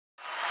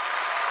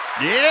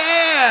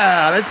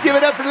Yeah, let's give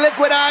it up for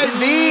Liquid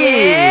IV.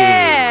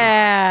 Yeah.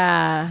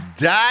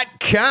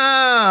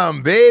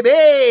 .com,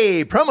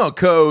 baby. Promo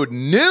code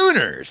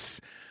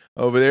Nooners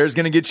over there is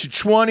going to get you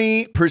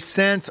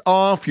 20%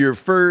 off your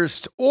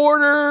first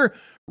order.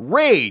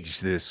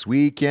 Rage this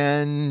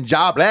weekend.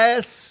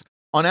 Jobless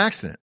on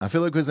accident. I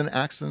feel like it was an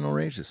accidental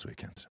rage this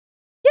weekend.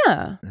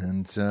 Yeah.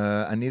 And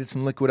I needed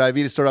some Liquid IV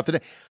to start off the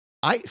day.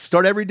 I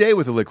start every day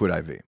with a Liquid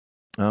IV.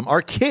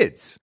 Our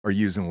kids are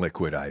using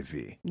Liquid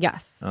IV.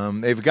 Yes.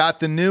 They've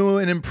got the new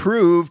and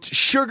improved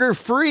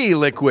sugar-free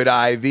Liquid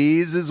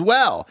IVs as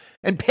well.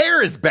 And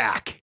Pear is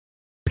back.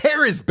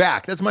 Pear is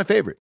back. That's my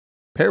favorite.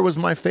 Pear was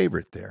my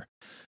favorite there.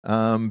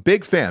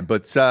 Big fan.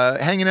 But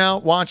hanging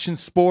out, watching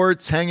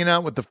sports, hanging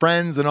out with the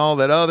friends and all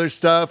that other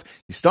stuff.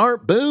 You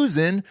start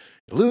boozing,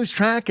 you lose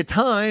track of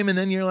time, and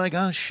then you're like,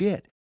 oh,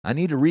 shit. I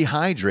need to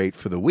rehydrate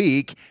for the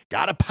week.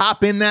 Got to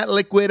pop in that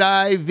Liquid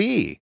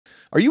IV.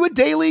 Are you a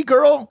daily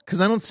girl? Because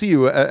I don't see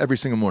you every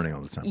single morning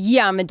all the time.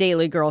 Yeah, I'm a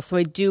daily girl. So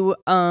I do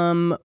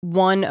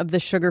one of the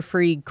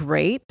sugar-free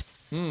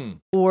grapes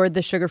or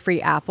the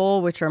sugar-free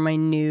apple, which are my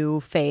new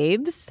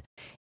faves,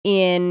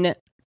 in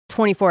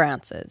 24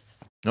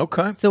 ounces.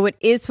 Okay. So it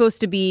is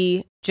supposed to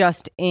be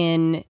just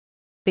in,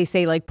 they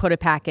say, like, put a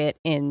packet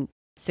in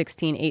 8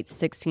 to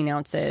 16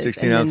 ounces.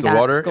 16 ounces of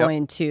water. That's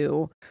going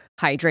to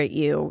hydrate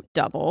you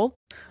double.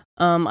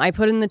 I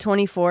put in the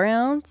 24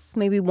 ounce,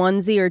 maybe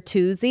onesie or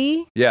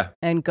twosie. Yeah.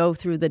 And go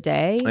through the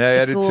day.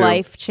 Yeah, it's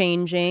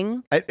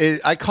life-changing.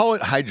 I call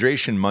it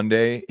Hydration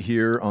Monday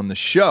here on the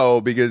show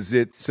because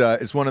it's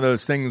one of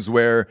those things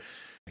where,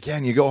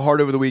 again, you go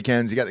hard over the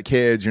weekends, you got the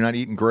kids, you're not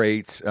eating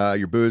great,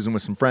 you're boozing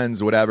with some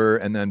friends or whatever,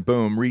 and then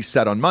boom,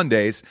 reset on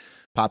Mondays,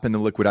 pop in the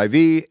Liquid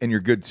IV, and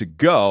you're good to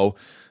go.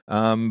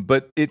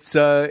 But it's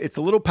a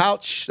little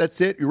pouch,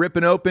 that's it. You're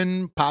ripping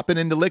open, popping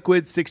into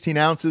liquid, 16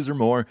 ounces or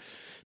more.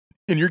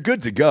 And you're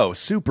good to go.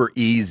 Super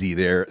easy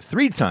there.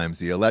 3 times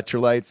the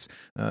electrolytes,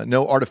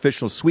 no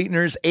artificial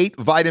sweeteners, 8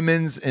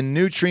 vitamins and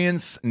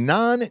nutrients,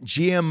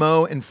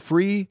 non-GMO and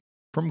free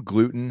from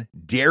gluten,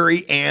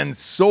 dairy, and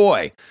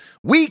soy.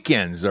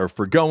 Weekends are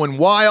for going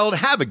wild.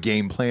 Have a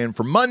game plan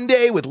for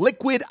Monday with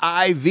Liquid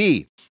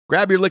IV.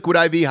 Grab your Liquid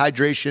IV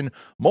hydration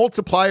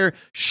multiplier,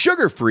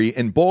 sugar-free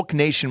in bulk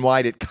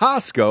nationwide at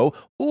Costco,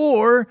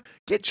 or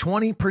get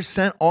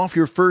 20% off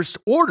your first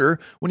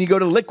order when you go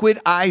to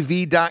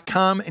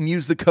liquidiv.com and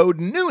use the code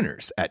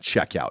Nooners at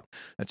checkout.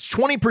 That's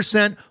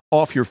 20%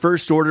 off your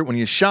first order when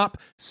you shop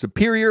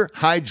Superior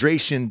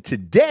Hydration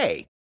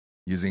today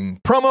using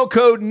promo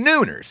code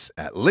Nooners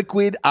at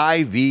liquidiv.com.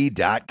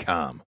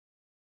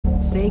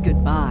 Say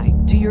goodbye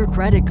to your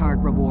credit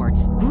card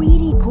rewards.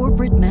 Greedy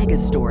corporate mega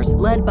stores,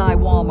 led by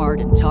Walmart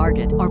and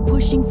Target, are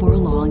pushing for a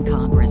law in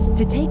Congress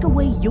to take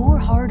away your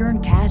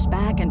hard-earned cash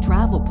back and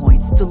travel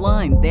points to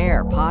line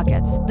their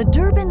pockets. The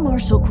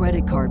Durbin-Marshall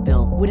credit card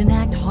bill would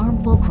enact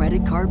harmful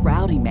credit card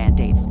routing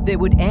mandates that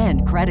would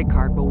end credit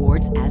card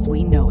rewards as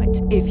we know it.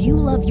 If you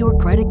love your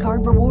credit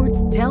card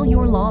rewards, tell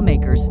your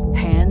lawmakers,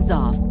 hands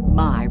off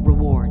my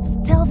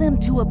rewards. Tell them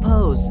to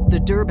oppose the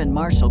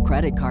Durbin-Marshall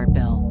credit card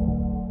bill.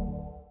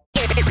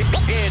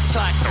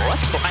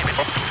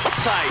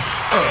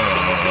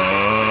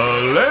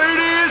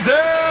 Ladies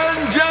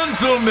and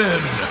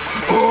gentlemen,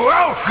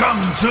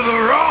 welcome to the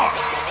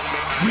Ross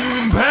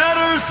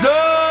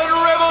Patterson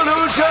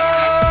Revolution!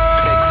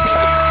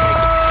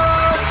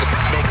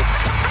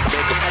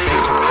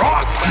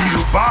 Brought to you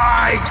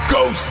by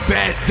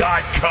GhostBed.com.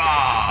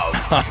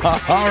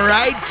 All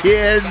right,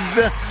 kids,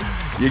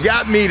 you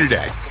got me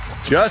today.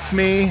 Just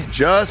me,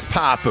 just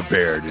Papa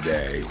Bear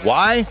today.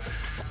 Why?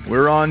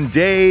 We're on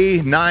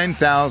day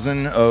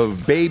 9,000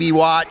 of baby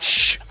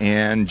watch,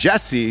 and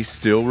Jessie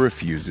still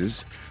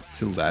refuses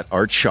to let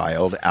our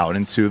child out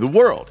into the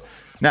world.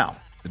 Now,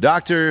 the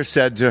doctor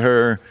said to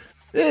her,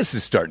 this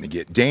is starting to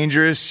get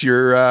dangerous.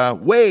 You're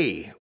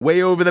way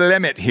over the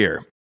limit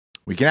here.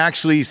 We can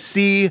actually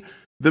see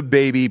the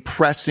baby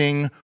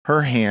pressing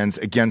her hands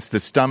against the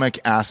stomach,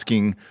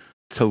 asking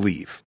to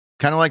leave.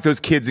 Kind of like those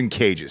kids in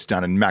cages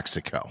down in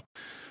Mexico.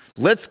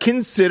 Let's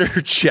consider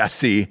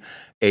Jessie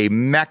a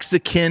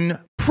Mexican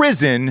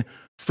prison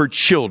for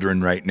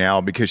children right now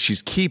because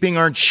she's keeping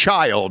our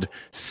child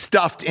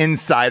stuffed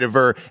inside of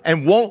her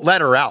and won't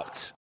let her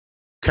out.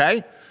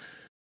 Okay?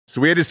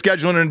 So we had to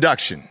schedule an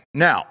induction.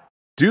 Now,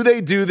 do they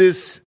do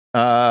this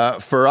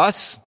for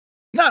us?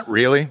 Not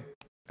really.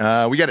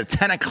 We got a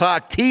 10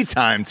 o'clock tea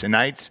time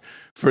tonight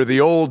for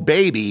the old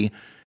baby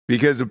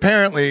because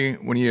apparently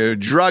when you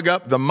drug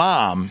up the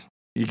mom,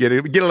 you get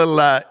a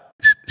little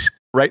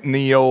right in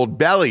the old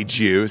belly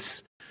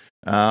juice.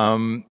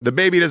 The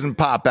baby doesn't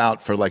pop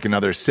out for like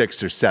another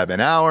 6 or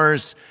 7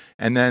 hours,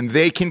 and then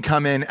they can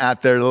come in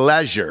at their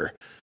leisure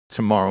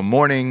tomorrow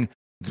morning,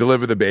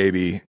 deliver the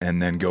baby,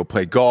 and then go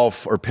play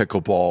golf or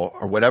pickleball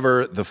or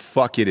whatever the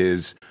fuck it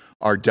is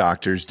our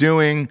doctor's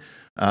doing.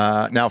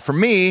 Now, for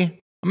me,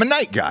 I'm a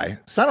night guy,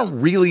 so I don't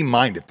really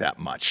mind it that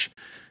much.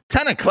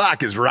 10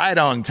 o'clock is right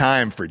on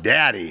time for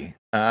daddy.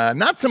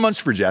 Not so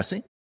much for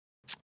Jessie.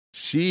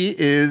 She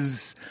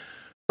is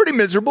pretty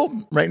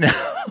miserable right now.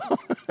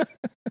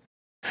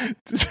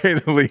 to say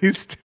the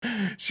least.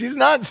 She's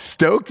not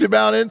stoked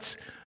about it.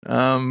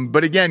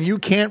 But again, you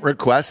can't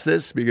request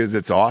this because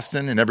it's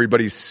Austin and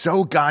everybody's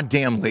so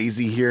goddamn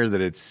lazy here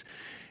that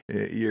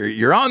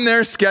you're on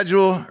their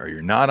schedule or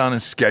you're not on a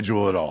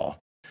schedule at all.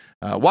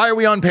 Why are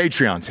we on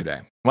Patreon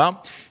today?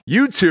 Well,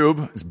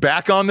 YouTube is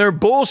back on their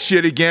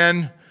bullshit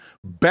again.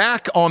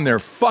 Back on their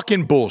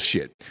fucking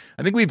bullshit.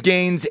 I think we've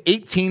gained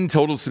 18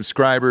 total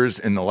subscribers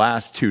in the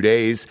last 2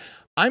 days.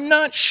 I'm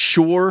not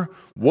sure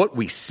what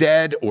we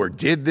said or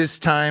did this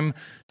time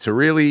to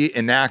really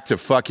enact a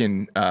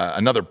fucking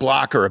another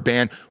block or a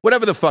ban,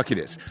 whatever the fuck it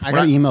is. I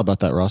got an email about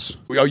that, Ross.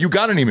 Oh, you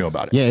got an email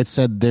about it? Yeah, it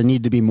said there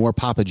need to be more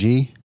Papa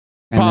G.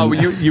 They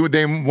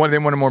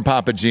wanted more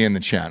Papa G in the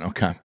chat.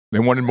 Okay. They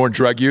wanted more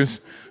drug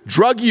use.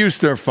 Drug use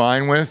they're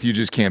fine with. You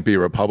just can't be a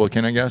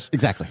Republican, I guess.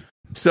 Exactly.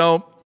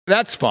 So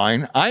that's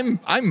fine. I'm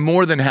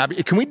more than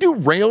happy. Can we do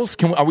rails?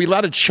 Are we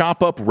allowed to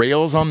chop up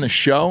rails on the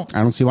show?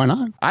 I don't see why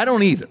not. I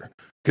don't either.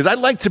 Because I'd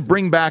like to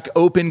bring back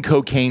Open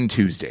Cocaine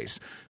Tuesdays.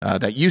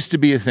 That used to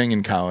be a thing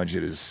in college.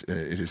 It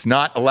is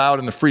not allowed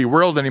in the free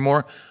world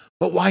anymore.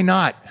 But why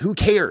not? Who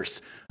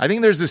cares? I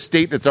think there's a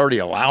state that's already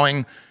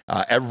allowing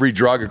every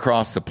drug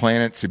across the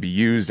planet to be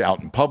used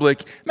out in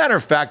public. Matter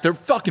of fact, they're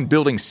fucking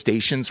building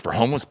stations for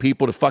homeless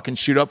people to fucking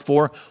shoot up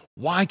for.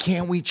 Why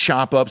can't we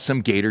chop up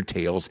some gator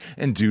tails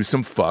and do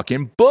some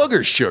fucking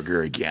booger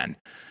sugar again?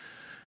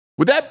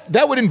 Would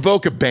that would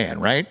invoke a ban,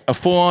 right? A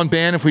full-on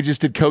ban if we just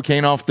did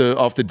cocaine off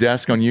the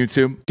desk on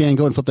YouTube? Dan,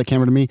 go and flip that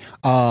camera to me.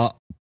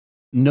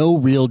 No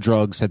real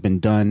drugs have been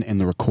done in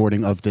the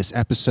recording of this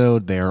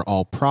episode. They are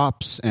all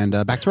props. And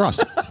back to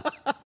Ross.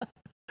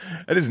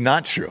 That is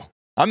not true.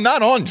 I'm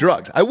not on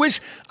drugs. I wish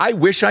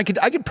I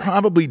could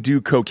probably do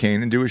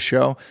cocaine and do a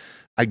show.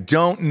 I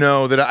don't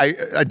know that I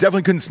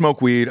definitely couldn't smoke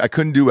weed. I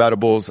couldn't do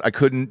edibles. I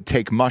couldn't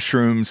take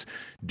mushrooms.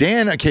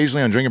 Dan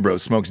occasionally on Drinking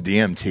Bros smokes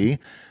DMT.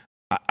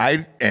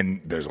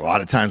 And there's a lot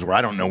of times where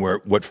I don't know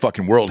what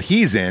fucking world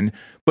he's in,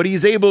 but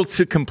he's able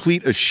to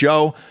complete a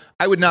show.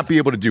 I would not be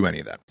able to do any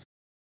of that.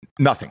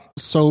 Nothing.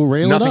 So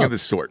rail it up. Nothing of the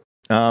sort.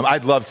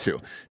 I'd love to.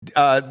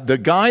 The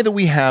guy that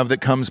we have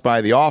that comes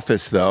by the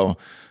office, though,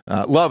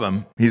 love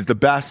him. He's the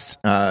best,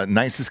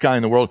 nicest guy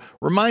in the world.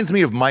 Reminds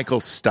me of Michael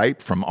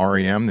Stipe from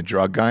REM, the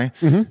drug guy.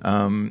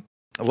 Mm-hmm.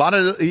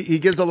 He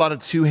gives a lot of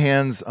two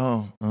hands.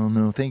 Oh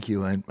no, thank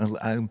you.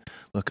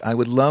 I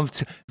would love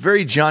to.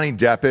 Very Johnny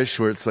Deppish,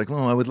 where it's like,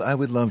 oh, I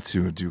would love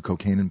to do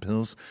cocaine and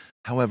pills.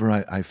 However,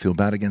 I feel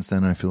bad against that.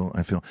 And I feel,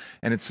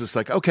 and it's just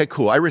like, okay,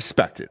 cool. I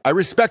respect it. I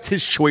respect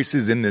his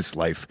choices in this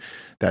life.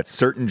 That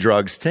certain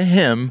drugs to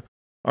him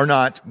are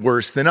not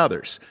worse than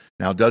others.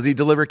 Now, does he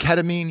deliver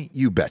ketamine?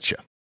 You betcha.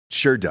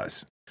 Sure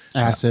does.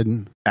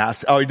 Acid.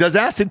 Oh, he does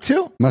acid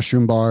too?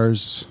 Mushroom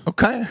bars.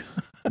 Okay.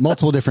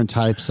 Multiple different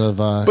types of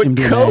but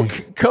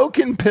MDMA. Coke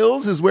and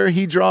pills is where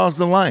he draws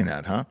the line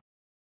at, huh?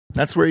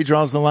 That's where he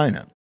draws the line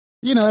at.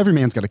 You know, every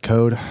man's got a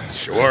code.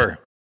 Sure.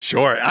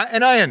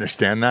 And I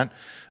understand that.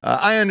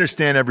 I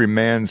understand every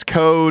man's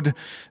code.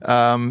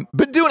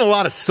 But doing a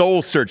lot of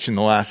soul searching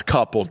the last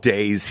couple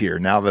days here,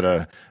 now that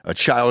a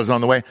child is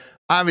on the way.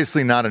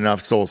 Obviously not enough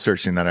soul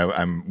searching that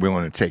I'm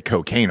willing to take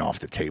cocaine off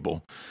the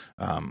table.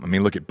 I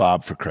mean, look at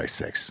Bob, for Christ's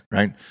sakes,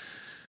 right?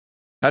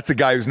 That's a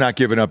guy who's not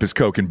giving up his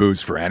coke and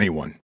booze for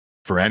anyone.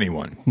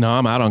 No,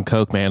 I'm out on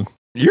coke, man.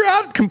 You're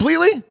out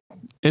completely?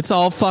 It's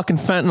all fucking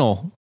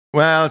fentanyl.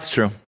 Well, that's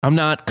true. I'm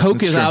not.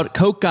 Coke is out.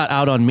 Coke got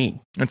out on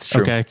me. That's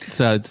true. Okay.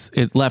 So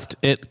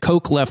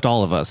Coke left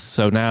all of us.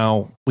 So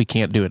now we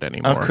can't do it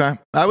anymore. Okay.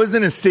 I was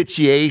in a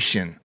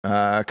situation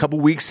a couple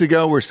weeks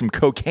ago where some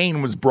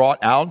cocaine was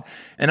brought out,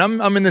 and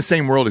I'm in the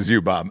same world as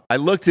you, Bob. I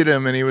looked at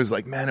him and he was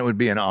like, man, it would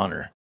be an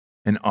honor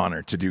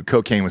to do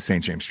cocaine with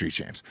St. James Street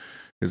James.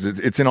 Because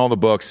it's in all the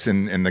books,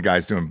 and the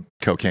guy's doing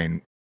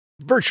cocaine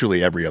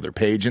virtually every other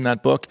page in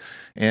that book.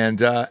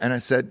 And I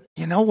said,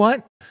 you know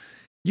what?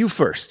 You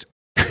first.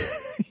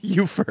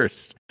 You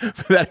first.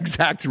 For that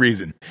exact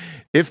reason.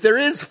 If there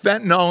is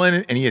fentanyl in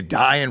it and you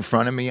die in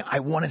front of me, I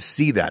want to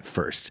see that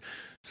first.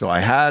 So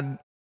I had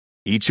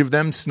each of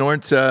them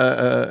snort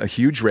a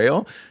huge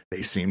rail.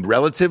 They seemed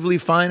relatively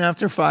fine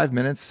after 5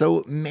 minutes.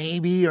 So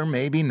maybe or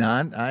maybe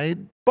not, I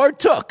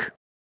partook.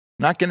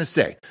 Not going to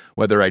say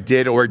whether I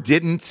did or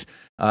didn't.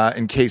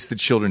 In case the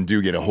children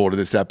do get a hold of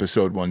this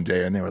episode one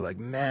day and they were like,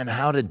 man,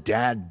 how did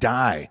dad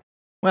die?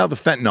 Well, the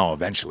fentanyl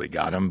eventually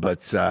got him,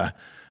 but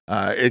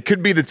it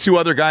could be the two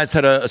other guys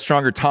had a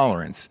stronger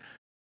tolerance.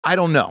 I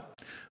don't know.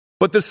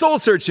 But the soul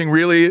searching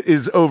really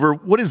is over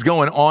what is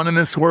going on in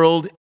this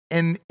world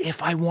and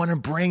if I want to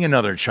bring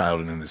another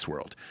child into this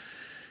world.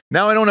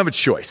 Now, I don't have a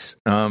choice.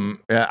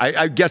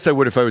 I guess I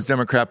would if I was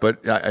Democrat,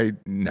 but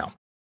no.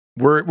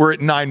 We're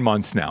at 9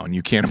 months now and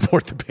you can't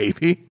abort the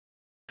baby.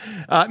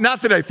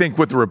 Not that I think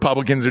what the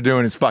Republicans are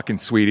doing is fucking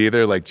sweet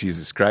either. Like,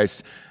 Jesus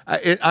Christ.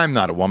 I'm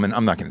not a woman.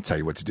 I'm not going to tell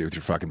you what to do with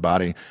your fucking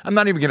body. I'm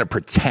not even going to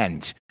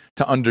pretend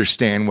to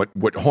understand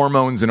what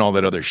hormones and all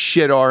that other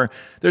shit are.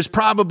 There's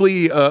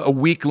probably a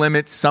weak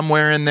limit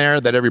somewhere in there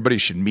that everybody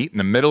should meet in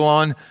the middle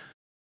on.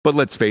 But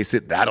let's face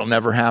it, that'll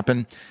never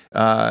happen.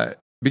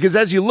 Because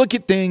as you look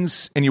at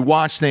things and you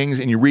watch things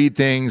and you read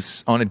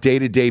things on a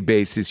day-to-day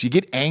basis, you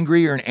get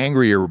angrier and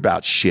angrier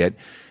about shit.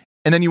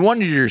 And then you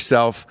wonder to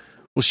yourself,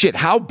 well, shit,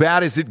 how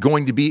bad is it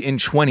going to be in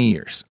 20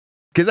 years?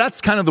 Because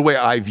that's kind of the way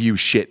I view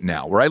shit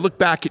now, where I look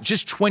back at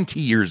just 20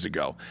 years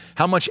ago,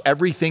 how much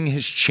everything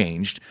has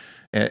changed,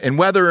 and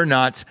whether or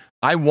not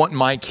I want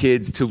my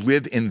kids to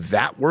live in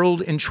that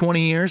world in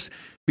 20 years,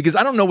 because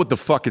I don't know what the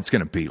fuck it's going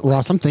to be like.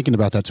 Ross, I'm thinking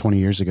about that 20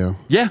 years ago.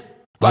 Yeah.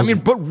 But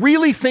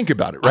really think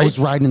about it, right? I was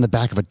riding in the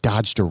back of a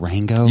Dodge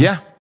Durango.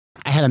 Yeah.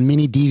 I had a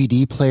mini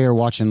DVD player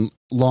watching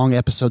long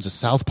episodes of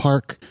South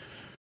Park.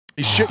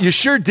 You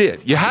sure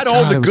did. You had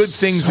all the good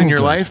things in your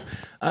life.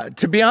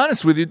 To be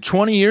honest with you,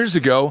 20 years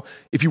ago,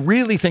 if you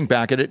really think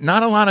back at it,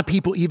 not a lot of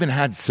people even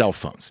had cell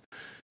phones.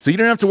 So you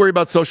didn't have to worry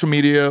about social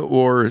media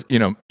or,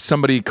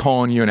 somebody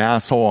calling you an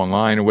asshole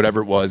online or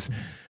whatever it was,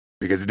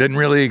 because it didn't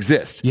really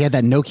exist. You had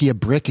that Nokia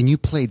brick and you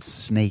played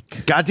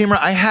Snake. Goddamn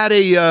right. I had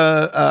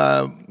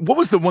what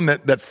was the one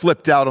that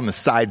flipped out on the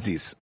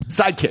sidesies?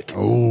 Sidekick.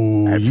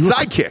 Oh,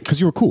 Sidekick. Because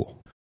you were cool.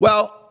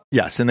 Well,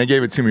 yes, and they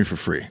gave it to me for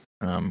free.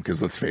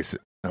 Because let's face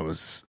it, I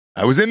was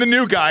in the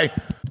new guy.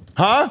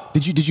 Huh?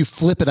 Did you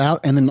flip it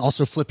out and then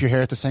also flip your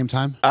hair at the same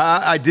time?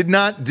 I did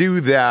not do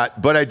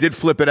that, but I did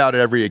flip it out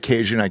at every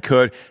occasion I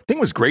could. I think it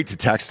was great to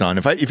text on.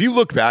 If you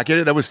look back at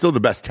it, that was still the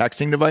best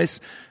texting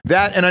device.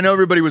 That, and I know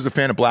everybody was a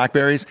fan of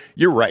BlackBerries.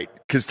 You're right,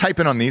 because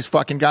typing on these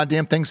fucking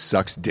goddamn things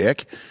sucks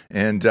dick.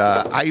 And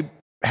I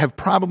have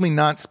probably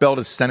not spelled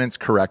a sentence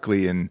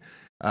correctly in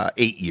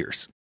 8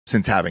 years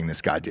since having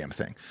this goddamn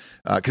thing.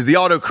 Because the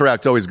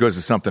autocorrect always goes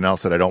to something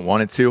else that I don't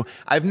want it to.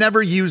 I've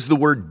never used the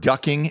word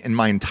ducking in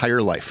my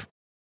entire life.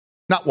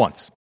 Not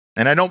once.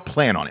 And I don't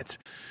plan on it.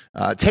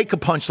 Take a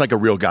punch like a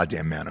real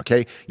goddamn man,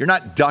 okay? You're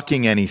not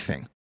ducking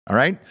anything, all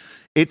right?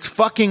 It's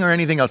fucking or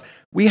anything else.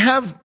 We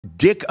have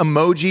dick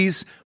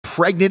emojis,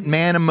 pregnant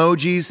man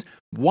emojis.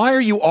 Why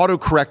are you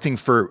autocorrecting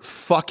for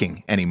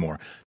fucking anymore?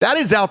 That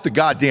is out the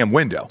goddamn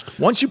window.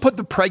 Once you put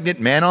the pregnant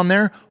man on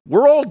there,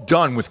 we're all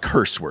done with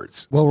curse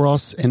words. Well,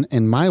 Ross,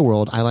 in my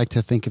world, I like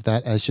to think of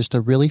that as just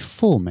a really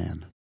full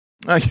man.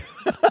 A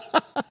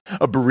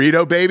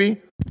burrito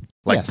baby?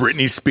 Like Yes.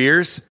 Britney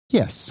Spears?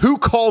 Yes. Who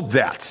called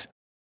that?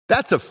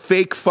 That's a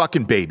fake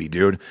fucking baby,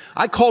 dude.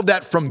 I called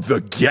that from the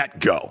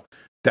get-go.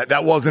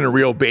 That wasn't a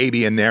real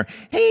baby in there.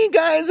 Hey,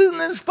 guys, isn't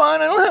this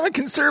fun? I don't have a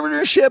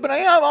conservatorship, and I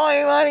have all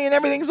my money, and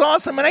everything's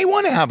awesome, and I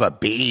want to have a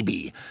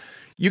baby.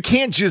 You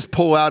can't just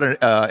pull out an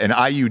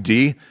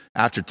IUD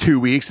after 2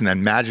 weeks and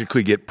then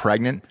magically get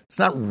pregnant. It's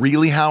not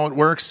really how it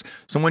works.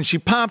 So when she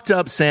popped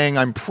up saying,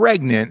 I'm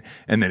pregnant,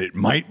 and that it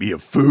might be a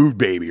food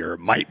baby or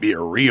it might be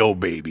a real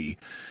baby,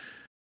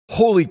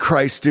 holy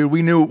Christ, dude,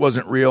 we knew it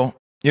wasn't real.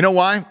 You know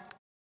why?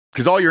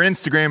 Because all your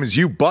Instagram is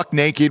you buck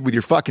naked with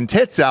your fucking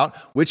tits out,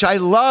 which I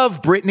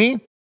love,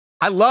 Brittany.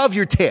 I love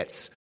your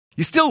tits.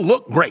 You still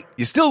look great.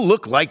 You still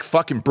look like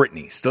fucking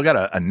Brittany. Still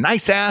got a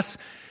nice ass,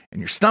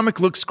 and your stomach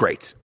looks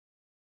great.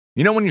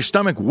 You know when your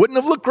stomach wouldn't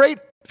have looked great?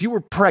 If you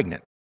were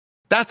pregnant.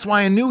 That's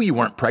why I knew you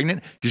weren't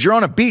pregnant, because you're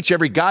on a beach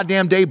every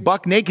goddamn day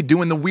buck naked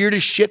doing the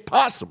weirdest shit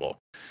possible.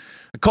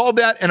 I called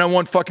that, and I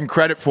want fucking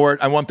credit for it.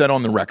 I want that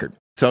on the record.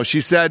 So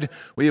she said,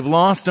 we have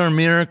lost our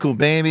miracle,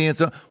 baby.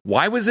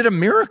 Why was it a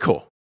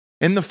miracle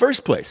in the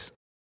first place?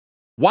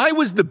 Why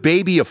was the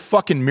baby a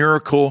fucking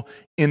miracle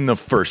in the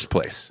first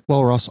place?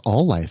 Well, Ross,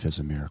 all life is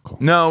a miracle.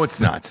 No,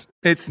 it's not.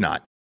 It's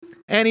not.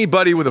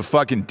 Anybody with a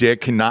fucking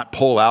dick cannot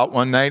pull out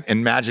one night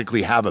and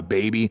magically have a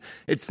baby.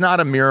 It's not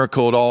a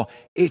miracle at all.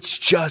 It's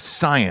just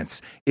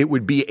science. It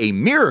would be a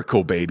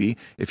miracle baby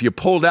if you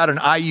pulled out an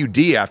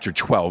IUD after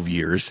 12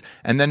 years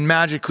and then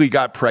magically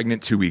got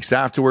pregnant 2 weeks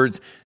afterwards.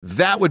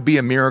 That would be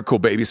a miracle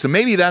baby. So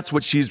maybe that's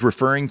what she's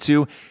referring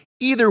to.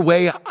 Either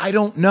way, I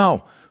don't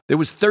know. There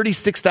was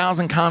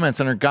 36,000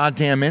 comments on her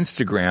goddamn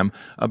Instagram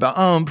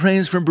about,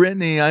 praise for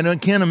Brittany. I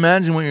can't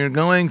imagine what you're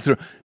going through.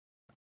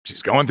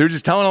 She's going through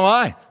just telling a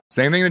lie.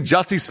 Same thing that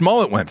Jussie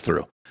Smollett went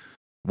through.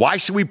 Why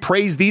should we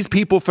praise these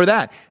people for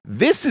that?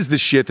 This is the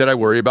shit that I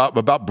worry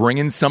about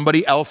bringing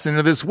somebody else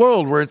into this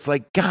world where it's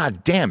like,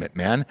 God damn it,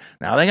 man.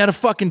 Now they got to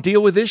fucking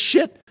deal with this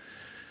shit.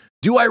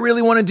 Do I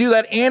really want to do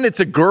that? And it's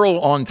a girl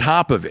on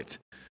top of it.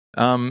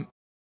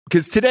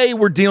 Because today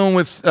we're dealing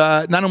with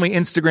not only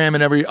Instagram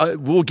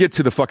and we'll get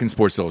to the fucking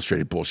Sports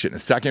Illustrated bullshit in a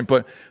second,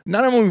 but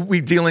not only are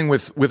we dealing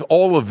with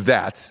all of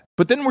that,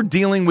 but then we're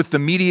dealing with the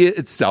media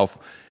itself.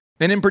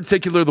 And in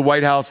particular, the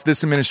White House,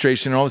 this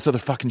administration, and all this other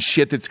fucking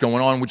shit that's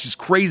going on, which is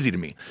crazy to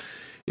me.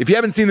 If you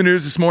haven't seen the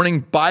news this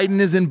morning, Biden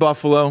is in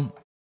Buffalo.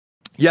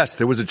 Yes,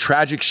 there was a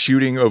tragic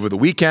shooting over the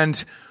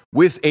weekend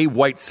with a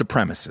white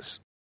supremacist.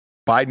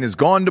 Biden has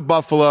gone to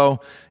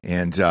Buffalo,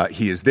 and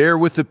he is there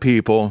with the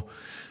people.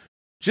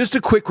 Just a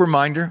quick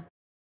reminder,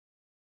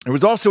 there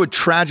was also a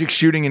tragic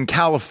shooting in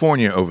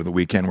California over the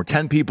weekend where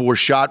 10 people were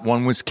shot,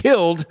 one was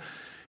killed,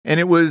 and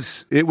it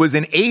was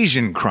an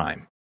Asian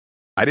crime.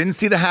 I didn't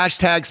see the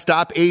hashtag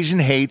Stop Asian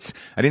Hates.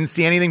 I didn't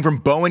see anything from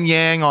Bowen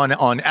Yang on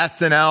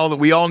SNL that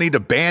we all need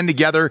to band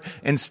together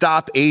and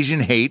stop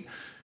Asian hate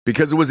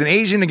because it was an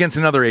Asian against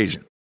another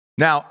Asian.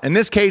 Now, in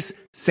this case,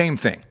 same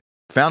thing.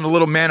 found a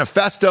little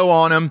manifesto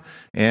on him,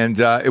 and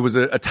it was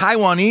a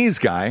Taiwanese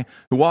guy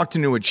who walked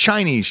into a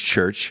Chinese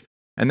church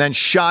and then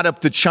shot up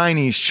the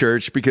Chinese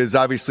church because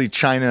obviously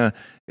China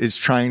is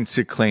trying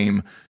to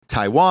claim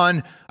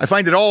Taiwan. I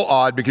find it all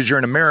odd because you're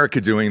in America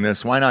doing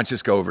this. Why not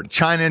just go over to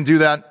China and do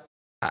that?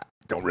 I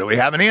don't really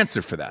have an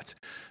answer for that.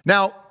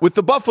 Now, with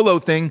the Buffalo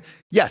thing,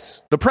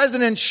 yes, the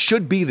president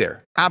should be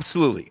there.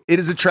 Absolutely. It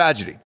is a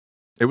tragedy.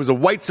 It was a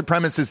white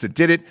supremacist that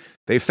did it.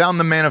 They found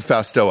the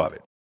manifesto of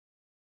it.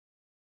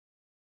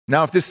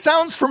 Now, if this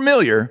sounds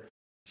familiar,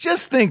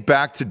 just think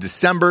back to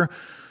December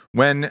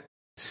when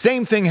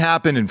same thing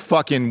happened in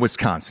fucking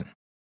Wisconsin.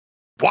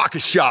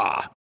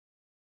 Waukesha.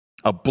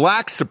 A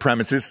black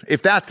supremacist,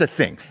 if that's a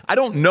thing. I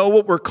don't know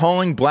what we're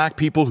calling black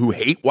people who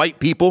hate white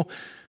people,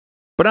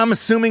 but I'm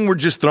assuming we're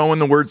just throwing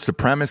the word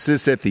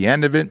supremacist at the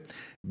end of it.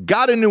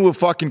 Got into a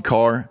fucking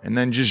car and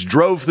then just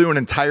drove through an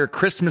entire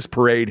Christmas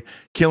parade,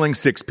 killing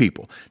 6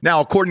 people.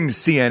 Now, according to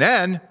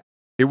CNN,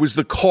 it was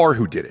the car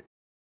who did it.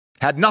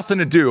 Had nothing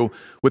to do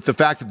with the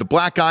fact that the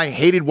black guy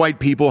hated white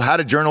people, had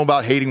a journal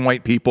about hating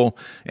white people,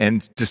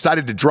 and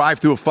decided to drive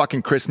through a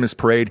fucking Christmas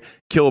parade,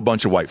 kill a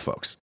bunch of white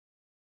folks.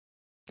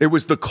 It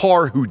was the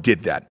car who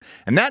did that.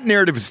 And that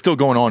narrative is still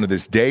going on to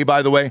this day,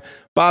 by the way.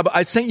 Bob,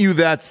 I sent you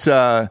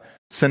that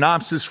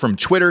synopsis from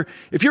Twitter.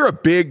 If you're a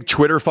big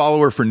Twitter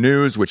follower for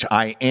news, which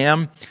I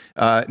am,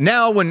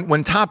 now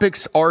when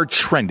topics are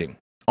trending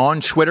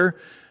on Twitter,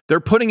 they're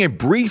putting a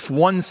brief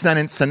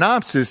 1-sentence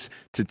synopsis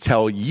to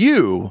tell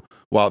you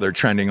while they're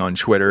trending on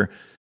Twitter.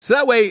 So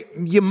that way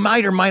you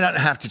might or might not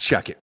have to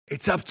check it.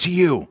 It's up to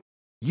you.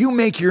 You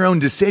make your own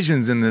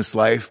decisions in this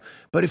life.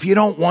 But if you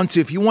don't want to,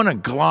 if you want to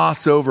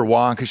gloss over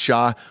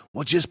Waukesha,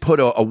 we'll just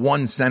put a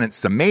 1-sentence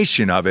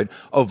summation of it,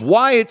 of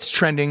why it's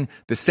trending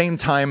the same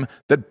time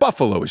that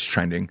Buffalo is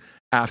trending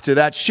after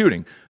that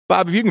shooting.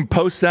 Bob, if you can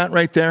post that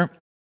right there.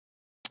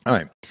 All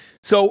right.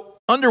 So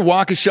under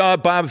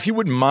Waukesha, Bob, if you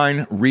wouldn't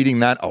mind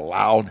reading that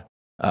aloud,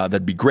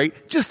 that'd be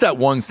great. Just that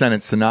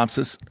 1-sentence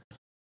synopsis.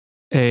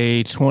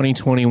 A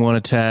 2021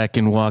 attack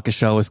in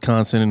Waukesha,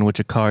 Wisconsin, in which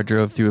a car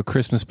drove through a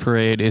Christmas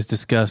parade is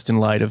discussed in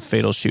light of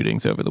fatal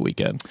shootings over the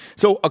weekend.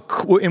 So,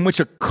 in which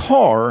a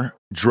car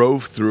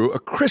drove through a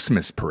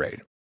Christmas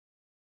parade.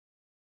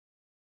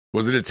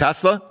 Was it a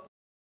Tesla?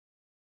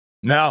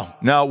 No,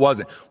 it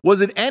wasn't. Was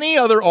it any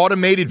other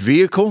automated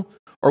vehicle?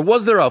 Or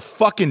was there a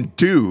fucking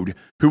dude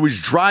who was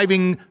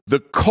driving the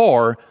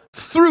car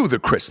through the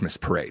Christmas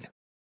parade?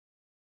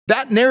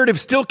 That narrative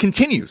still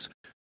continues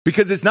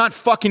because it's not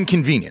fucking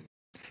convenient.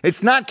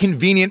 It's not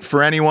convenient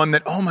for anyone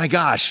that, oh my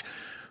gosh,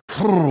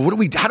 how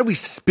do we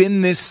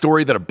spin this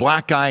story that a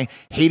black guy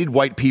hated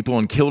white people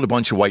and killed a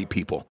bunch of white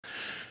people?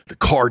 The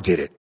car did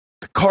it.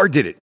 The car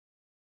did it.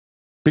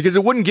 Because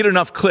it wouldn't get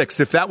enough clicks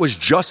if that was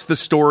just the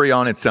story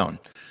on its own.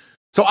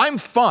 So I'm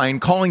fine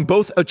calling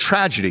both a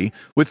tragedy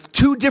with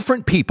 2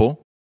 different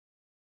people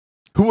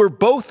who are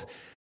both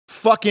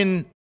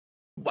fucking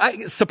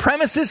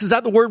supremacists. Is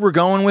that the word we're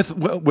going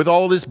with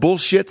all this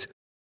bullshit?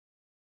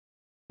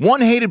 One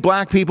hated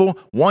black people,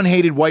 one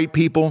hated white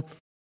people.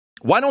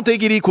 Why don't they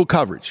get equal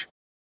coverage?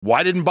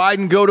 Why didn't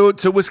Biden go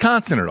to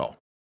Wisconsin at all?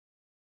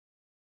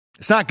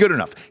 It's not good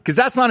enough because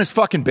that's not his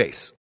fucking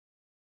base.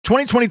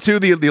 2022,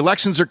 the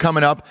elections are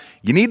coming up.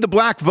 You need the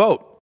black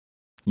vote.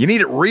 You need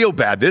it real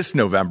bad this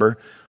November.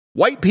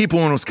 White people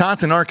in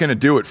Wisconsin aren't going to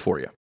do it for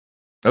you.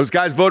 Those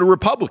guys voted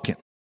Republican.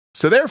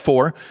 So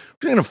therefore,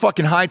 we're going to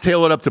fucking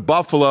hightail it up to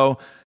Buffalo,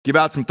 give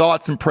out some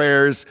thoughts and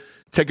prayers,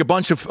 take a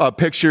bunch of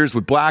pictures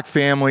with black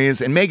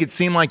families and make it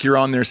seem like you're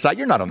on their side.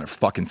 You're not on their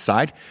fucking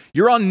side.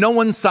 You're on no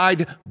one's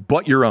side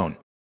but your own.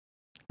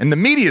 And the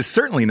media is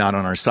certainly not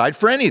on our side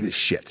for any of this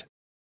shit.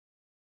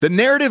 The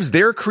narratives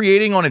they're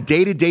creating on a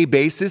day-to-day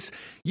basis,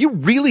 you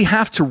really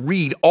have to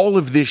read all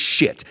of this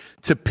shit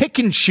to pick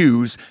and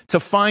choose to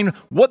find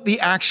what the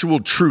actual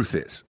truth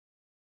is.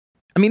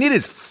 I mean, it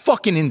is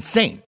fucking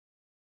insane.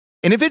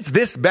 And if it's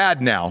this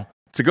bad now,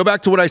 to go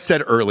back to what I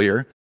said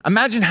earlier,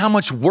 imagine how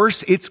much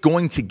worse it's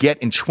going to get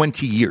in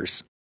 20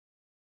 years.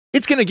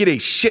 It's going to get a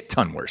shit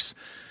ton worse.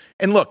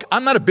 And look,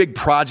 I'm not a big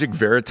Project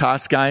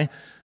Veritas guy.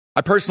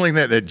 I personally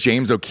think that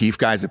James O'Keefe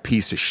guy is a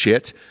piece of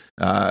shit.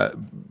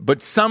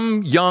 But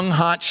some young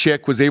hot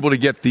chick was able to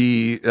get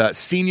the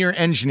senior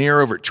engineer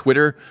over at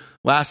Twitter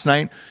last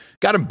night.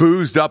 Got him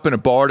boozed up in a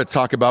bar to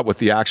talk about what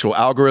the actual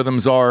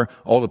algorithms are,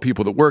 all the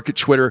people that work at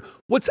Twitter,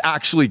 what's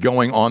actually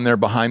going on there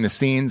behind the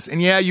scenes.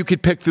 And yeah, you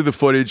could pick through the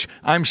footage.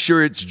 I'm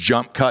sure it's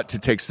jump cut to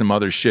take some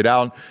other shit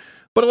out.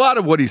 But a lot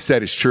of what he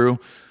said is true.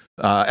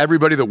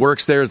 Everybody that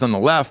works there is on the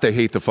left. They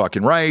hate the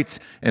fucking right.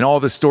 And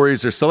all the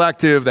stories are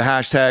selective, the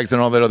hashtags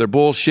and all that other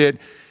bullshit.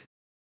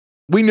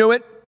 We knew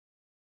it.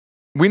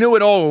 We knew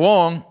it all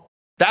along.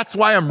 That's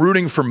why I'm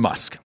rooting for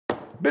Musk.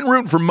 Been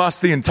rooting for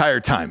Musk the entire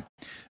time.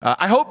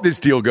 I hope this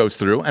deal goes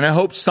through, and I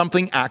hope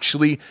something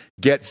actually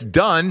gets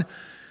done.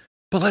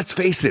 But let's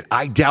face it,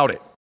 I doubt it.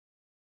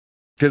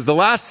 Because the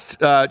last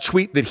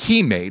tweet that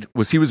he made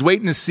was he was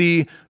waiting to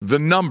see the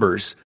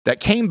numbers that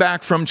came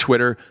back from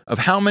Twitter of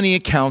how many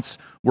accounts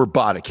were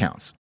bot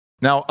accounts.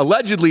 Now,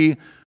 allegedly,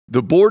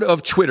 the board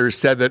of Twitter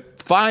said that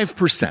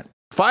 5%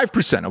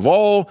 of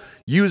all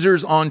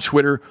users on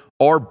Twitter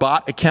are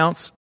bot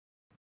accounts.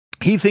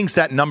 He thinks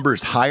that number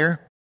is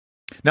higher.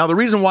 Now, the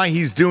reason why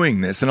he's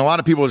doing this, and a lot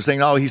of people are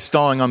saying, oh, he's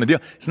stalling on the deal.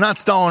 He's not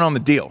stalling on the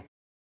deal.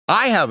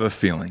 I have a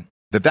feeling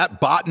that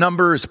bot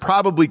number is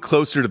probably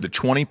closer to the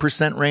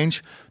 20%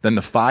 range than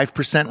the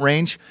 5%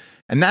 range.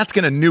 And that's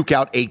going to nuke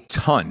out a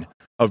ton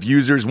of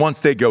users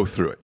once they go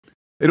through it.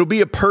 It'll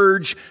be a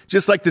purge,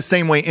 just like the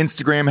same way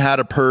Instagram had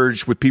a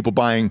purge with people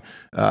buying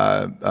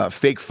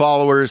fake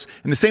followers.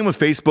 And the same with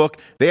Facebook.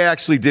 They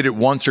actually did it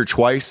once or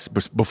twice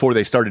before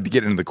they started to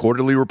get into the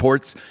quarterly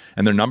reports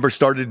and their numbers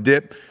started to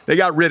dip. They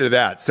got rid of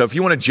that. So if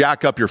you want to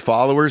jack up your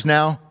followers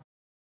now,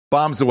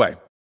 bombs away.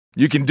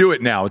 You can do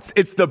it now.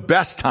 It's the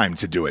best time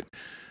to do it.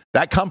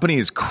 That company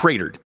is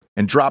cratered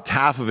and dropped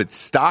half of its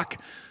stock.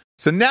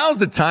 So now's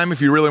the time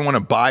if you really want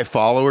to buy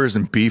followers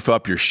and beef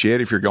up your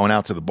shit if you're going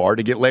out to the bar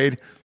to get laid.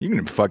 You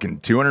can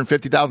fucking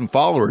 250,000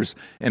 followers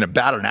in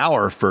about an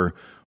hour for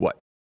what?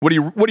 What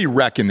do you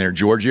reckon there,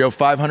 Giorgio?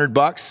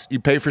 $500? You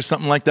pay for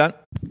something like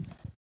that?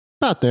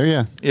 About there,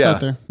 yeah. Yeah.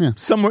 About there, yeah.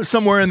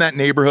 Somewhere in that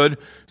neighborhood.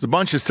 There's a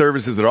bunch of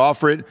services that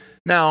offer it.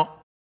 Now,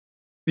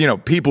 you know,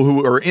 people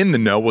who are in the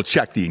know will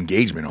check the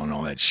engagement on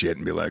all that shit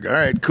and be like, all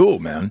right, cool,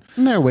 man.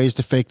 And there are ways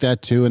to fake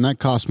that too, and that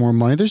costs more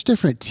money. There's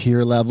different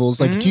tier levels.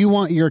 Like, do you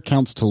want your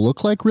accounts to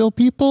look like real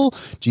people?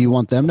 Do you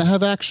want them to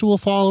have actual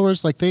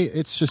followers? Like,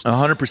 it's just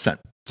 100%.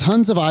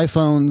 Tons of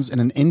iPhones and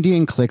an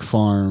Indian click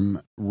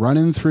farm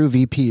running through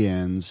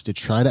VPNs to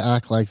try to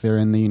act like they're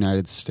in the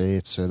United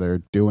States or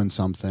they're doing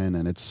something,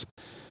 and it's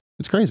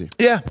crazy.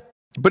 Yeah,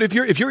 but if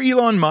you're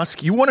Elon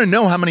Musk, you want to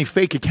know how many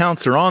fake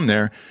accounts are on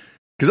there,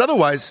 because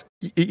otherwise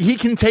he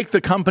can take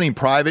the company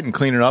private and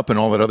clean it up and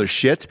all that other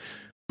shit,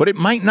 but it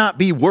might not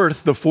be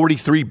worth the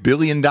 $43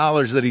 billion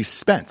that he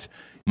spent.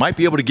 Might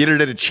be able to get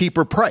it at a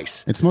cheaper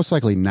price. It's most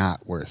likely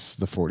not worth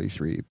the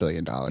 $43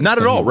 billion. Not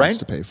at all, right?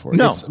 To pay for it.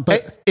 No.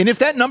 And if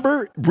that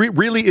number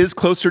really is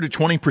closer to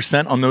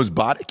 20% on those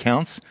bot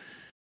accounts,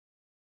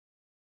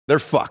 they're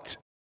fucked.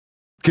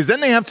 Because then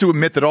they have to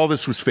admit that all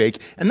this was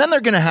fake. And then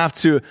they're going to have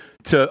to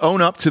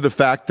own up to the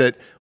fact that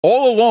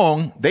all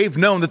along, they've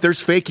known that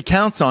there's fake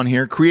accounts on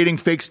here creating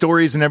fake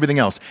stories and everything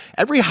else.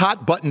 Every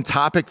hot button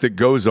topic that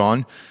goes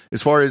on,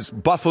 as far as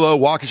Buffalo,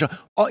 Waukesha,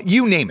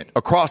 you name it,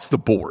 across the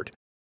board.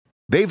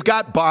 They've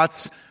got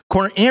bots.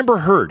 Amber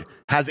Heard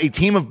has a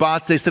team of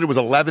bots. They said it was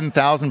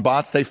 11,000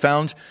 bots they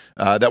found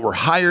that were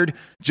hired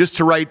just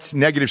to write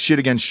negative shit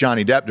against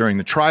Johnny Depp during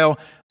the trial.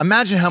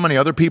 Imagine how many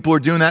other people are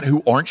doing that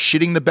who aren't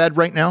shitting the bed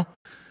right now.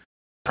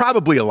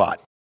 Probably a lot.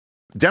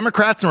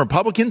 Democrats and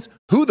Republicans,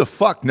 who the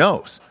fuck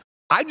knows?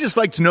 I'd just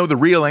like to know the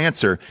real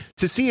answer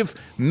to see if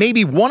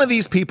maybe one of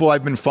these people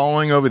I've been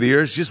following over the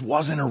years just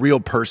wasn't a real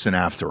person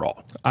after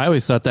all. I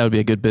always thought that would be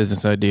a good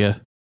business idea.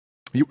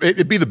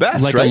 It'd be the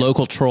best, like right? a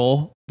local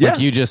troll. Yeah. Like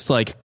you just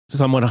like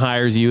someone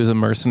hires you as a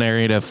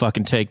mercenary to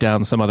fucking take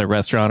down some other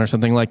restaurant or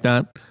something like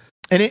that.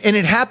 And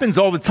it happens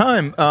all the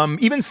time.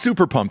 Even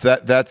Super Pump,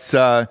 that's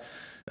it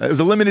was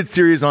a limited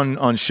series on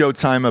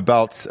Showtime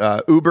about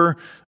Uber.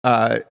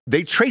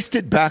 They traced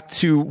it back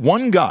to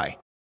one guy,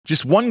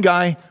 just one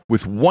guy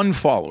with one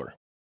follower.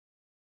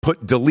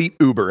 Put delete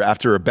Uber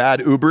after a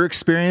bad Uber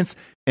experience,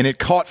 and it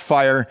caught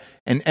fire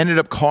and ended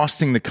up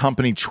costing the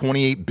company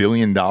 $28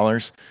 billion.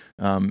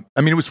 I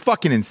mean, it was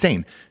fucking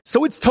insane.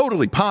 So it's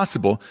totally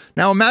possible.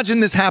 Now imagine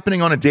this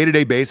happening on a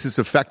day-to-day basis,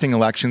 affecting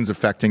elections,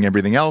 affecting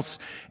everything else.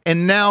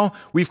 And now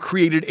we've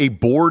created a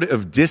board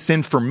of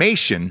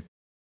disinformation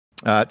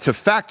to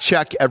fact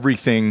check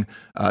everything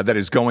that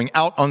is going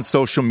out on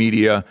social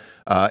media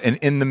and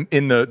in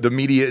the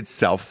media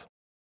itself,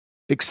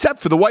 except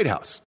for the White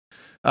House.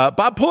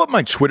 Bob, pull up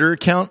my Twitter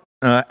account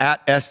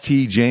at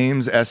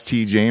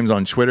STJames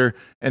on Twitter.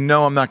 And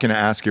no, I'm not going to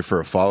ask you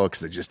for a follow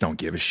because I just don't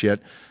give a shit.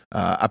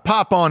 I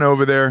pop on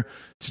over there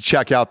to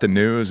check out the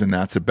news, and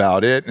that's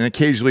about it. And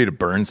occasionally to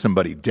burn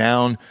somebody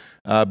down.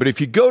 But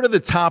if you go to the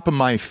top of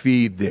my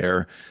feed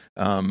there,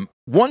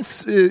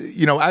 once,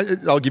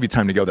 I'll give you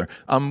time to go there.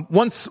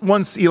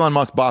 Once Elon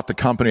Musk bought the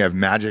company, I've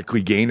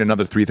magically gained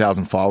another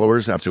 3,000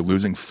 followers after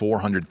losing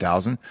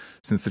 400,000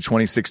 since the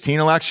 2016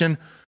 election.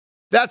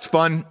 That's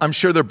fun. I'm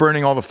sure they're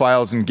burning all the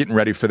files and getting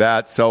ready for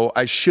that. So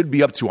I should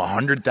be up to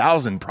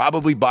 100,000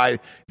 probably by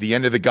the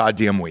end of the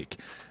goddamn week.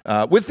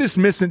 With this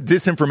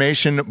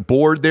disinformation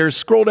board there,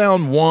 scroll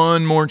down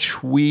one more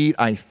tweet,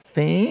 I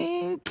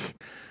think.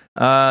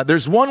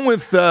 There's one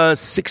with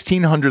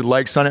 1,600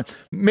 likes on it.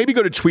 Maybe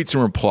go to tweets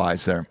and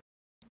replies there.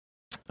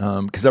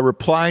 Because I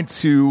replied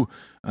to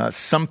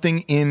something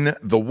in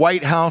the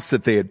White House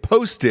that they had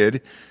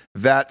posted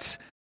that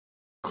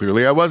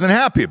clearly I wasn't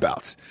happy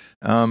about.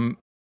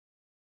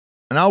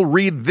 And I'll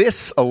read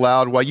this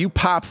aloud while you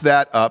pop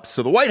that up.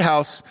 So the White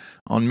House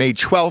on May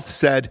 12th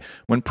said,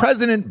 when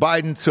President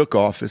Biden took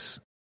office,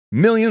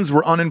 millions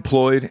were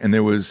unemployed and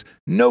there was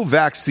no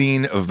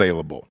vaccine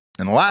available.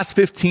 In the last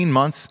 15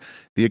 months,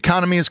 the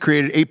economy has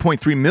created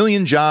 8.3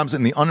 million jobs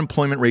and the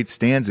unemployment rate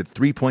stands at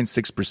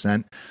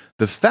 3.6%,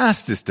 the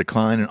fastest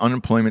decline in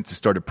unemployment to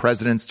start a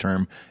president's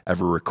term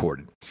ever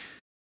recorded.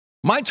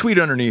 My tweet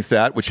underneath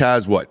that, which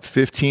has what,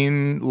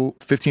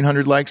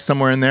 1,500 likes,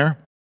 somewhere in there.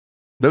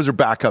 Those are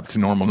back up to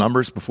normal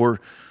numbers before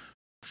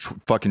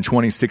fucking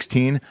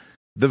 2016.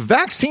 The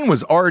vaccine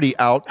was already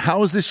out.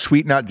 How is this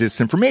tweet not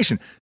disinformation?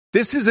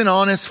 This is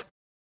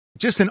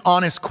just an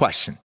honest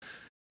question.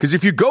 Because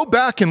if you go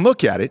back and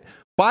look at it,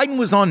 Biden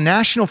was on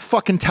national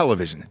fucking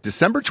television,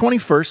 December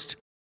 21st,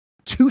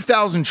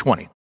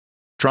 2020.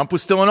 Trump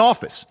was still in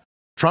office.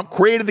 Trump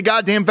created the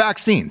goddamn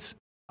vaccines.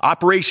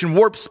 Operation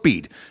Warp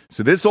Speed.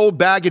 So this old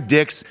bag of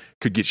dicks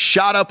could get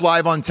shot up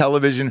live on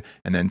television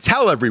and then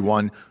tell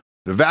everyone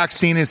the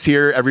vaccine is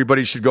here.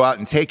 Everybody should go out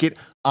and take it.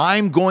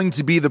 I'm going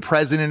to be the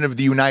president of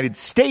the United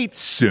States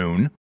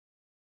soon.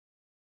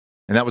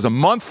 And that was a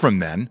month from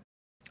then.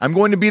 I'm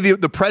going to be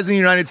the president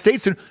of the United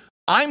States soon.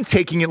 I'm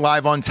taking it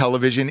live on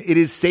television. It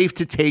is safe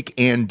to take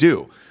and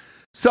do.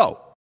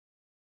 So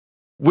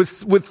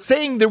with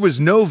saying there was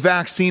no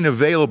vaccine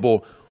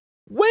available,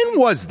 when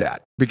was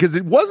that? Because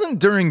it wasn't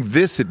during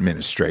this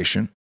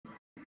administration.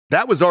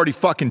 That was already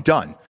fucking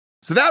done.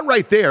 So that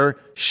right there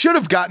should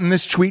have gotten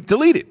this tweet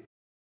deleted.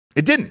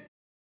 It didn't.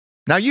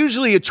 Now,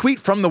 usually a tweet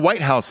from the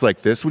White House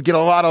like this would get a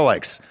lot of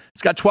likes.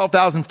 It's got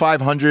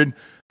 12,500.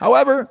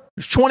 However,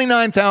 there's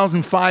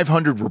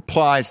 29,500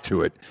 replies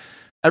to it.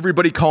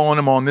 Everybody calling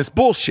him on this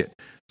bullshit.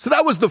 So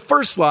that was the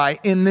first lie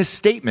in this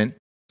statement.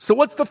 So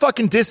what's the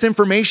fucking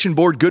disinformation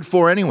board good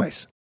for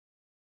anyways?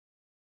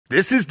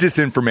 This is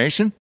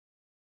disinformation.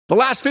 The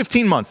last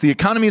 15 months, the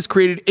economy has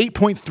created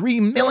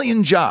 8.3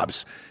 million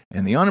jobs,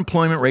 and the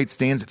unemployment rate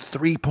stands at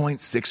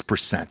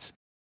 3.6%.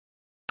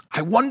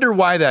 I wonder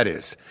why that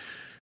is.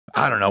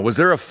 I don't know. Was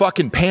there a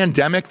fucking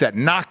pandemic that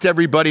knocked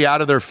everybody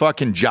out of their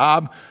fucking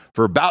job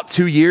for about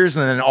 2 years,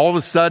 and then all of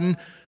a sudden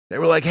they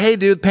were like, hey,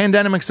 dude, the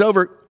pandemic's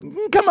over.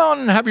 Come on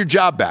and have your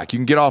job back. You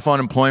can get off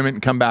unemployment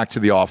and come back to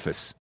the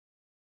office.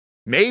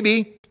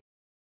 Maybe.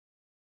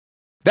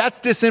 That's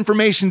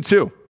disinformation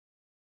too.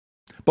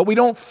 But we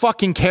don't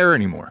fucking care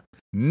anymore.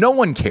 No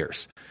one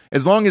cares.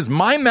 As long as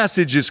my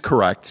message is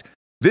correct,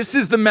 this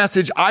is the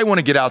message I want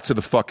to get out to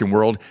the fucking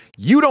world.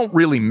 You don't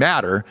really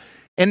matter.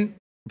 And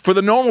for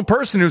the normal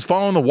person who's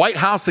following the White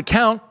House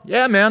account,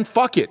 yeah, man,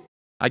 fuck it.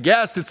 I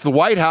guess it's the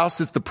White House,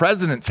 it's the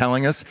president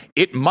telling us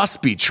it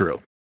must be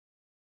true.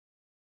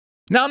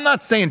 Now, I'm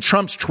not saying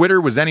Trump's Twitter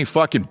was any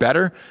fucking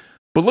better,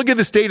 but look at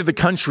the state of the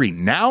country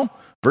now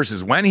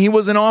versus when he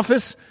was in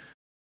office.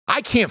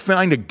 I can't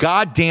find a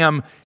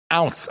goddamn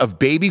ounce of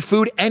baby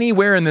food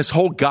anywhere in this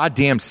whole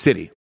goddamn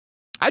city.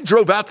 I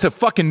drove out to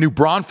fucking New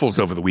Braunfels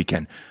over the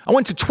weekend. I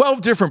went to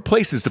 12 different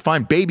places to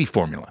find baby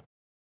formula.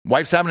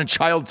 Wife's having a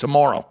child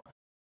tomorrow.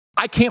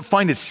 I can't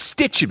find a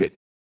stitch of it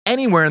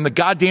anywhere in the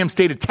goddamn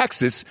state of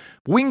Texas.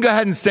 We can go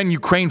ahead and send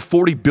Ukraine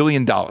 $40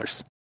 billion.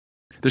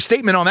 Their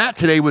statement on that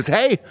today was,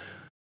 hey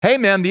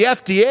man, the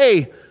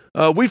FDA,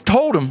 we've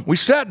told them, we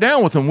sat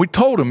down with them, we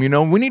told them,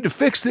 we need to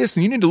fix this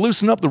and you need to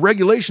loosen up the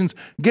regulations,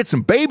 get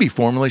some baby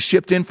formula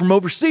shipped in from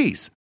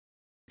overseas.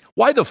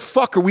 Why the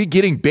fuck are we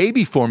getting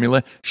baby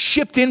formula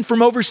shipped in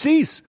from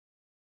overseas?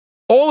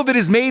 All of it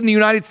is made in the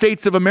United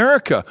States of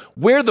America.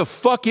 Where the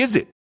fuck is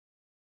it?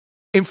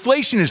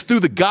 Inflation is through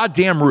the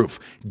goddamn roof.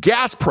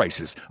 Gas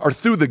prices are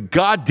through the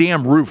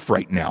goddamn roof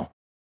right now.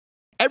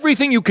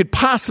 Everything you could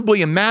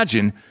possibly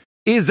imagine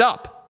is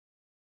up.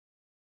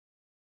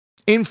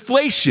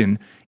 Inflation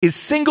is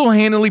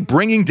single-handedly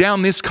bringing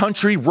down this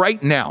country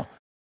right now.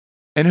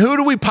 And who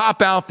do we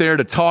pop out there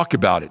to talk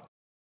about it?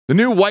 The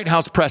new White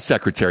House press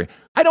secretary.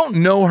 I don't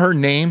know her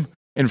name,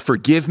 and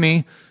forgive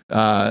me.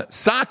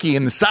 Psaki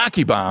and the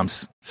Psaki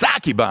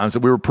bombs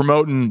that we were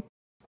promoting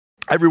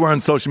everywhere on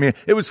social media.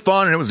 It was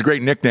fun and it was a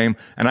great nickname,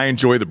 and I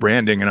enjoy the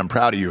branding, and I'm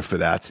proud of you for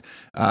that.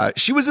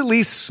 She was at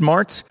least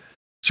smart.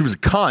 She was a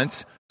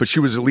cunt, but she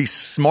was at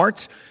least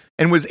smart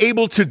and was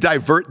able to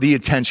divert the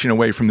attention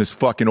away from this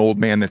fucking old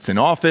man that's in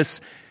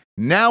office.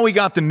 Now we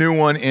got the new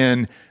one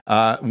in.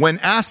 When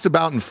asked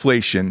about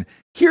inflation,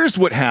 here's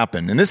what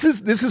happened. And this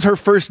is her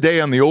first day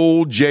on the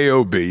old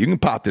JOB. You can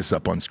pop this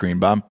up on screen,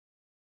 Bob.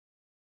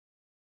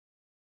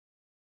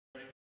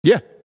 Yeah,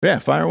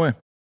 fire away.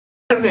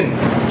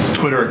 President's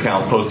Twitter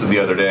account posted the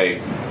other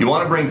day, you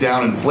want to bring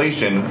down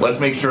inflation, let's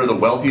make sure the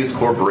wealthiest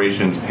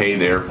corporations pay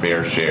their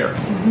fair share.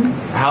 Mm-hmm.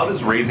 How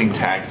does raising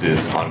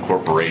taxes on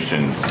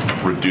corporations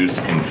reduce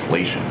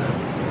inflation?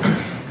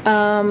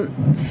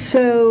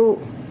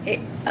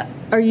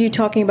 Are you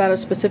talking about a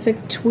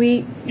specific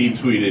tweet? He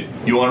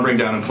tweeted, you want to bring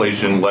down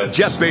inflation, let's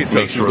Jeff Bezos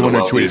make sure is the one the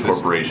who tweeted wealthiest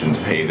this. corporations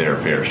pay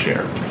their fair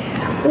share.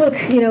 Look,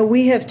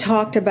 we have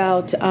talked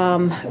about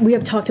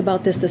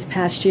this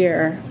past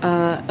year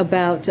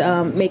about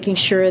making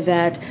sure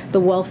that the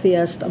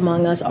wealthiest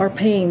among us are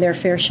paying their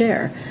fair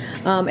share,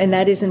 and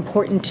that is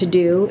important to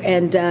do,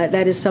 and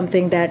that is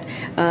something that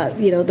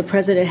the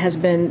president has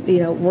been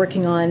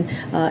working on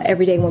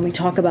every day when we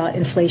talk about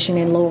inflation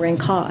and lowering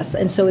costs,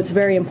 and so it's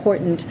very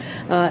important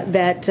that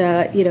that,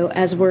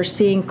 as we're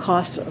seeing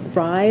costs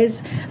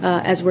rise,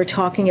 as we're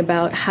talking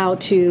about how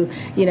to,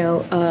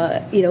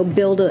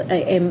 build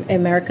a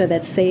America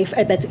that's safe,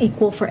 that's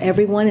equal for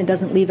everyone and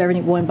doesn't leave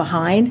everyone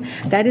behind,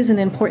 that is an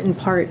important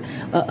part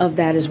of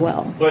that as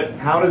well. But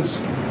how does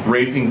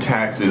raising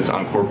taxes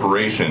on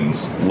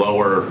corporations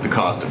lower the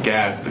cost of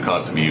gas, the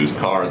cost of a used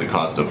car, the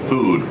cost of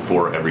food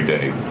for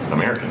everyday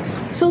Americans?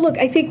 So look,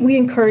 I think we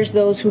encourage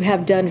those who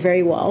have done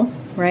very well,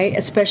 right,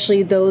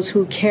 especially those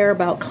who care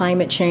about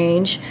climate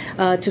change,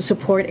 to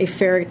support a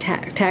fair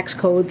tax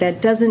code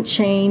that doesn't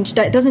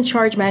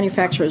charge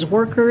manufacturers,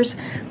 workers,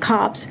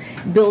 cops,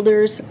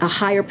 builders a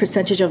higher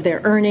percentage of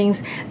their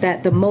earnings,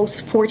 that the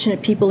most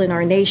fortunate people in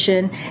our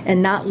nation,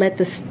 and not let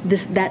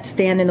that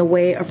stand in the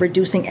way of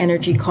reducing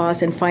energy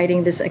costs and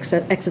fighting this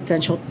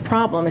existential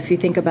problem, if you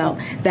think about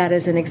that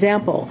as an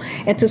example,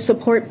 and to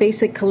support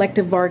basic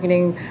collective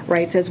bargaining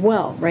rights as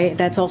well, right?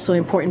 That's also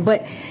important.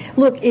 But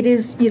look, it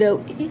is,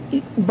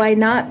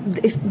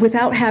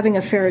 without having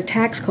a fair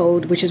tax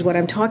code, which is what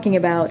I'm talking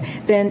about,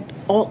 then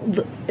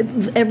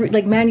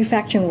like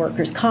manufacturing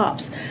workers,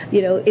 cops,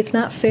 it's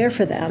not fair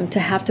for them to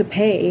have to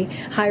pay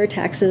higher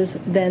taxes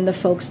than the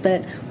folks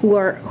who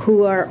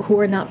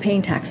are not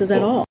paying taxes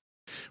at all.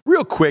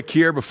 Real quick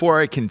here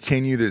before I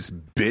continue this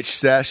bitch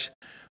sesh,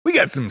 we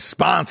got some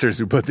sponsors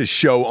who put this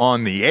show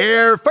on the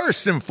air.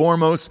 First and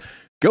foremost,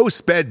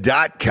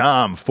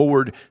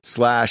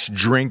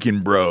 ghostbed.com/drinking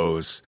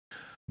bros.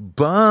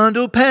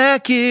 Bundle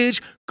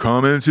package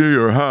coming to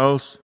your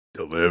house,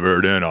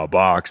 delivered in a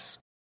box.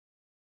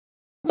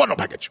 Bundle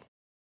package.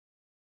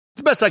 It's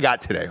the best I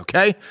got today,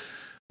 okay?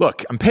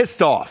 Look, I'm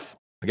pissed off.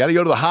 I got to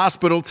go to the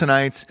hospital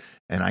tonight,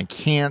 and I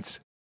can't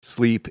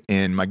sleep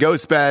in my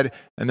ghost bed,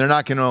 and they're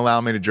not going to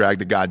allow me to drag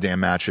the goddamn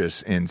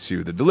mattress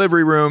into the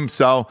delivery room.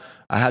 So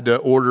I had to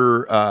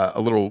order a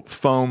little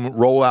foam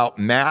rollout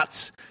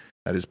mat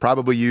that is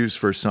probably used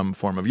for some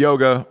form of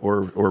yoga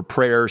or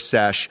prayer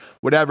sesh,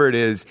 whatever it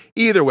is.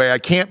 Either way, I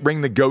can't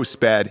bring the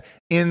ghost bed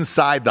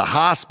inside the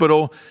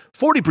hospital.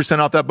 40%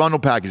 off that bundle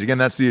package. Again,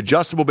 that's the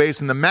adjustable base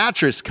and the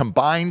mattress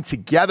combined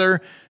together.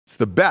 It's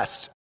the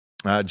best.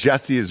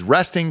 Jesse is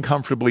resting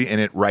comfortably in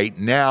it right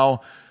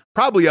now,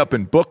 probably up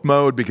in book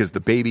mode because the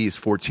baby is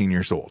 14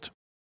 years old.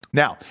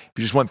 Now, if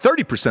you just want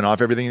 30%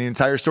 off everything in the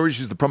entire store, just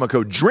use the promo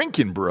code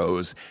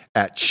DRINKINBROS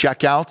at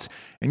checkout,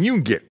 and you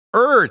can get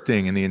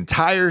everything in the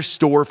entire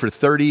store for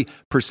 30%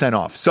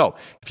 off. So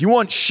if you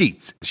want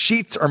sheets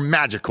are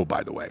magical,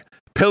 by the way.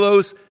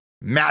 Pillows,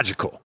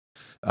 magical.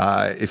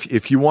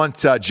 If you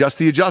want just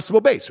the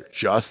adjustable base or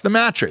just the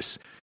mattress,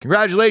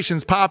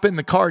 congratulations, pop it in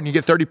the cart and you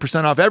get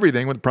 30% off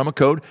everything with the promo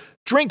code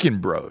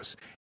DRINKINBROS.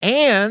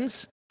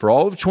 And for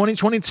all of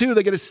 2022,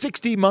 they get a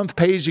 60-month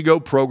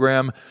pay-as-you-go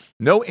program.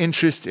 No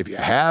interest if you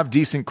have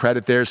decent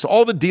credit there. So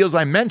all the deals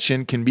I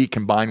mentioned can be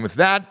combined with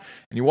that.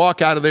 And you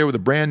walk out of there with a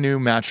brand new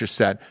mattress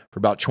set for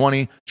about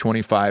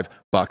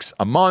 $20-25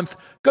 a month.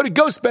 Go to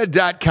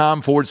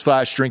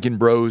ghostbed.com/drinking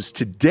bros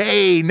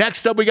today.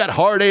 Next up, we got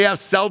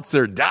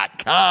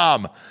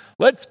hardafseltzer.com.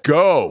 Let's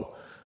go.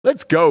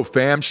 Let's go,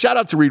 fam. Shout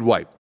out to Reed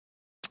White.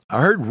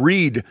 I heard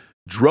Reed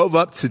drove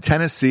up to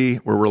Tennessee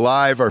where we're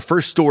live. Our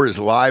first store is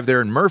live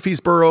there in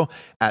Murfreesboro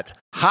at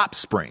Hop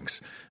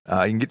Springs. You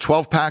can get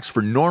 12 packs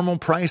for normal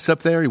price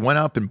up there. He went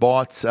up and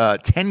bought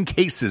 10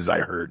 cases,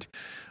 I heard.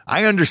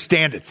 I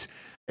understand it.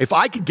 If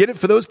I could get it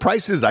for those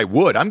prices, I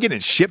would. I'm getting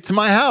it shipped to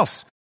my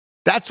house.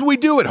 That's what we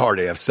do at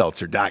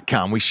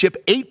hardafseltzer.com. We ship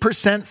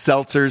 8%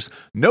 seltzers,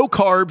 no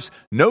carbs,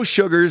 no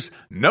sugars,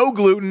 no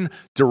gluten,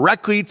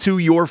 directly to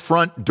your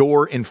front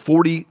door in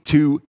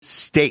 42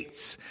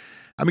 states.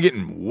 I'm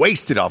getting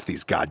wasted off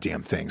these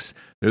goddamn things.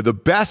 They're the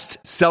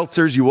best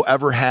seltzers you will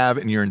ever have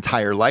in your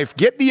entire life.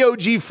 Get the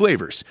OG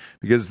flavors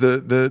because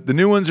the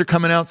new ones are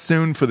coming out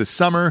soon for the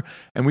summer.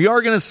 And we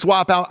are going to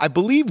swap out, I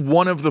believe,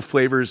 one of the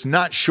flavors.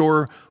 Not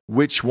sure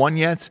which one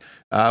yet.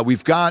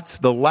 We've got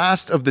the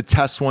last of the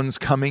test ones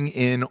coming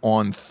in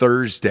on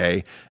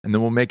Thursday. And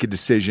then we'll make a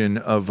decision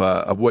of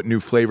what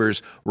new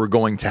flavors we're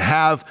going to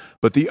have.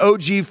 But the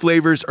OG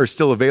flavors are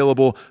still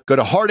available. Go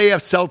to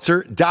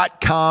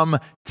hardafseltzer.com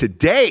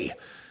today.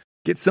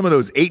 Get some of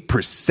those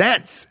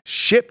 8%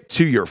 shipped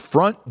to your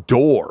front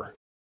door.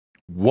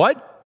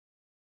 What?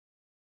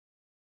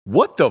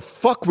 What the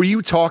fuck were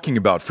you talking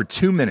about for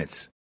 2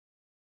 minutes?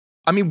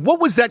 I mean, what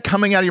was that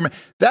coming out of your mouth?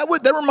 That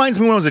reminds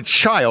me when I was a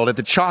child at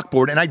the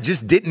chalkboard and I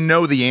just didn't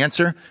know the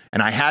answer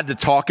and I had to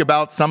talk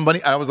about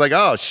somebody. I was like,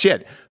 oh,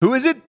 shit. Who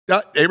is it?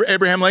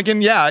 Abraham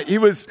Lincoln? Yeah, he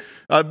was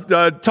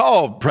a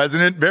tall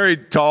president, very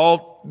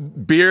tall,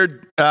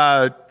 beard,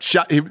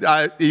 shot.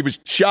 He was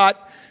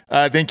shot.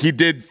 I think he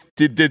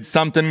did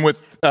something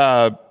with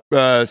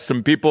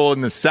some people in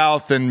the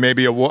South and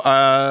maybe what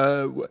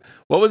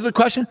was the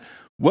question?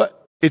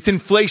 What? It's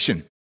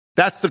inflation.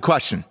 That's the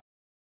question.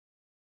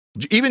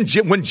 Even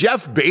when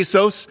Jeff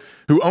Bezos,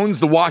 who owns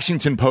the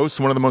Washington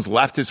Post, one of the most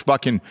leftist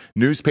fucking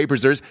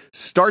newspapers there is,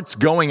 starts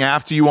going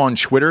after you on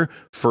Twitter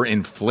for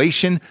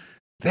inflation,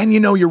 then you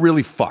know you're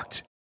really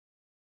fucked.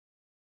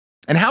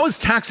 And how is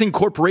taxing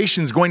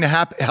corporations going to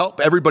help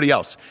everybody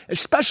else,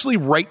 especially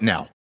right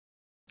now?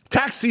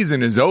 Tax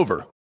season is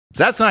over.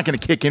 So that's not going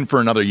to kick in for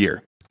another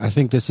year. I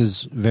think this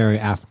is very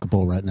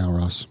applicable right now,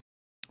 Ross.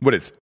 What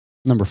is?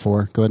 Number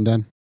 4. Go ahead and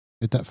Dan.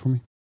 Hit that for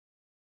me.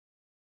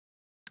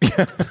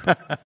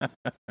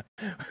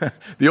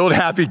 The old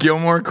Happy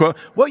Gilmore quote.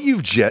 What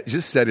you've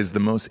just said is the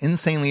most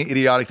insanely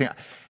idiotic thing.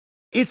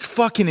 It's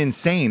fucking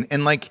insane.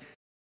 And like,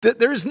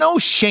 there's no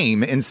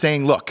shame in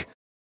saying, look,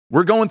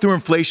 we're going through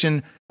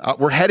inflation.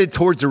 We're headed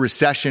towards a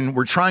recession.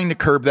 We're trying to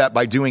curb that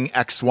by doing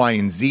X, Y,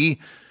 and Z.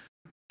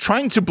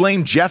 Trying to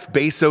blame Jeff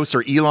Bezos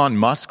or Elon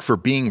Musk for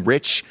being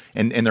rich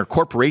and their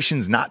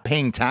corporations not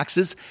paying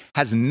taxes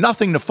has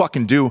nothing to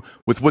fucking do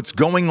with what's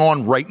going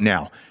on right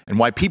now and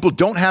why people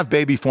don't have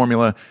baby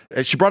formula.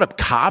 She brought up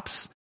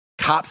cops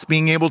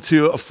being able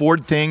to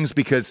afford things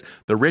because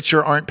the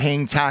richer aren't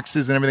paying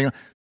taxes and everything.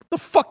 What the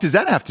fuck does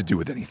that have to do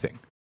with anything?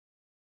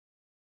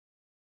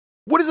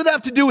 What does it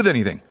have to do with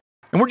anything?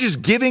 And we're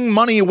just giving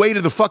money away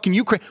to the fucking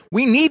Ukraine.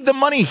 We need the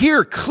money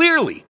here,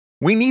 clearly.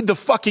 We need the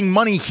fucking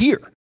money here.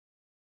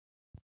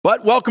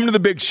 But welcome to the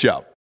big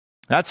show.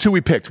 That's who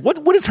we picked.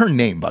 What is her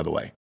name, by the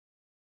way?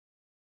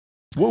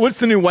 What's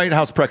the new White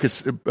House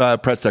press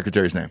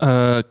secretary's name?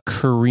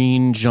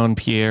 Karine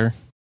Jean-Pierre.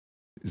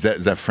 Is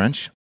that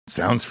French?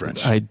 Sounds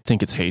French. I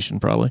think it's Haitian,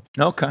 probably.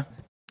 Okay.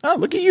 Oh,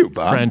 look at you,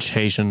 Bob. French,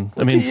 Haitian.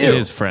 I mean, it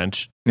is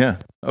French. Yeah.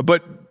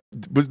 But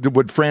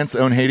would France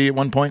own Haiti at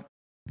one point?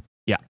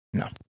 Yeah.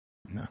 No.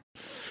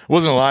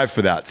 Wasn't alive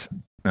for that.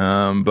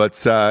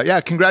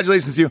 But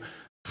congratulations to you.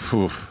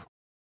 Whew.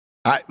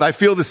 I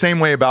feel the same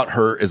way about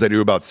her as I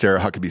do about Sarah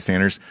Huckabee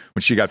Sanders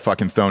when she got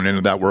fucking thrown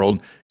into that world.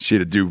 She had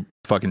to do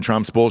fucking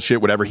Trump's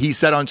bullshit, whatever he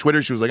said on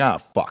Twitter. She was like,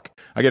 fuck,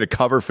 I get a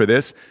cover for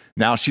this.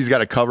 Now she's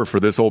got a cover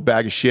for this old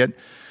bag of shit.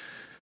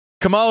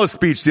 Kamala's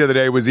speech the other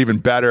day was even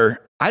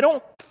better. I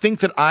don't think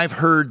that I've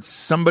heard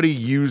somebody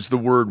use the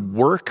word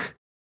work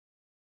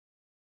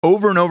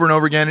over and over and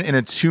over again in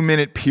a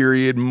 2-minute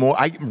period.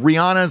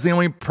 Rihanna is the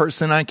only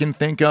person I can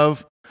think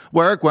of.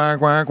 Work.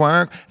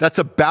 That's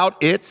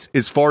about it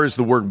as far as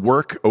the word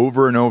work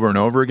over and over and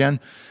over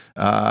again.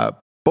 But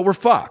we're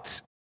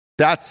fucked.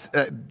 That's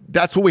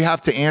what we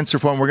have to answer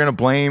for. And we're going to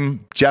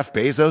blame Jeff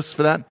Bezos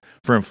for that,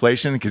 for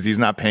inflation, because he's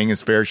not paying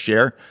his fair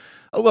share.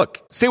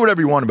 Look, say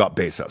whatever you want about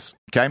Bezos,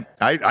 okay?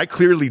 I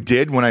clearly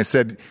did when I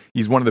said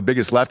he's one of the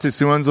biggest leftists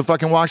who owns the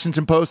fucking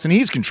Washington Post and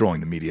he's controlling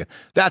the media.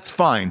 That's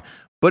fine.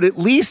 But at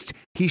least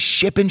he's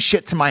shipping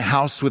shit to my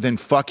house within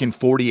fucking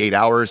 48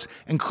 hours,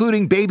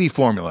 including baby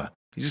formula.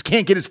 He just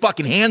can't get his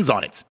fucking hands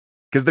on it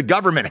because the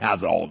government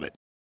has all of it.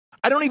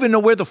 I don't even know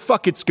where the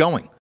fuck it's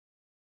going.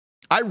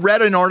 I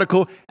read an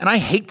article, and I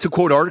hate to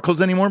quote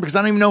articles anymore because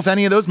I don't even know if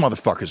any of those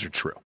motherfuckers are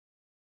true.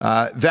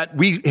 That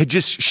we had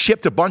just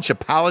shipped a bunch of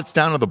pallets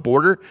down to the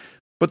border,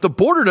 but the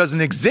border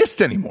doesn't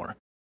exist anymore.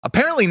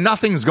 Apparently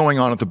nothing's going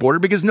on at the border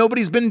because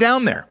nobody's been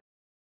down there.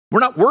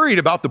 We're not worried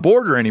about the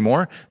border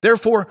anymore.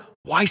 Therefore,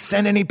 why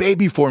send any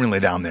baby formula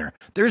down there?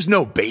 There's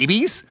no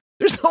babies.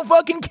 There's no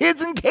fucking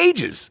kids in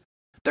cages.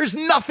 There's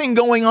nothing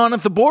going on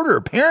at the border,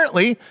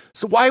 apparently.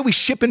 So why are we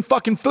shipping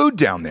fucking food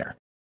down there?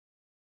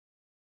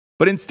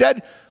 But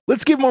instead,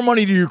 let's give more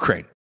money to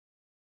Ukraine.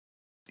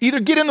 Either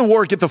get in the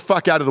war, get the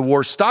fuck out of the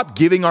war, stop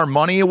giving our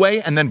money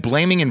away, and then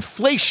blaming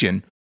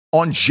inflation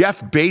on Jeff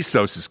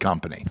Bezos'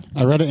 company.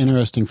 I read an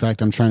interesting fact.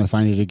 I'm trying to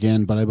find it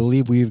again, but I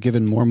believe we've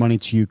given more money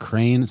to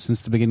Ukraine since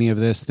the beginning of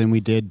this than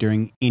we did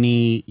during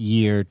any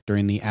year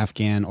during the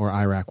Afghan or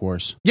Iraq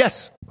wars.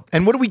 Yes.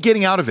 And what are we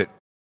getting out of it?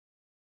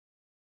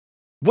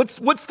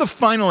 What's the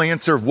final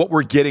answer of what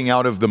we're getting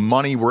out of the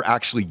money we're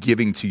actually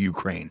giving to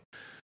Ukraine?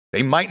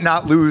 They might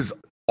not lose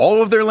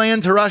all of their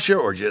land to Russia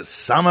or just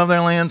some of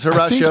their land to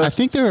Russia. I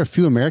think there are a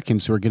few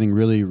Americans who are getting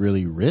really,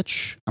 really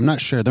rich. I'm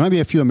not sure. There might be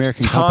a few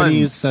American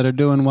companies that are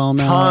doing well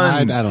now.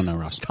 I don't know,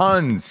 Ross.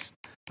 Tons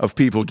of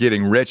people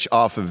getting rich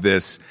off of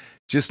this,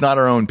 just not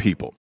our own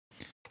people.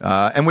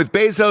 And with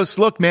Bezos,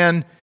 look,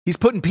 man, he's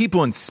putting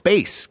people in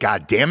space.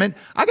 God damn it.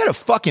 I got a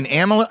fucking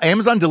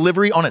Amazon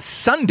delivery on a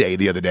Sunday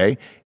the other day,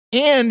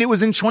 and it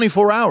was in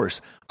 24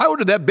 hours. I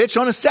ordered that bitch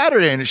on a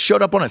Saturday, and it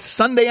showed up on a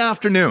Sunday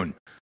afternoon.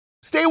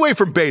 Stay away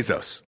from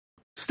Bezos.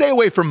 Stay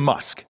away from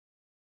Musk.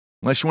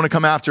 Unless you want to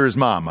come after his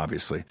mom,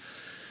 obviously.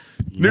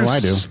 New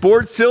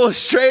Sports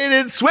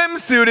Illustrated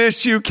swimsuit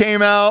issue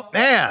came out.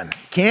 Man,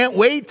 can't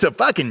wait to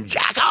fucking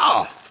jack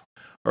off.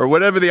 Or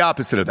whatever the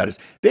opposite of that is.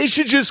 They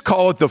should just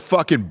call it the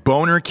fucking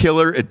boner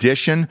killer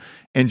edition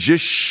and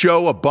just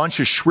show a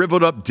bunch of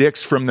shriveled up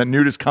dicks from the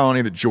nudist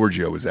colony that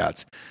Giorgio was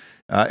at.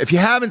 If you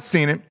haven't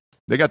seen it,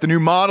 they got the new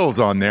models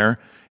on there.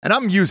 And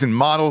I'm using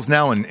models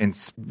now in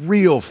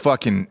real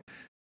fucking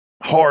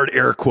hard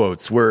air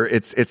quotes where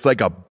it's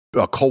like a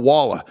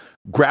koala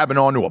grabbing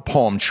onto a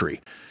palm tree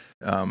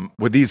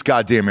with these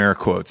goddamn air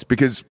quotes,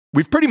 because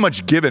we've pretty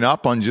much given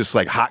up on just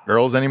like hot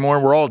girls anymore.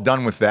 We're all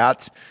done with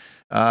that.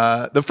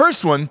 The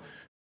first one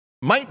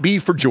might be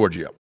for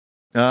Giorgio.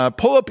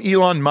 Pull up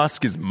Elon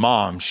Musk's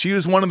mom. She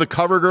was one of the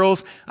cover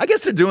girls. I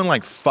guess they're doing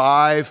like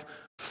 5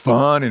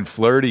 fun and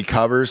flirty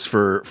covers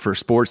for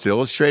Sports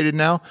Illustrated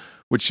now,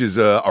 which is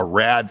a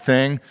rad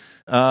thing.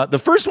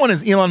 The first one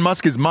is Elon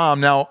Musk's mom.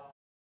 Now,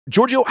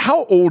 Giorgio,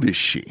 how old is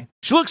she?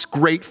 She looks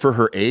great for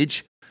her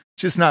age.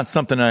 Just not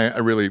something I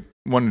really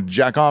wanted to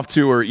jack off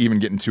to or even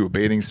get into a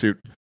bathing suit.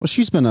 Well,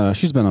 she's been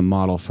a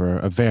model for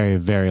a very,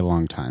 very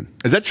long time.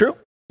 Is that true?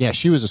 Yeah,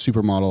 she was a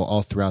supermodel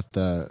all throughout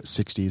the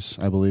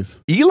 60s, I believe.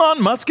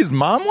 Elon Musk's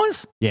mom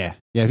was? Yeah.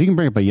 Yeah, if you can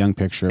bring up a young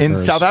picture of In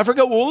hers. South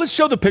Africa? Well, let's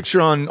show the picture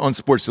on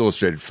Sports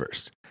Illustrated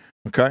first.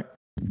 Okay?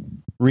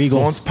 Regal.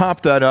 So let's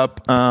pop that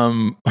up.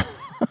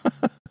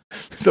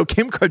 So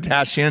Kim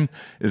Kardashian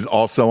is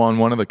also on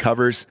one of the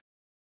covers.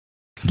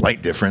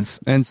 Slight difference.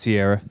 And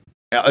Sierra.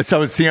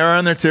 So is Sierra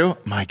on there too?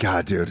 My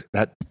God, dude.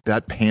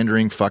 That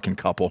pandering fucking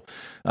couple.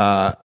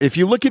 If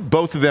you look at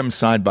both of them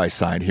side by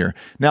side here.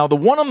 Now, the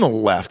one on the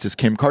left is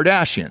Kim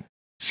Kardashian.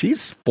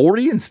 She's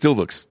 40 and still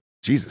looks,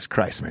 Jesus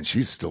Christ, man.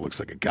 She still looks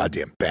like a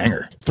goddamn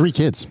banger. 3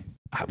 kids.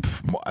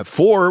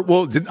 4.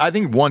 Well, I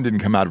think one didn't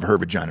come out of her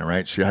vagina,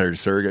 right? She had her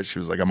surrogate. She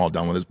was like, I'm all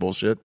done with this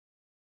bullshit.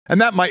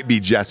 And that might be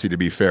Jessie, to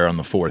be fair, on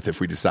the 4th,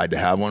 if we decide to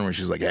have one, where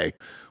she's like, hey,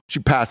 she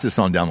pass this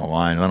on down the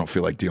line. I don't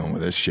feel like dealing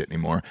with this shit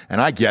anymore. And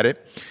I get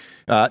it.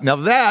 Now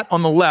that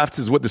on the left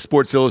is what the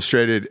Sports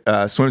Illustrated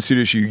swimsuit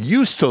issue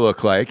used to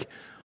look like.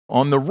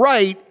 On the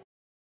right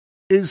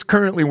is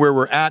currently where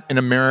we're at in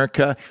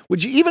America.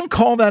 Would you even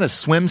call that a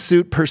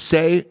swimsuit per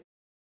se?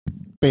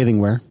 Bathing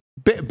wear.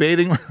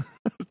 Bathing?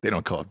 They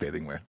don't call it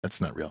bathing wear.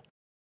 That's not real.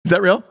 Is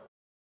that real?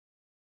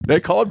 They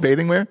call it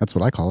bathing wear? That's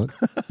what I call it.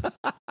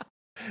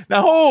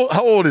 Now,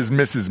 how old is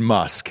Mrs.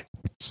 Musk?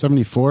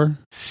 74.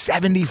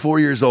 74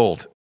 years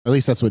old. At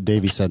least that's what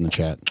Davey said in the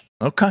chat.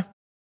 Okay.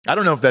 I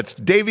don't know if that's,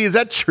 Davey, is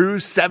that true?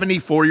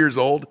 74 years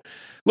old?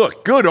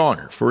 Look, good on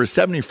her for a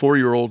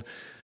 74-year-old.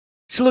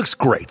 She looks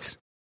great.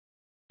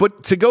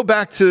 But to go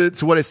back to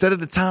what I said at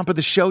the top of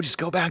the show, just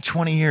go back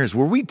 20 years.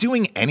 Were we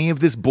doing any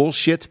of this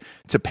bullshit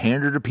to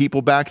pander to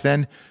people back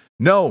then?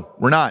 No,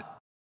 we're not.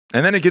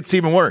 And then it gets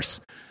even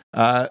worse.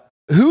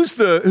 Who's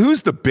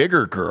the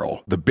bigger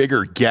girl, the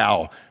bigger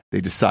gal?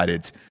 They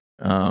decided.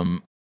 Well,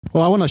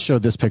 I want to show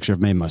this picture of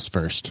Mae Musk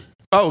first.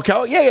 Oh,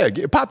 okay.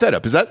 Yeah. Pop that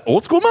up. Is that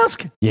old school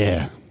Musk?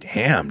 Yeah.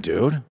 Damn,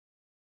 dude.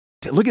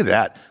 Look at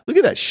that. Look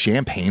at that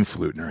champagne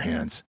flute in her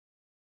hands.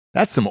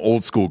 That's some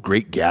old school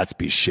Great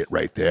Gatsby shit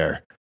right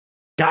there.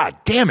 God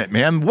damn it,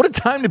 man. What a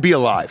time to be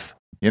alive.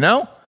 You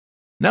know?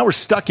 Now we're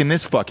stuck in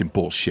this fucking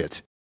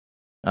bullshit.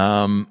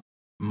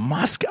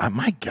 Musk,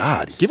 my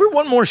God. Give her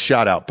one more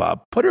shout out,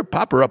 Bob.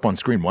 Pop her up on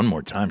screen one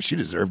more time. She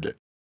deserved it.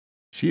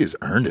 She has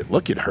earned it.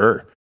 Look at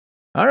her.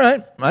 All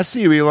right. I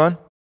see you, Elon.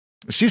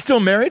 Is she still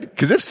married?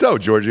 Because if so,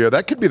 Giorgio,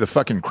 that could be the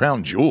fucking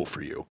crown jewel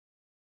for you.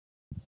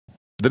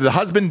 Did the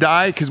husband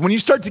die? Because when you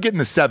start to get in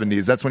the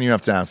 70s, that's when you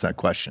have to ask that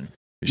question.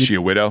 Is she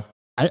a widow?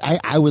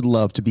 I would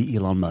love to be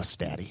Elon Musk's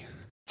daddy.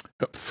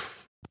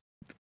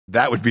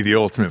 That would be the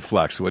ultimate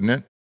flex, wouldn't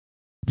it?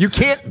 You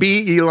can't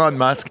be Elon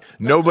Musk.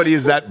 Nobody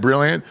is that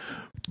brilliant.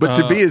 But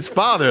to be his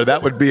father,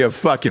 that would be a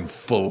fucking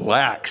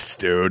flex,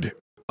 dude.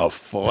 A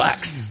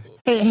flex.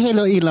 Hey,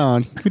 hello,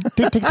 Elon.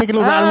 Take a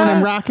little ride on one of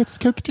them rockets.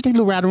 Could you take a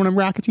little ride on one of them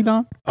rockets,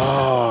 Elon?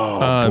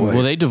 Oh, boy.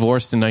 Well, they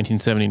divorced in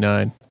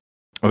 1979.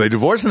 Oh, they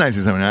divorced in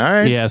 1979.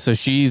 All right. Yeah, so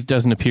she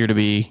doesn't appear to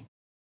be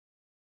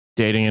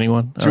dating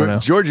anyone. I don't know.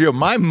 Giorgio,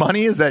 my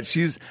money is that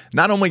she's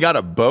not only got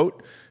a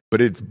boat,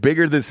 but it's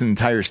bigger than this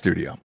entire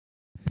studio.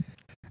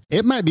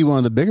 It might be one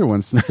of the bigger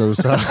ones since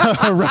those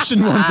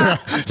Russian ones are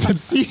been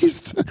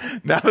seized.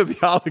 Now that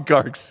the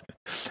oligarchs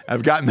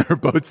have gotten their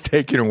boats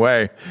taken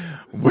away,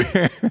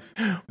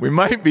 we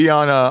might be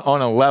on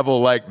a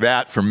level like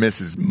that for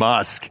Mrs.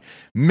 Musk.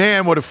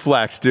 Man, what a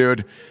flex,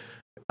 dude.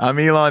 I'm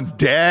Elon's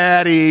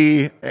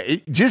daddy.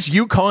 Just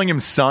you calling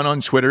him son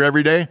on Twitter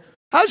every day.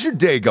 How's your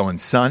day going,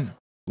 son?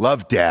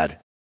 Love, Dad.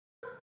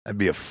 That'd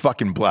be a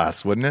fucking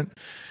blast, wouldn't it?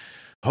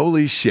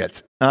 Holy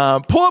shit.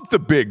 Pull up the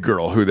big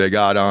girl who they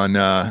got on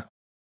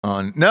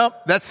no,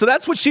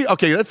 that's what she,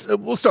 okay,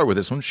 we'll start with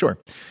this one, sure.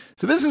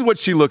 So this is what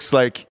she looks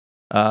like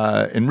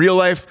in real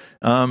life.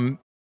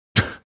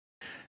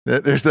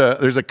 There's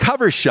a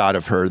cover shot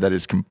of her that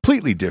is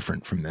completely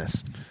different from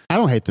this. I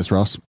don't hate this,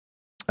 Ross.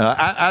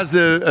 As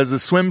a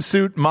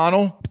swimsuit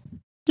model?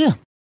 Yeah.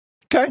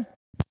 Okay.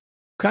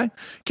 Can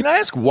I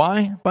ask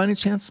why, by any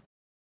chance?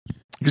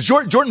 Because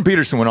Jordan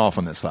Peterson went off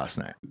on this last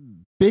night.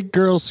 Big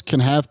girls can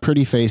have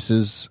pretty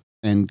faces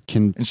and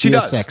she feel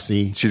does.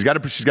 sexy. She's got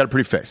a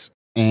pretty face.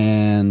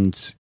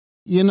 And,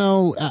 you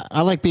know,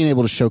 I like being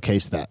able to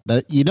showcase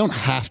that you don't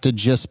have to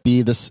just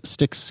be this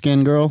stick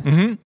skin girl.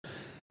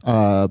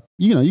 Mm-hmm.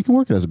 You know, you can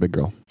work it as a big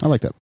girl. I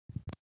like that.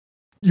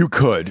 You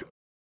could.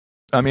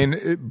 I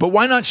mean, but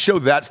why not show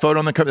that photo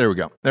on the cover? There we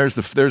go. There's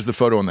the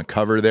photo on the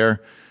cover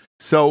there.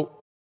 So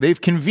they've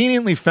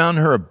conveniently found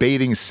her a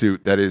bathing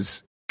suit that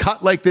is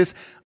cut like this.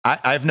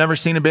 I've never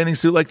seen a bathing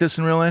suit like this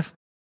in real life.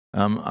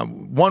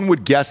 One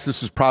would guess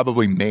this was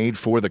probably made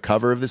for the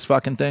cover of this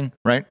fucking thing,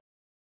 right?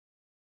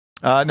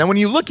 Now, when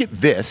you look at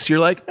this, you're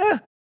like,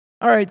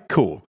 all right,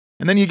 cool.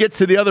 And then you get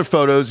to the other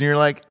photos and you're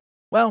like,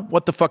 well,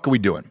 what the fuck are we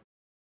doing?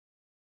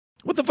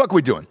 What the fuck are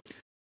we doing?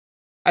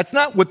 That's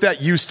not what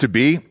that used to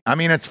be. I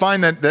mean, it's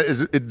fine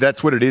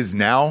that's what it is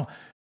now.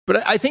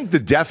 But I think the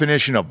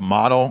definition of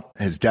model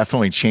has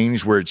definitely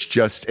changed where it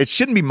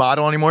shouldn't be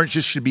model anymore. It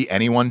just should be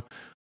anyone.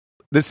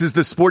 This is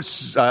the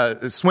sports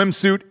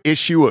swimsuit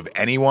issue of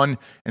anyone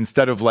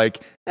instead of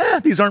like,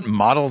 these aren't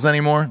models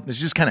anymore.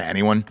 It's just kind of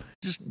anyone.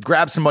 Just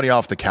grab somebody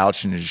off the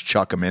couch and just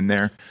chuck them in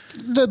there.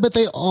 But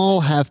they all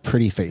have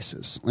pretty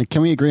faces. Like,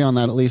 can we agree on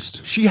that at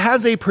least? She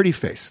has a pretty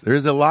face.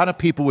 There's a lot of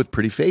people with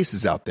pretty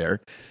faces out there.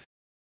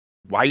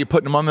 Why are you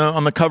putting them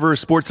on the cover of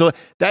Sports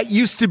Illustrated? That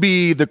used to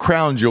be the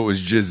crown jewel. It was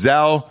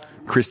Giselle,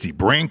 Christy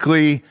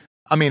Brinkley.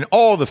 I mean,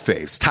 all the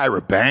faves.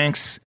 Tyra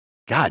Banks.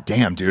 God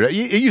damn, dude.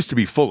 It used to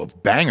be full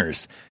of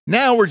bangers.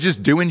 Now we're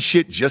just doing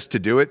shit just to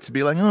do it, to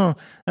be like, oh,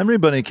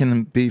 everybody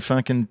can be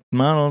fucking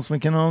models. We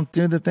can all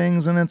do the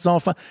things and it's all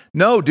fun.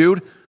 No,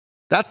 dude.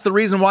 That's the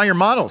reason why you're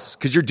models,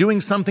 because you're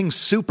doing something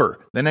super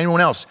than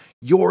anyone else.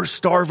 You're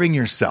starving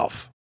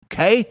yourself,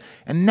 okay?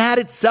 And that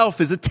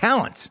itself is a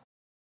talent.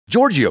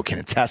 Giorgio can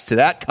attest to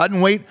that,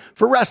 cutting weight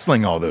for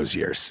wrestling all those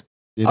years.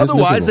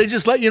 Otherwise, they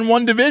just let you in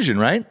one division,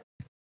 right?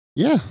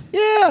 Yeah.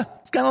 Yeah.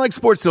 It's kind of like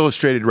Sports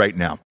Illustrated right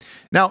now.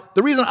 Now,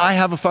 the reason I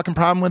have a fucking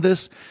problem with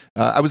this,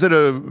 I was at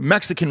a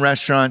Mexican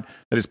restaurant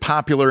that is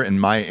popular in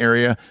my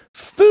area.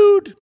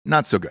 Food,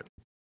 not so good.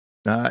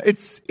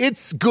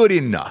 It's good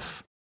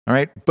enough. All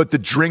right. But the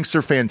drinks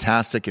are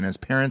fantastic. And as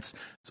parents,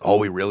 it's all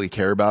we really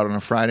care about on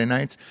a Friday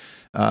night.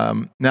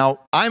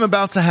 Now, I'm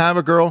about to have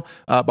a girl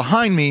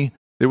behind me.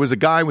 There was a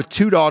guy with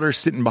 2 daughters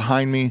sitting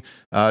behind me.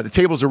 The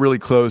tables are really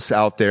close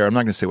out there. I'm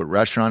not going to say what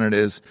restaurant it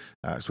is,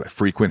 so I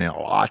frequent it a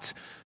lot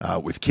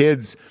with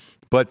kids.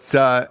 But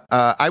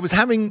I was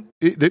having,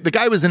 the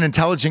guy was an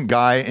intelligent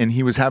guy, and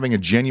he was having a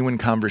genuine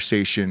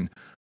conversation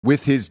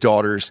with his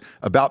daughters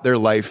about their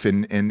life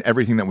and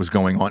everything that was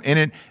going on in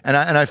it. And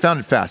I found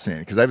it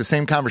fascinating because I have the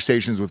same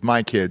conversations with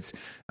my kids,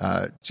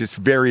 just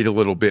varied a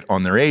little bit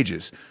on their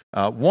ages.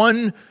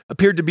 One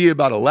appeared to be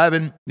about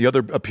 11. The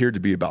other appeared to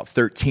be about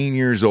 13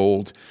 years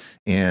old.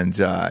 And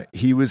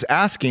he was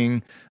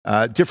asking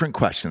different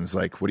questions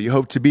like, what do you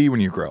hope to be when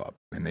you grow up?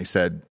 And they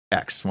said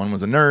X. One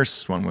was a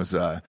nurse. One was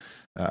a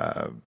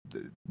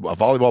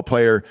volleyball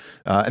player.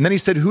 And then he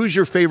said, who's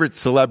your favorite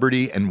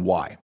celebrity and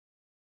why?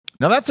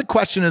 Now, that's a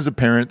question as a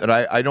parent that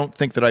I don't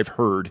think that I've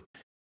heard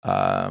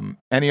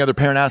any other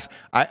parent ask.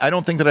 I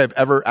don't think that I've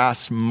ever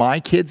asked my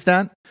kids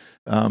that.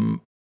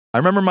 I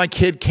remember my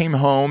kid came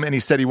home and he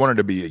said he wanted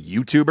to be a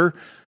YouTuber,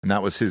 and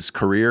that was his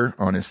career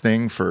on his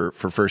thing for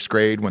first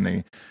grade when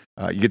you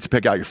get to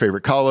pick out your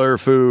favorite color,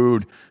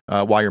 food,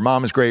 why your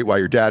mom is great, why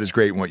your dad is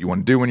great, and what you want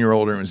to do when you're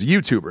older. And it was a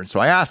YouTuber. And so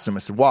I asked him, I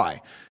said,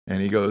 why?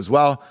 And he goes,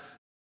 well,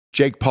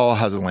 Jake Paul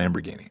has a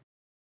Lamborghini.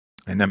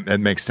 And that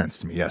makes sense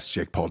to me. Yes,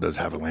 Jake Paul does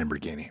have a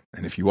Lamborghini.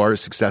 And if you are a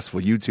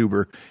successful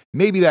YouTuber,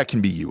 maybe that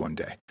can be you one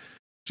day.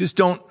 Just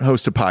don't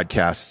host a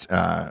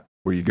podcast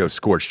where you go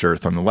scorched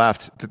earth on the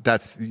left.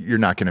 You're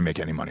not going to make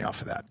any money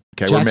off of that.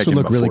 Okay, Jax would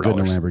look really good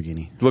in a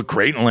Lamborghini. Look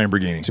great in a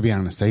Lamborghini. To be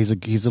honest, he's a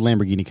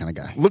Lamborghini kind of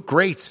guy. Look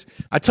great.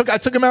 I took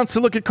him out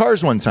to look at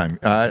cars one time.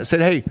 I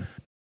said, hey,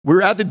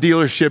 we're at the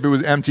dealership. It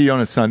was empty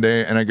on a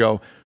Sunday. And I go,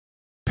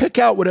 pick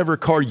out whatever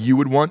car you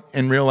would want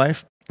in real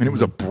life. And it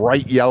was a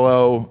bright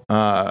yellow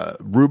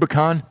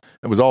Rubicon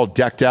that was all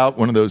decked out,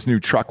 one of those new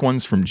truck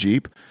ones from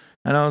Jeep.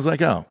 And I was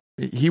like, oh,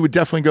 he would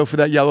definitely go for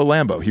that yellow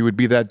Lambo. He would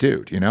be that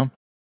dude, you know?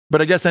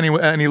 But I guess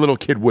any little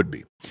kid would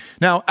be.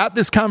 Now, at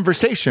this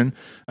conversation,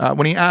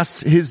 when he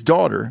asked his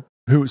daughter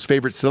who his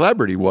favorite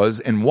celebrity was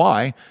and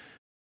why,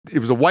 it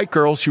was a white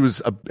girl. She was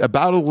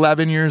about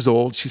 11 years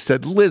old. She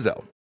said,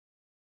 Lizzo.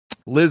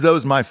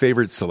 Lizzo's my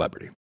favorite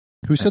celebrity.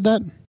 Who said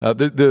that?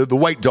 The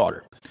white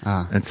daughter.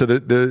 And so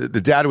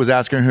the dad was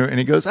asking her, and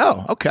he goes,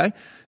 oh, okay.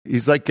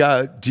 He's like,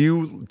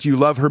 do you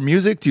love her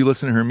music? Do you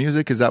listen to her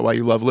music? Is that why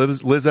you love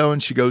Lizzo?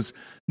 And she goes,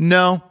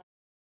 no.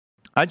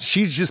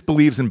 She just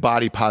believes in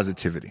body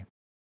positivity. And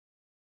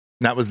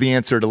that was the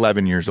answer at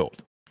 11 years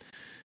old.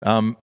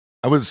 I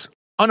was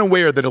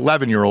unaware that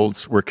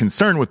 11-year-olds were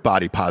concerned with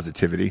body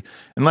positivity,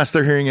 unless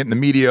they're hearing it in the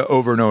media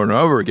over and over and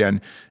over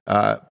again.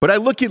 But I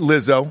look at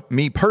Lizzo,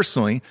 me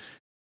personally,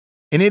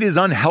 and it is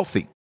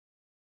unhealthy.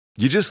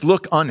 You just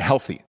look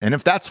unhealthy. And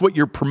if that's what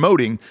you're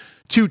promoting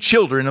to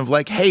children of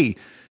like, hey,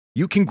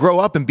 you can grow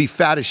up and be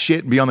fat as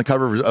shit and be on the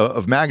cover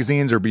of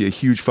magazines or be a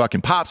huge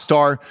fucking pop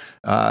star.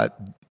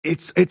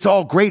 It's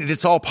all great and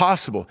it's all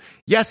possible.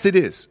 Yes, it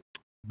is.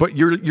 But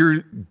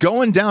you're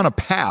going down a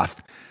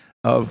path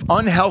of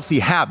unhealthy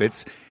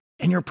habits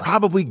and you're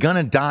probably going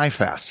to die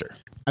faster.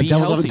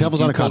 Devil's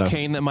avocado.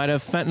 Cocaine that might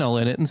have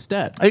fentanyl in it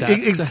instead.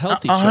 That's the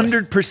healthy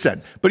choice.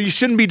 100%. But you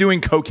shouldn't be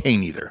doing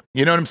cocaine either.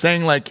 You know what I'm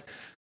saying? Like,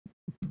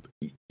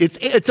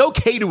 it's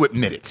okay to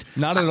admit it.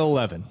 Not at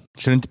 11.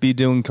 Shouldn't be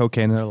doing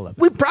cocaine at 11.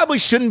 We probably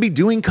shouldn't be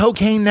doing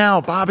cocaine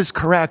now. Bob is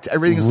correct.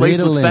 Everything's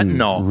laced with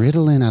fentanyl.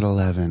 Ritalin at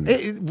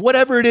 11.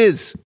 Whatever it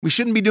is, we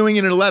shouldn't be doing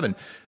it at 11.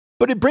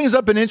 But it brings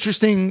up an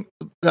interesting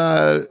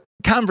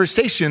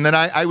conversation that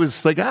I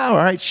was like, oh, all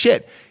right,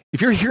 shit.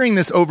 If you're hearing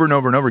this over and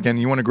over and over again,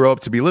 and you want to grow up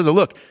to be Lizzo,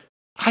 look,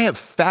 I have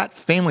fat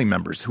family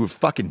members who have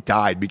fucking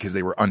died because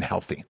they were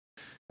unhealthy.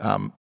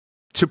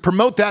 To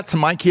promote that to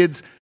my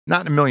kids,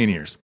 not in a million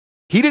years.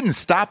 He didn't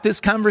stop this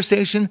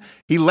conversation.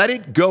 He let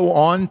it go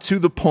on to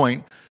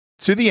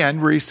the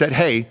end where he said,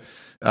 hey,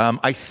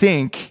 I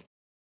think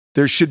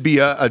there should be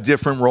a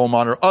different role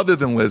model other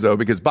than Lizzo,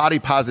 because body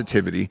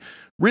positivity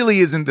really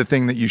isn't the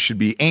thing that you should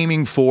be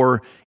aiming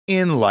for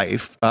in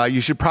life.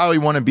 You should probably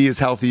want to be as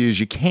healthy as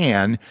you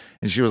can.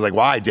 And she was like,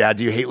 why, Dad?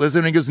 Do you hate Lizzo?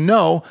 And he goes,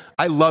 no,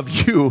 I love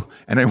you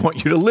and I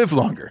want you to live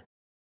longer.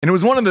 And it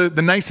was one of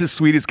the nicest,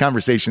 sweetest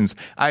conversations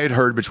I had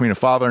heard between a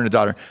father and a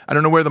daughter. I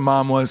don't know where the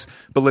mom was,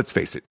 but let's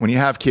face it, when you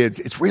have kids,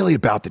 it's really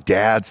about the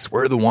dads.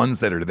 We're the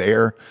ones that are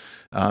there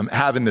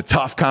having the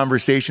tough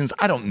conversations.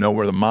 I don't know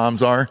where the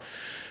moms are.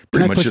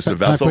 Pretty much just a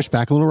vessel. Can I push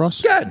back a little,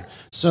 Ross? Good.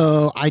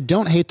 So I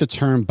don't hate the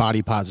term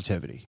body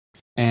positivity.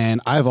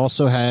 And I've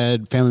also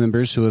had family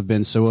members who have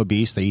been so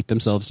obese they eat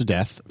themselves to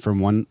death from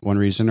one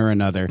reason or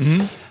another.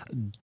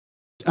 Mm-hmm.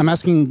 I'm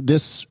asking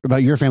this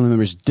about your family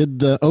members. Did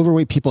the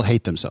overweight people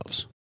hate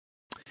themselves?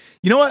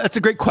 You know what? That's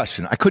a great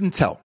question. I couldn't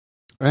tell.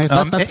 Right?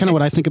 So that's kind of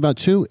what I think about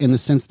too, in the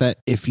sense that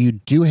if you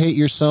do hate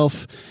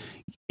yourself,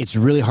 it's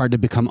really hard to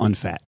become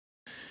unfat.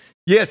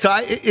 Yeah, so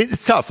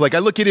it's tough. Like I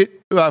look at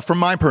it from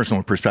my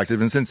personal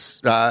perspective, and since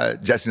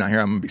Jesse's not here,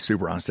 I'm gonna be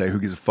super honest today. Who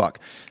gives a fuck?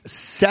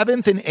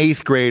 7th and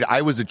 8th grade,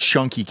 I was a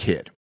chunky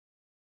kid,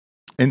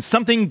 and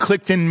something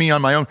clicked in me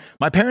on my own.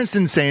 My parents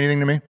didn't say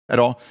anything to me at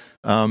all.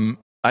 I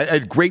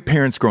had great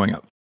parents growing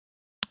up,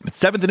 but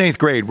 7th and 8th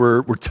grade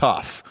were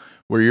tough,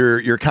 where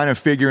you're kind of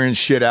figuring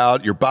shit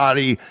out. Your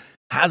body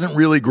hasn't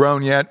really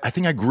grown yet. I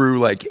think I grew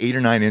like 8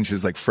 or 9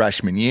 inches like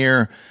freshman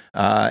year,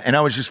 and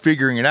I was just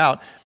figuring it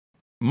out.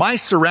 My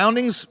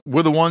surroundings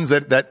were the ones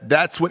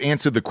that's what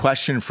answered the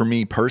question for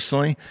me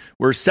personally,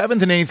 where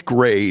 7th and 8th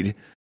grade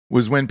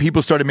was when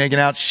people started making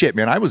out. Shit,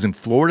 man, I was in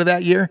Florida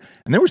that year,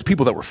 and there was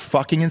people that were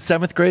fucking in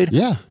 7th grade.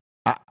 Yeah.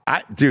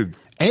 Dude,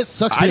 and it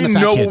sucks. I didn't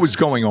know what was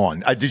going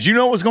on. Did you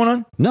know what was going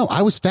on? No,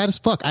 I was fat as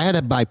fuck. I had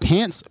to buy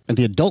pants at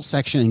the adult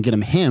section and get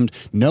them hemmed.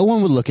 No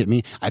one would look at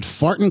me. I'd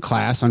fart in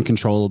class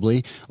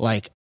uncontrollably.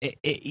 Like,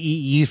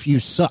 if you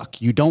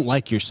suck, you don't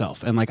like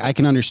yourself. And like, I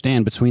can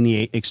understand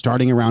between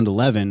starting around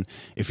 11,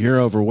 if you're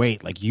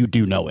overweight, like you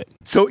do know it.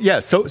 So yeah.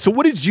 So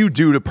what did you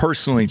do to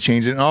personally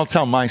change it? And I'll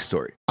tell my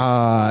story.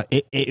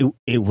 It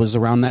was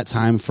around that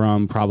time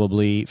from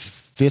probably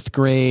 5th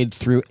grade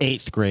through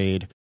 8th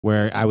grade,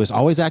 where I was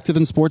always active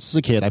in sports as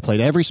a kid. I played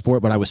every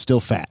sport, but I was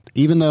still fat.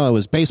 Even though I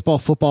was baseball,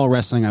 football,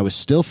 wrestling, I was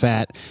still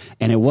fat.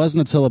 And it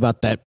wasn't until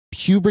about that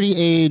puberty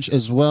age,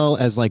 as well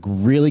as like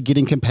really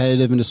getting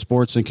competitive into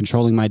sports and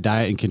controlling my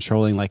diet and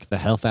controlling like the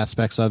health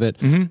aspects of it,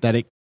 that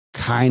it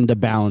kind of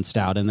balanced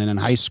out. And then in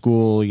high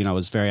school, I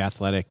was very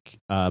athletic,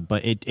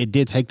 but it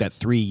did take that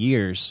 3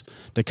 years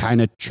to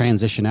kind of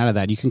transition out of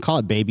that. You can call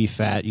it baby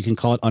fat. You can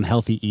call it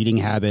unhealthy eating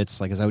habits.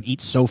 Like, as I would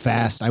eat so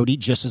fast, I would eat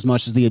just as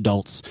much as the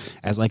adults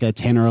as like a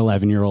 10 or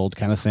 11-year-old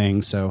kind of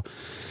thing. So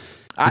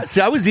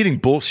I was eating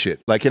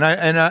bullshit. Like, and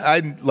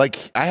I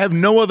have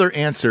no other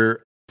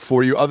answer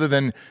for you other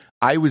than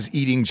I was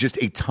eating just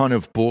a ton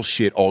of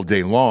bullshit all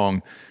day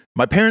long.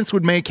 My parents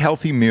would make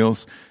healthy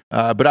meals,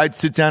 but I'd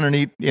sit down and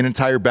eat an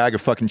entire bag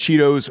of fucking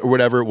Cheetos or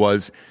whatever it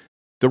was.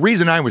 The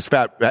reason I was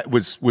fat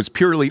was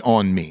purely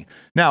on me.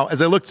 Now,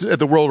 as I looked at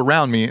the world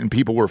around me and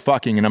people were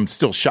fucking, and I'm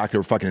still shocked they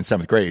were fucking in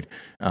 7th grade.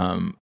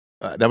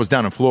 That was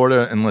down in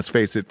Florida, and let's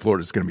face it,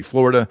 Florida's going to be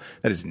Florida.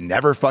 That has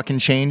never fucking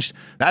changed.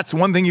 That's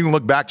one thing you can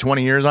look back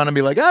 20 years on and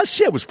be like, oh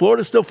shit, was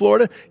Florida still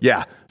Florida?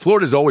 Yeah,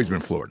 Florida's always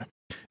been Florida.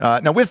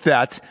 Now, with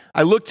that,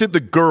 I looked at the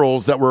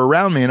girls that were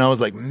around me and I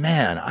was like,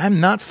 man, I'm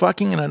not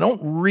fucking, and I don't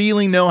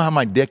really know how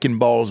my dick and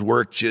balls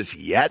work just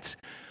yet.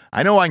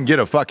 I know I can get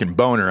a fucking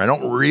boner. I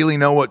don't really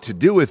know what to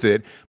do with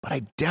it, but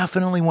I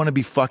definitely want to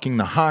be fucking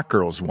the hot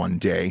girls one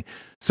day.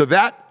 So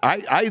that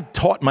I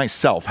taught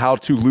myself how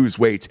to lose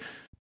weight,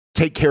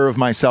 take care of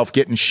myself,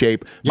 get in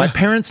shape. Yeah. My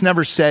parents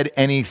never said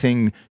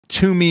anything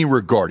to me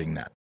regarding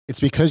that. It's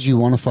because you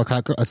want to fuck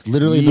hot girls. It's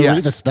literally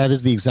that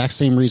is the exact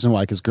same reason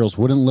why. Because girls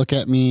wouldn't look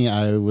at me.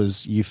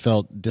 You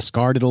felt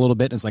discarded a little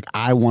bit. It's like,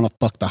 I want to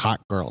fuck the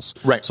hot girls.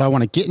 Right. So I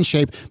want to get in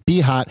shape,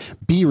 be hot,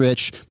 be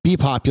rich, be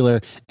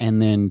popular,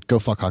 and then go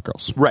fuck hot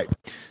girls. Right.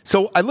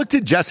 So I looked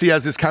at Jessie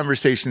as this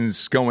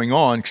conversation's going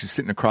on. She's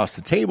sitting across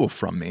the table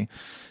from me,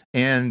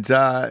 and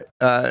I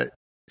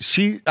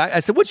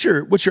said, "What's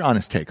your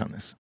honest take on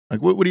this?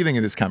 Like, what do you think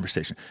of this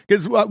conversation?"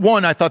 Because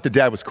one, I thought the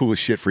dad was cool as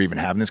shit for even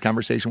having this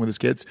conversation with his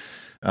kids.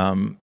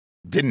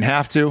 Didn't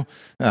have to.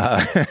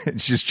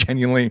 Just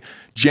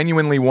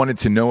genuinely wanted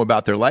to know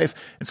about their life.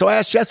 And so I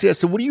asked Jesse, I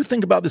said, what do you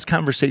think about this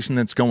conversation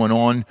that's going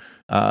on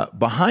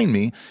behind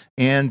me?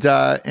 And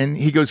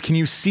he goes, can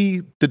you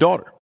see the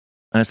daughter?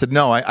 And I said,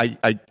 no,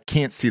 I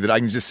can't see that. I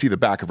can just see the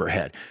back of her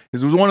head.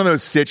 Because it was one of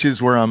those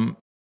sitches where I'm,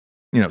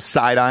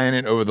 side-eyeing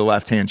it over the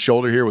left-hand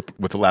shoulder here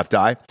with the left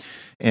eye.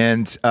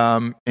 And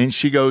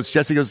Jesse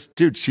goes,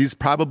 dude, she's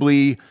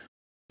probably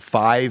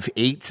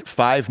 5'8",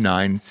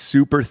 5'9",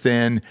 super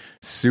thin,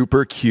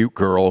 super cute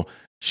girl.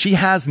 She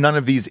has none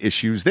of these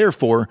issues.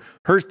 Therefore,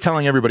 her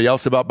telling everybody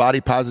else about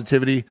body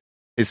positivity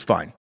is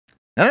fine.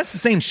 Now, that's the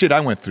same shit I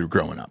went through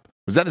growing up.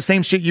 Was that the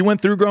same shit you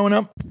went through growing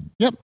up?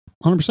 Yep.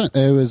 100%.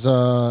 It was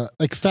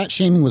like fat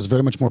shaming was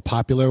very much more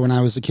popular when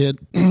I was a kid.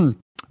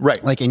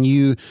 Right. Like, and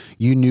you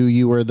knew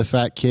you were the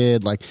fat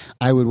kid. Like,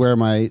 I would wear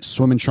my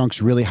swimming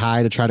trunks really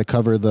high to try to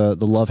cover the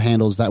love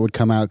handles that would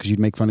come out because you'd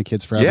make fun of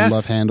kids for having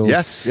love handles.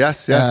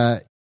 Yes. Yeah.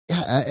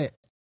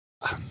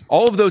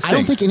 All of those things. I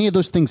don't think any of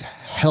those things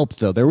helped,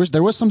 though. There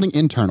was something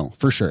internal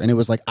for sure, and it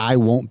was like, I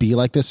won't be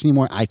like this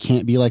anymore. I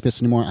can't be like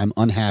this anymore. I'm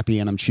unhappy,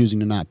 and I'm choosing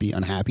to not be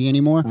unhappy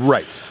anymore.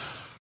 Right.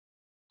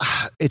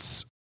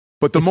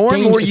 But But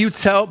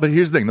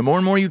here's the thing: the more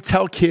and more you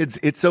tell kids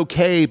it's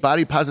okay,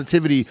 body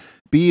positivity,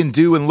 be and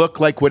do and look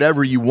like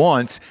whatever you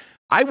want.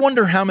 I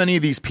wonder how many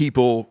of these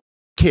people,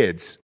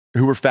 kids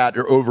who are fat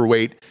or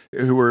overweight,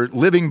 who are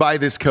living by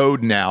this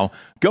code now,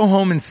 go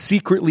home and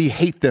secretly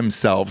hate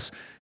themselves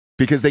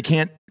because they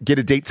can't get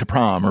a date to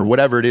prom or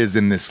whatever it is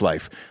in this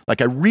life.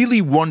 Like, I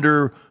really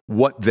wonder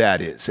what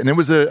that is. And there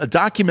was a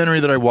documentary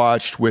that I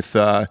watched with,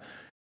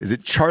 is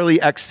it Charlie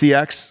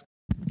XCX?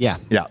 Yeah.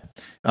 Yeah.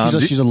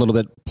 She's a little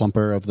bit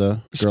plumper of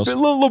the girls. A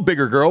little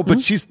bigger girl, but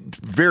she's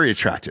very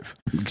attractive.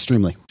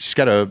 Extremely. She's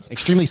got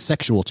extremely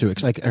sexual too.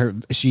 It's like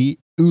she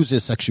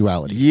oozes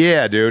sexuality.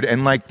 Yeah, dude.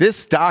 And like,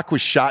 this doc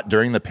was shot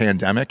during the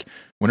pandemic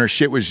when her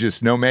shit was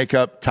just no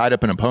makeup, tied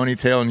up in a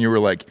ponytail, and you were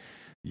like,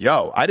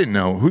 yo, I didn't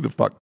know who the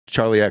fuck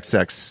Charlie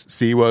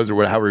XXC was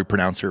or however you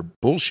pronounce her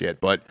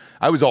bullshit, but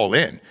I was all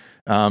in.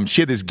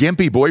 She had this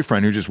gimpy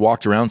boyfriend who just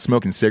walked around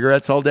smoking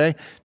cigarettes all day,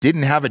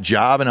 didn't have a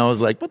job, and I was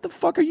like, what the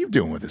fuck are you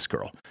doing with this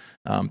girl?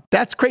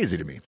 That's crazy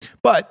to me.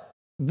 But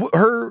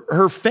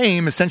her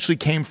fame essentially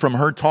came from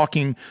her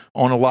talking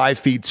on a live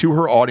feed to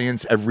her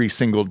audience every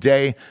single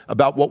day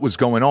about what was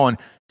going on.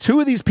 Two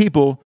of these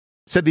people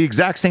said the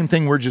exact same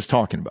thing we're just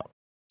talking about,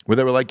 where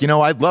they were like,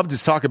 I'd love to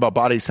talk about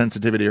body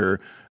sensitivity or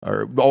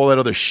all that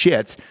other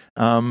shit,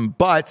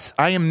 but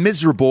I am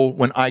miserable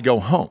when I go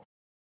home.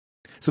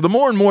 So the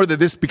more and more that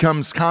this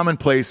becomes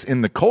commonplace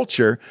in the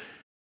culture,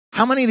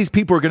 how many of these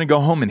people are going to go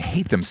home and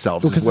hate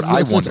themselves is what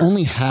I wonder. It's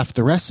only half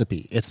the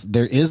recipe.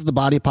 There is the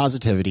body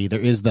positivity. There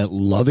is that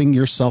loving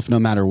yourself no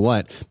matter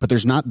what, but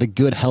there's not the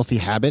good, healthy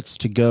habits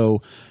to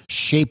go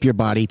shape your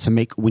body to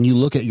make, when you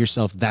look at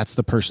yourself, that's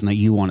the person that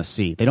you want to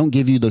see. They don't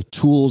give you the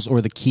tools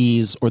or the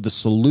keys or the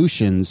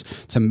solutions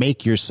to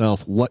make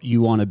yourself what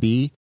you want to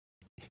be.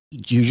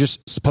 You're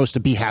just supposed to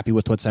be happy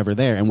with what's ever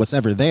there. And what's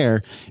ever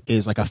there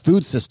is like a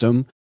food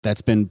system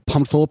that's been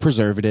pumped full of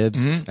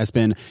preservatives. That's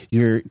been,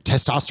 your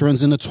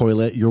testosterone's in the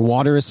toilet. Your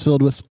water is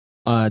filled with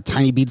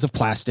tiny beads of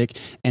plastic.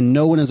 And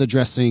no one is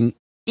addressing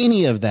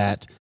any of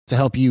that to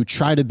help you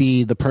try to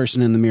be the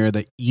person in the mirror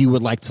that you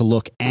would like to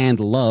look and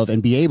love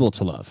and be able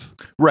to love.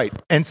 Right.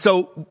 And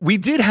so we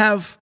did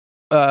have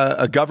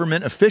a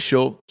government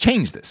official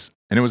change this.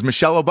 And it was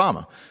Michelle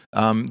Obama.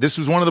 This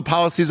was one of the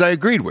policies I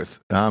agreed with.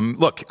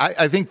 Look,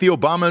 I think the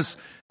Obamas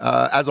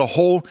as a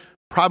whole,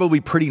 probably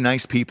pretty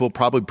nice people,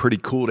 probably pretty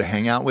cool to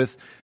hang out with.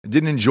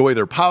 Didn't enjoy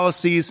their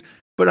policies,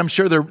 but I'm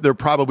sure they're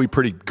probably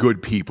pretty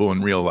good people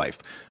in real life.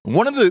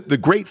 One of the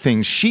great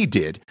things she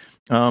did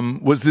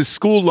was this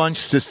school lunch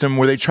system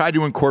where they tried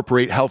to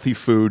incorporate healthy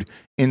food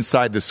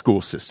inside the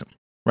school system,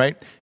 right?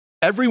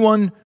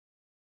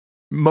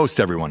 Most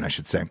everyone, I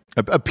should say,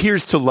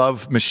 appears to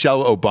love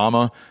Michelle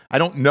Obama. I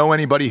don't know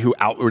anybody who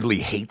outwardly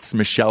hates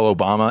Michelle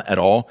Obama at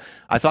all.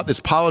 I thought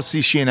this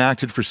policy she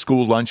enacted for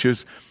school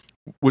lunches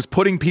was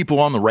putting people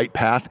on the right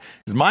path.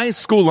 Because my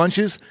school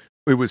lunches,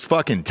 it was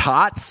fucking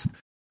tots,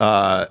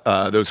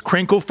 those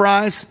crinkle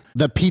fries.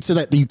 The pizza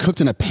that you cooked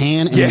in a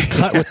pan and you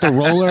cut with the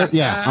roller.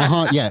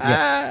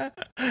 Yeah.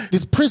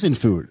 It's prison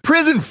food.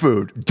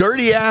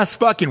 Dirty ass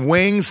fucking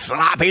wings,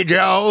 sloppy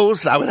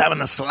joes. I was having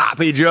the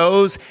sloppy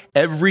joes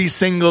every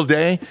single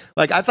day.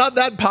 Like, I thought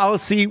that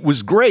policy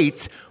was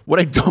great. What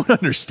I don't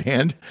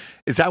understand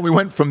is how we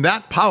went from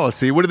that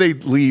policy. What did they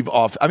leave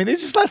off? I mean, they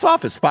just left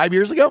office 5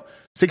 years ago,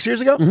 6 years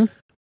ago. Mm-hmm.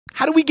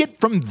 How do we get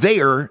from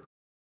there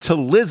to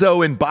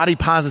Lizzo and body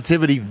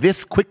positivity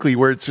this quickly,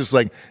 where it's just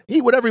like,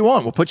 eat whatever you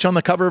want. We'll put you on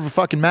the cover of a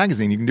fucking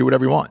magazine. You can do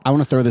whatever you want. I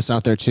want to throw this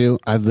out there too.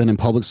 I've been in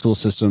public school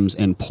systems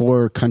in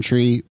poor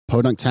country,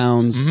 podunk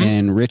towns,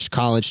 and rich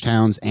college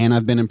towns, and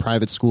I've been in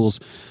private schools.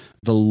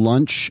 The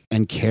lunch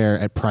and care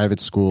at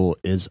private school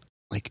is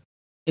like,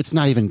 it's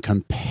not even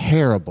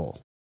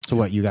comparable to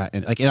what you got.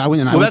 Like, I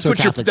went to a Catholic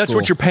school. That's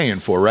what you're paying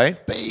for, right?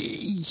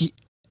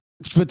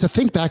 But to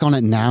think back on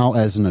it now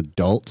as an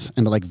adult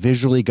and to like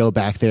visually go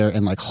back there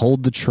and like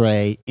hold the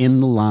tray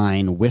in the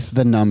line with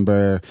the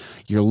number,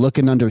 you're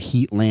looking under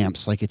heat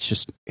lamps. Like,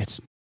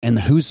 and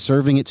who's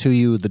serving it to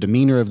you, the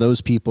demeanor of those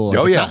people.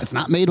 It's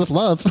not made with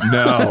love.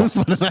 No. Let's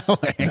put it that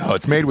way. No,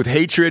 it's made with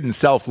hatred and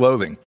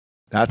self-loathing.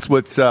 That's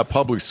what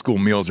public school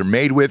meals are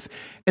made with.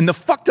 And the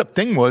fucked up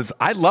thing was,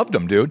 I loved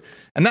them, dude.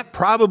 And that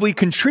probably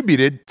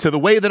contributed to the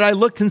way that I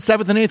looked in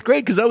 7th and 8th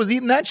grade, because I was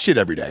eating that shit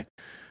every day.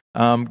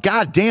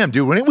 God damn,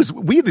 dude.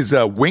 We had these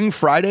wing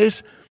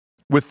Fridays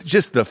with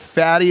just the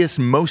fattiest,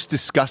 most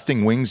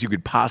disgusting wings you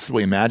could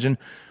possibly imagine.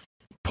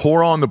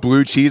 pour on the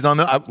blue cheese on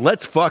the,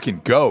 let's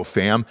fucking go,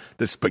 fam.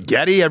 The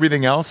spaghetti,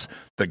 everything else,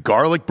 the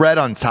garlic bread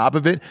on top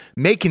of it,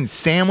 making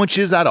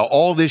sandwiches out of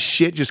all this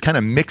shit, just kind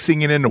of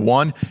mixing it into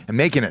one and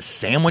making a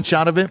sandwich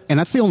out of it. And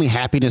that's the only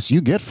happiness you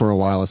get for a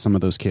while as some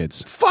of those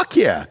kids. Fuck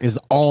yeah. Is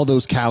all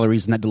those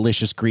calories and that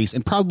delicious grease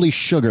and probably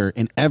sugar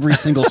in every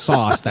single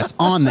sauce that's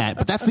on that.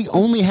 But that's the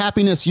only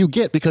happiness you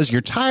get because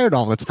you're tired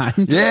all the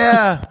time.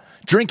 Yeah.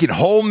 Drinking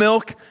whole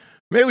milk.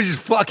 Maybe it was just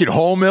fucking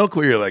whole milk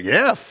where you're like,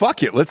 yeah,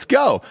 fuck it, let's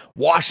go.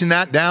 Washing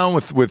that down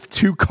with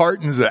 2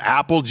 cartons of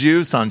apple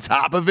juice on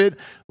top of it.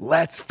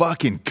 Let's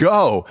fucking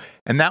go.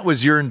 And that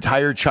was your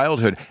entire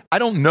childhood. I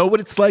don't know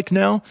what it's like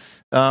now.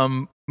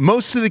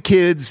 Most of the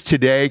kids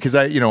today, because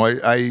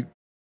I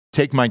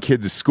take my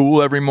kid to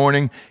school every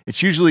morning.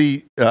 It's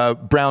usually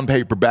brown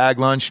paper bag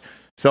lunch.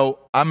 So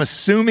I'm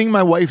assuming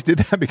my wife did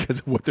that because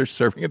of what they're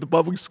serving at the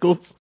public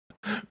schools.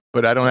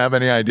 But I don't have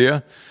any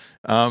idea.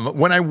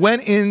 When I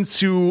went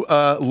into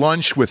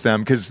lunch with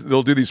them, because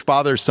they'll do these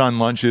father-son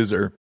lunches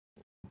or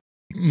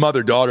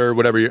mother-daughter or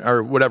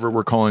whatever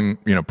we're calling,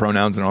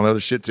 pronouns and all that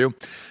other shit too.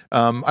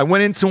 I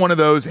went into one of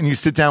those, and you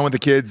sit down with the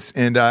kids,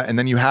 and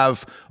then you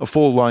have a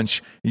full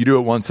lunch. You do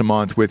it once a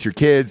month with your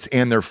kids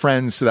and their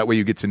friends, so that way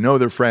you get to know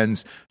their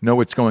friends, know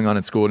what's going on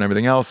at school and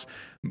everything else.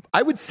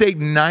 I would say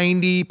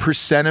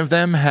 90% of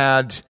them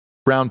had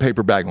brown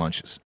paper bag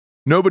lunches.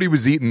 Nobody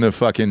was eating the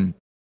fucking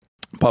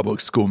public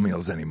school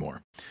meals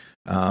anymore.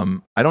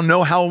 I don't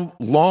know how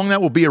long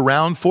that will be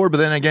around for, but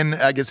then again,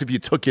 I guess if you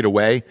took it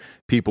away,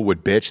 people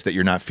would bitch that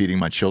you're not feeding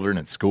my children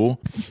at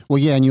school. Well,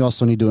 yeah, and you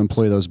also need to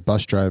employ those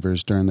bus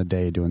drivers during the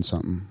day doing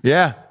something.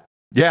 Yeah.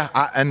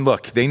 And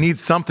look, they need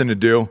something to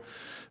do.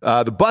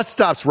 The bus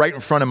stop's right in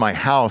front of my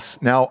house.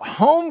 Now,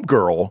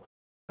 homegirl,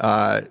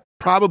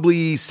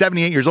 probably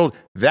 78 years old,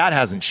 that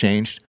hasn't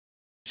changed.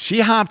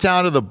 She hopped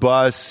out of the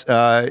bus.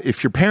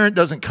 If your parent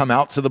doesn't come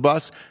out to the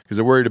bus because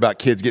they're worried about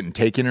kids getting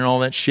taken and all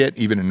that shit,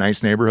 even in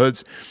nice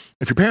neighborhoods,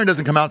 if your parent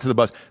doesn't come out to the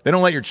bus, they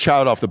don't let your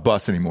child off the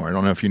bus anymore. I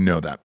don't know if you know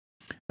that.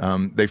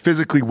 They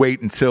physically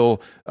wait until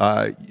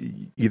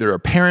either a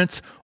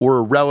parent or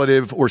a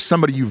relative or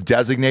somebody you've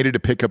designated to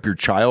pick up your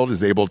child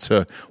is able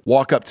to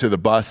walk up to the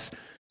bus,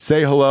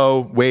 say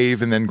hello,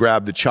 wave, and then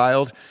grab the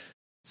child.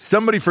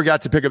 Somebody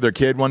forgot to pick up their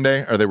kid one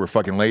day, or they were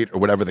fucking late, or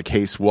whatever the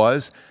case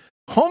was.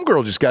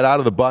 Homegirl just got out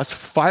of the bus,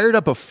 fired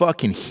up a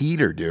fucking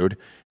heater, dude,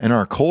 in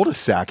our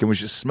cul-de-sac and was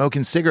just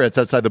smoking cigarettes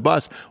outside the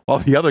bus while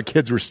the other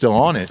kids were still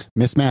on it.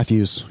 Miss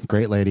Matthews,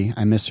 great lady.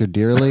 I miss her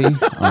dearly.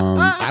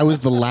 I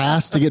was the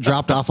last to get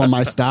dropped off on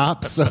my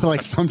stop, so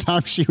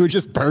sometimes she would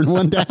just burn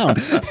one down.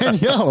 And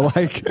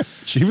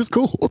she was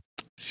cool.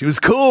 She was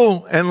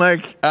cool, and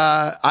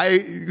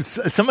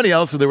somebody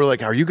else, they were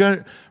like, "Are you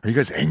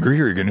guys angry?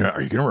 Are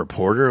you gonna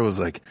report her?" I was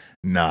like,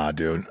 "Nah,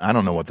 dude, I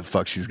don't know what the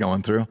fuck she's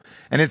going through."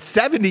 And at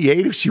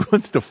 78, if she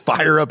wants to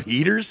fire up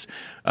heaters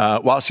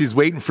while she's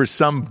waiting for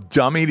some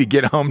dummy to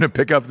get home to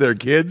pick up their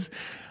kids,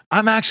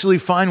 I'm actually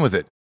fine with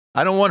it.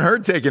 I don't want her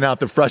taking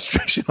out the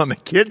frustration on the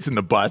kids in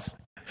the bus.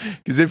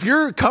 Because if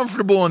you're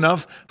comfortable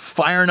enough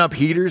firing up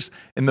heaters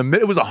in the mid,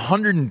 it was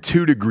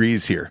 102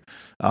 degrees here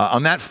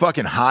on that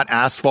fucking hot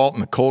asphalt in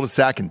the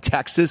cul-de-sac in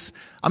Texas.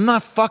 I'm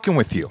not fucking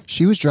with you.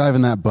 She was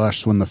driving that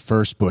bus when the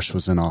first Bush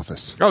was in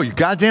office. Oh, you're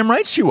goddamn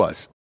right she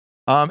was.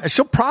 And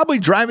she'll probably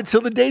drive it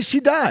till the day she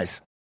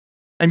dies.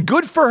 And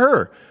good for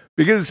her.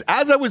 Because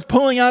as I was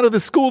pulling out of the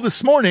school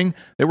this morning,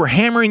 they were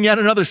hammering yet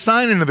another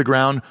sign into the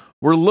ground.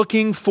 We're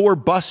looking for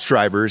bus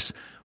drivers.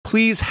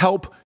 Please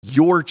help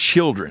your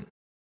children.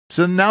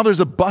 So now there's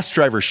a bus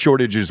driver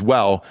shortage as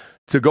well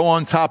to go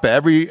on top of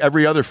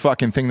every other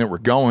fucking thing that we're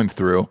going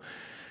through.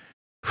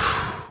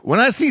 When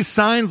I see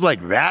signs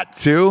like that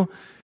too,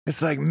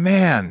 it's like,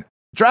 man,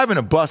 driving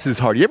a bus is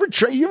hard. You ever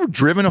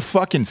driven a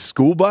fucking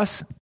school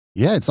bus?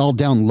 Yeah, it's all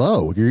down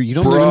low. You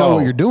don't even know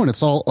what you're doing.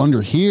 It's all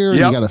under here. And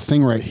you got a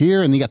thing right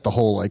here, and you got the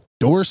whole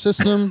door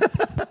system.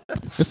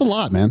 It's a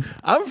lot, man.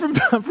 I'm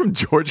from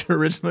Georgia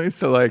originally,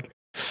 so I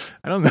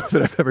don't know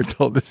that I've ever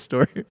told this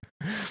story,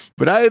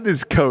 but I had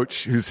this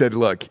coach who said,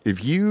 look,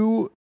 if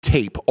you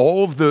tape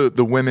all of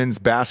the women's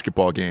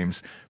basketball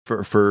games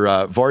for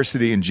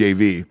varsity and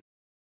JV,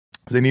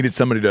 they needed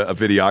a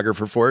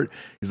videographer for it.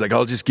 He's like,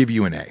 I'll just give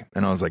you an A.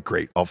 And I was like,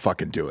 great, I'll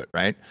fucking do it,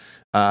 right?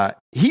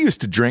 He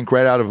used to drink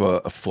right out of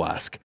a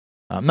flask.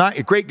 Not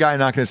a great guy,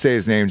 not going to say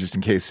his name just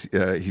in case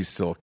he's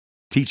still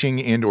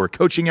teaching and or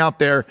coaching out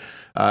there,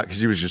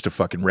 because he was just a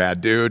fucking rad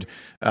dude.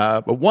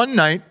 But one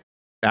night,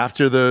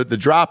 after the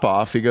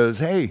drop-off, he goes,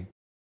 hey,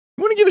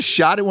 you want to give a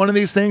shot at one of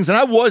these things? And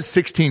I was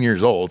 16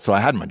 years old, so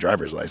I had my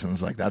driver's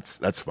license.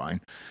 That's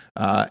fine.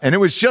 And it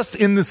was just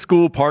in the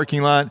school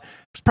parking lot. It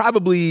was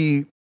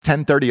probably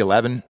 10:30,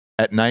 11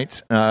 at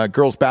night.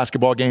 Girls'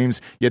 basketball games,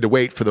 you had to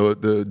wait for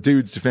the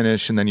dudes to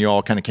finish, and then you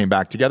all kind of came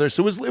back together.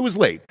 So it was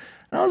late.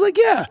 And I was like,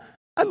 yeah,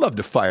 I'd love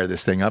to fire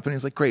this thing up. And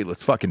he's like, great,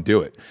 let's fucking do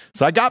it.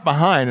 So I got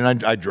behind,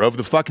 and I drove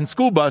the fucking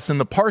school bus in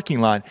the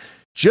parking lot.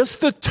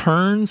 Just the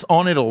turns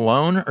on it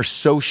alone are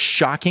so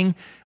shocking.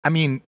 I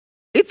mean,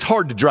 it's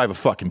hard to drive a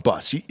fucking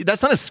bus.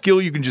 That's not a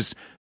skill you can just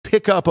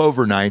pick up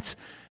overnight.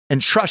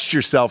 and trust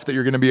yourself that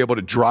you're going to be able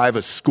to drive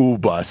a school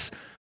bus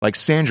like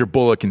Sandra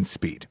Bullock in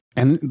Speed.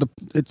 And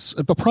it's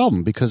a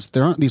problem because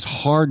there aren't these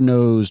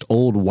hard-nosed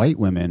old white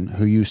women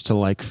who used to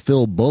like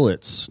fill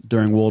bullets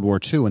during World War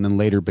II and then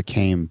later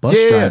became bus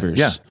drivers.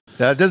 Yeah,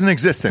 that doesn't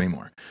exist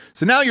anymore.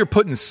 So now you're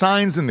putting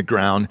signs in the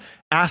ground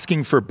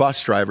asking for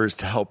bus drivers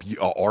to help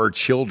our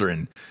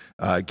children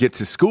get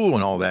to school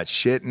and all that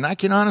shit. And I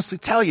can honestly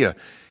tell you,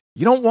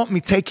 you don't want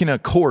me taking a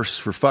course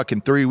for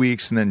fucking 3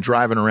 weeks and then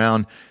driving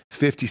around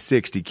 50,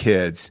 60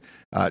 kids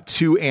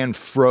to and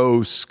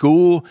fro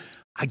school.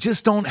 I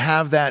just don't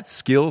have that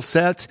skill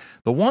set.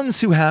 The ones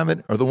who have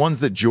it are the ones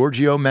that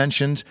Giorgio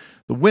mentioned.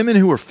 The women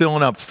who are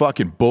filling up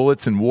fucking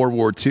bullets in World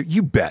War II.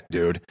 You bet,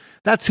 dude.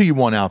 That's who you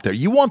want out there.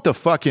 You want the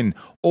fucking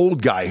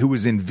old guy who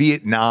was in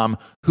Vietnam,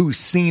 who's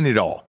seen it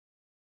all,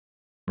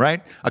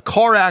 right? A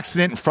car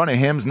accident in front of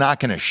him's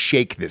not going to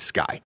shake this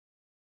guy.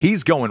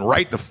 He's going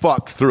right the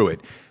fuck through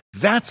it.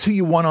 That's who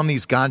you want on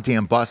these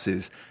goddamn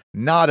buses,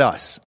 not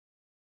us.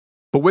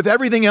 But with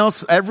everything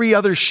else, every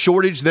other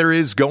shortage there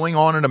is going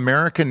on in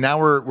America, now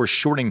we're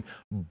shorting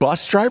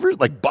bus drivers.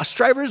 Like bus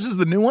drivers is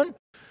the new one.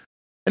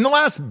 And the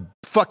last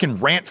fucking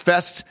rant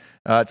fest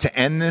to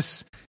end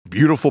this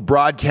beautiful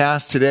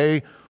broadcast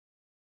today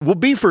will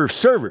be for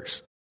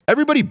servers.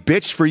 Everybody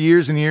bitched for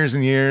years and years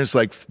and years.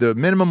 Like the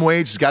minimum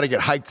wage has got to get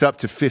hiked up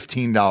to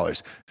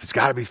 $15. It's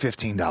got to be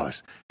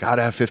 $15. Got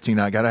to have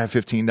 $15. Got to have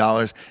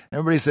 $15.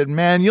 Everybody said,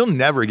 man, you'll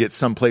never get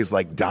someplace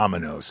like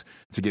Domino's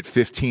to get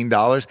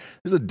 $15.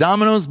 There's a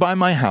Domino's by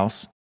my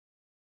house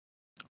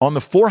on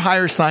the for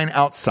hire sign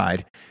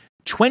outside.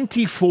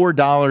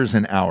 $24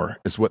 an hour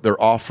is what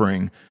they're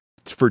offering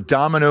for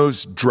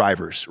Domino's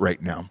drivers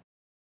right now.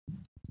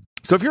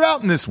 So if you're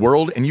out in this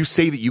world and you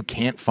say that you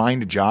can't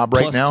find a job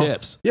right now,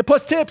 tips. Yeah,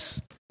 plus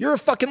tips. You're a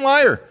fucking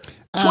liar.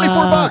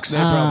 $24. They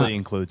probably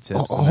include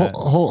tips.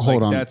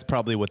 Hold on. That's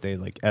probably what they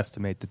like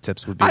estimate the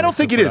tips would be. I don't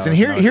think it is. And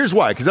here's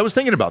why. Because I was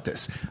thinking about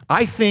this.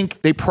 I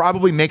think they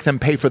probably make them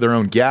pay for their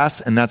own gas,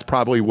 and that's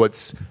probably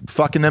what's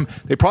fucking them.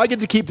 They probably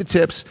get to keep the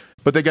tips,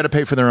 but they got to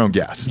pay for their own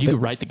gas. You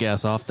can write the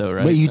gas off, though,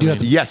 right? But you do have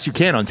to. Yes, you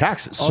can on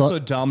taxes. Also,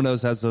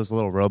 Domino's has those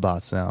little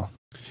robots now.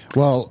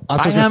 Well,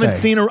 I haven't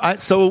seen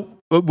so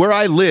where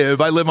I live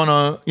on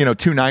a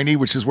 290,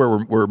 which is where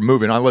we're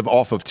moving. I live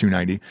off of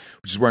 290,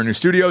 which is where our new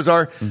studios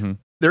are. Mm-hmm.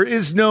 There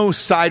is no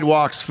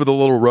sidewalks for the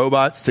little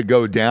robots to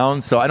go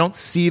down, so I don't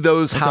see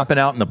those hopping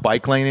out in the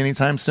bike lane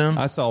anytime soon.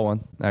 I saw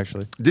one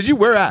actually. Did you?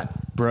 Where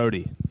at?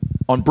 Brody.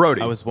 On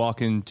Brody. I was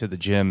walking to the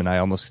gym and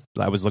I was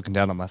looking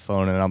down on my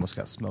phone and I almost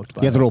got smoked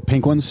by the little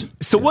pink ones.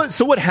 So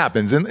what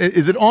happens? And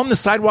is it on the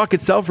sidewalk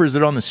itself or is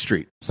it on the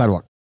street?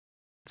 Sidewalk.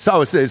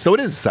 So it is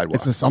a sidewalk.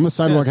 It's on the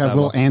sidewalk. Has a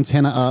little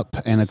antenna up,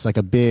 and it's like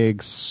a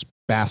big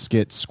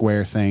basket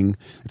square thing.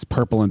 It's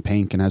purple and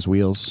pink and has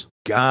wheels.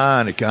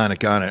 Got it.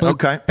 But,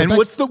 okay. And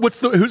what's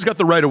the who's got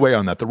the right of way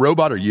on that? The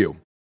robot or you?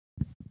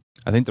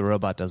 I think the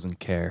robot doesn't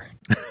care.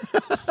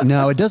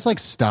 No, it does like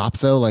stop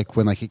though. Like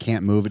when like it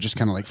can't move, it just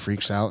kind of like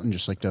freaks out and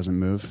just like doesn't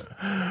move.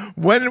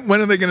 When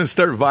are they going to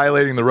start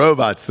violating the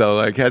robots though?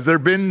 Like has there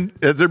been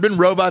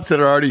robots that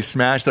are already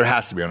smashed? There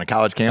has to be on a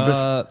college campus.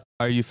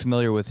 Are you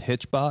familiar with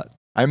Hitchbot?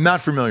 I'm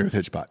not familiar with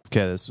Hitchbot.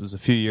 Okay, this was a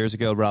few years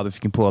ago, Rob. If you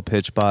can pull up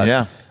Hitchbot,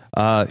 yeah.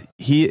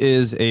 He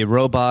is a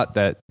robot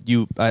that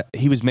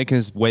he was making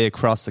his way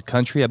across the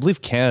country, I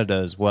believe Canada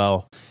as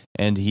well,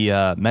 and he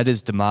met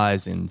his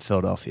demise in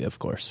Philadelphia, of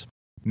course.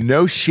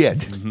 No shit.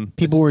 Mm-hmm.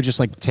 People were just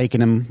like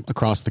taking him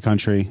across the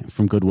country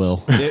from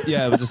Goodwill.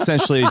 It was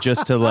essentially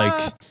just to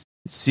like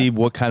see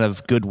what kind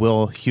of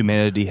goodwill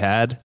humanity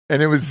had.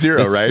 And it was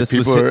zero, right?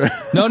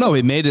 No,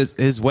 he made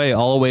his way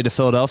all the way to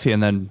Philadelphia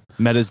and then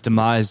met his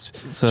demise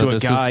to a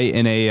guy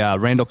in a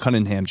Randall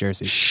Cunningham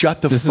jersey.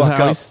 Shut the fuck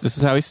up. This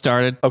is how he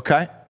started.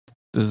 Okay.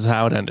 This is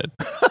how it ended.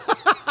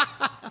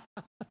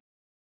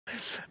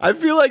 I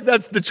feel like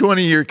that's the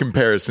 20-year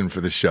comparison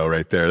for the show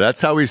right there. That's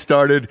how we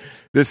started.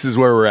 This is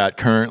where we're at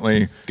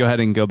currently. Go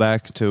ahead and go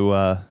back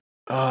to...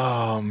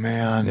 oh,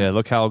 man. Yeah,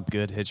 look how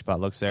good Hitchbot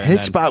looks there.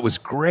 Hitchbot was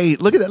great.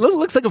 Look at that. It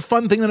looks like a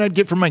fun thing that I'd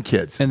get for my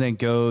kids. And then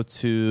go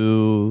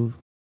to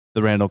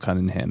the Randall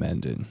Cunningham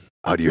ending.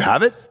 Oh, do you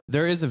have it?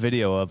 There is a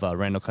video of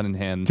Randall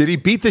Cunningham. Did he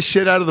beat the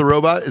shit out of the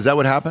robot? Is that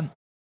what happened?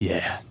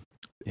 Yeah.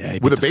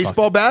 With a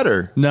baseball bat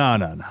or?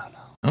 No.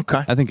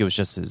 Okay. I think it was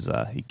just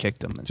he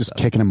kicked him. Just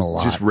kicking him a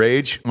lot. Just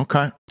rage?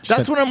 Okay.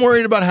 That's what I'm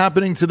worried about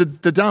happening to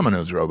the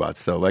Domino's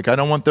robots, though. Like, I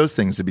don't want those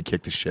things to be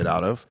kicked the shit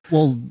out of.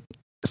 Well,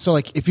 so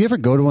like if you ever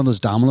go to one of those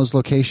Domino's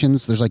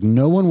locations, there's like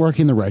no one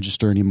working the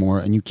register anymore,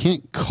 and you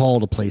can't call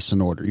to place an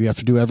order. You have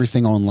to do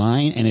everything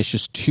online, and it's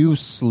just two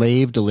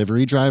slave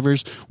delivery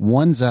drivers.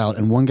 One's out,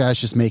 and one guy's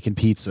just making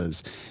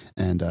pizzas.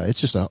 And it's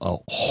just a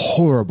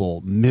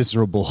horrible,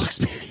 miserable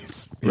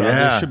experience. Yeah.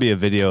 There should be a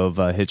video of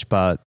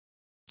Hitchbot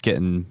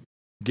getting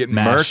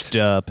mashed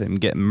up and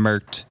getting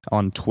murked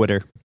on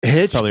Twitter.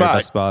 Hitchbot. Probably your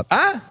best spot.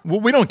 Well,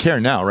 we don't care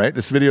now, right?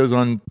 This video is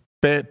on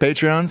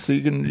Patreon, so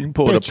you can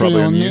pull it up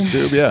probably on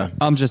YouTube. Yeah.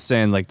 I'm just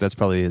saying, like, that's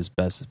probably his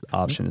best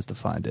option is to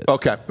find it.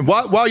 Okay.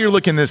 While you're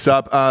looking this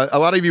up, a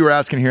lot of you were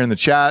asking here in the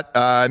chat,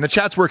 and the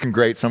chat's working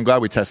great, so I'm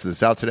glad we tested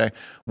this out today.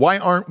 Why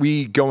aren't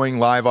we going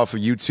live off of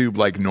YouTube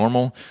like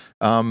normal?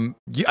 Again,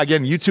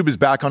 YouTube is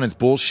back on its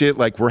bullshit.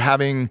 Like, we're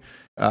having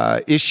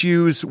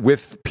issues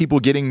with people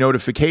getting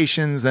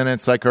notifications, and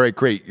it's like, all right,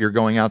 great, you're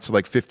going out to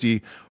like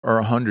 50 or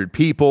 100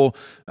 people.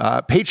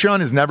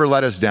 Patreon has never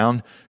let us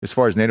down as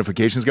far as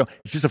notifications go.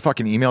 It's just a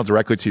fucking email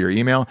directly to your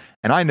email.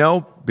 And I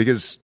know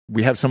because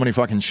we have so many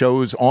fucking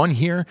shows on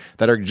here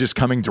that are just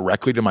coming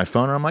directly to my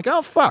phone, and I'm like,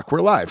 oh fuck,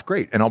 we're live,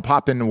 great. And I'll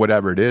pop into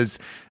whatever it is.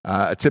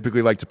 I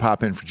typically like to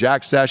pop in for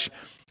Jack Sesh.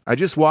 I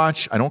just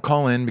watch. I don't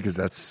call in because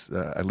that's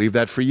I leave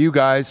that for you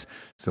guys,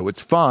 so it's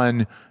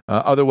fun.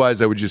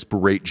 Otherwise, I would just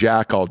berate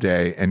Jack all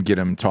day and get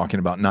him talking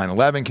about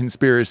 9/11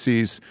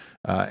 conspiracies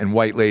and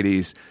white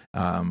ladies.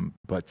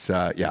 But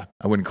yeah,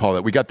 I wouldn't call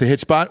it. We got the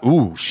hitch spot.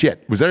 Ooh,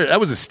 shit. That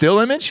was a still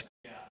image?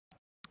 Yeah.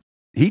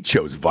 He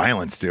chose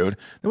violence, dude.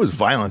 There was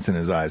violence in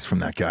his eyes from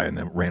that guy in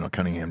the Randall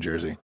Cunningham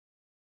jersey.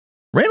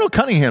 Randall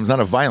Cunningham's not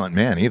a violent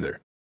man either.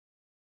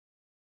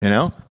 You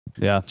know?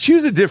 Yeah.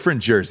 Choose a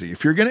different jersey.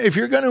 If you're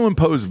gonna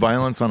impose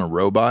violence on a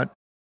robot,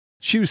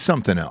 choose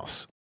something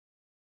else.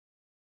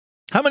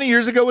 How many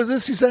years ago was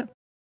this, you said?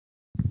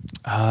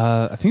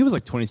 I think it was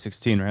like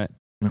 2016, right?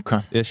 Okay.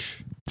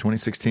 Ish.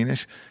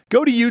 2016-ish.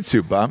 Go to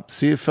YouTube, Bob.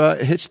 See if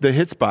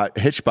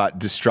Hitchbot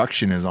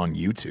Destruction is on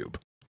YouTube.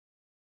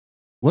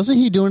 Wasn't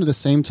he doing it at the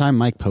same time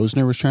Mike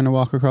Posner was trying to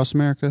walk across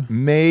America?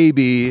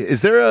 Maybe.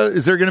 Is there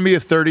going to be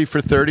a 30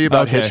 for 30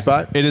 about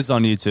Hitchbot? It is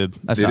on YouTube.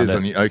 I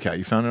found it. Okay,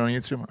 you found it on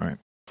YouTube? All right.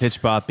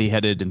 Hitchbot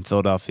beheaded in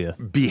Philadelphia.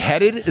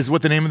 Beheaded is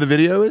what the name of the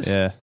video is?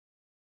 Yeah.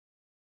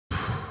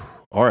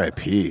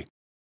 R.I.P.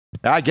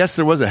 I guess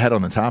there was a head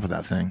on the top of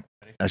that thing.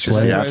 That's just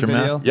the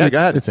aftermath. Yeah, go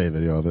ahead. It's a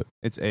video of it.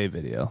 It's a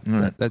video.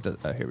 Right. That does,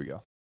 here we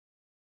go.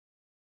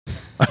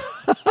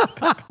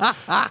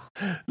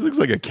 Looks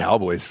like a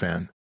Cowboys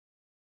fan.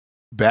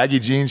 Baggy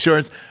jean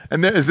shorts.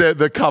 And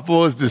the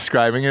couple is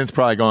describing it. It's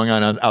probably going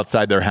on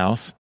outside their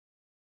house.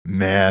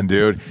 Man,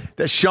 dude.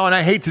 Sean,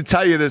 I hate to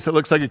tell you this. It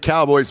looks like a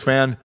Cowboys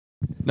fan.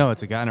 No,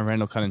 it's a guy in a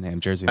Randall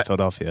Cunningham jersey in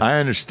Philadelphia. I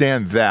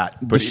understand that.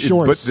 But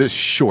the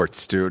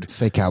shorts, dude.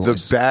 Say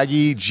Cowboys. The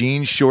baggy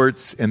jean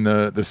shorts and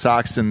the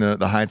socks and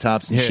the high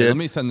tops and shit. Let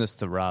me send this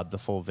to Rob, the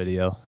full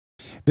video.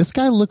 This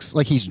guy looks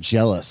like he's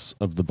jealous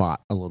of the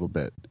bot a little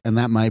bit, and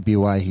that might be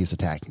why he's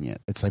attacking it.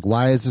 It's like,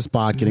 why is this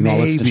bot getting all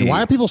this attention?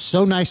 Why are people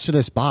so nice to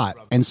this bot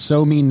and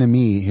so mean to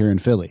me here in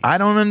Philly? I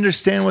don't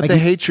understand what the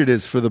hatred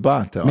is for the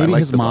bot, though. Maybe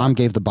his mom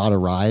gave the bot a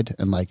ride,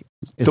 and like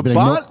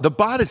the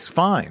bot is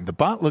fine. The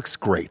bot looks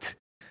great.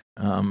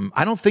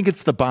 I don't think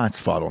it's the bot's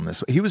fault on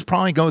this. He was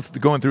probably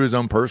going through his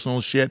own personal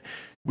shit.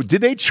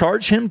 Did they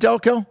charge him,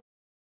 Delco?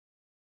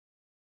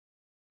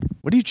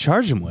 What do you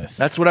charge him with?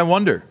 That's what I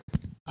wonder.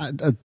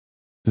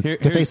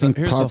 Here's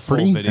the full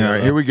video. All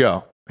right, here we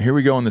go. Here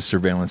we go on the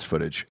surveillance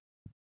footage.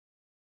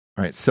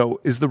 All right, so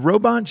is the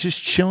robot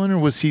just chilling, or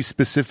was he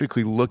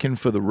specifically looking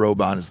for the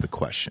robot is the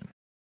question.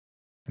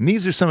 And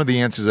these are some of the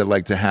answers I'd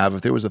like to have.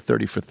 If there was a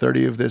 30 for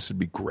 30 of this, it'd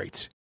be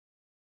great.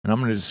 And I'm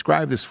going to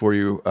describe this for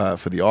you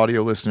for the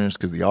audio listeners,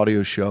 because the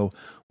audio show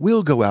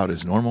will go out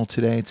as normal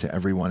today to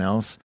everyone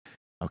else.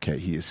 Okay,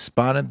 he has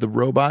spotted the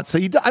robot. So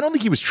I don't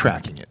think he was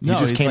tracking it. No, he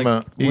just came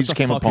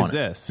upon is it.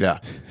 This? Yeah.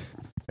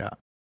 Yeah.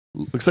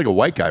 Looks like a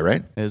white guy,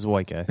 right? It is a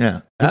white guy. Yeah.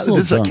 This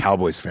is a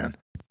Cowboys fan.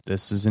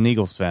 This is an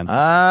Eagles fan.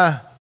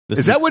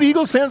 Is that what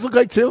Eagles fans look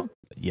like too?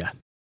 Yeah.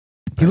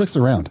 He looks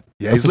around.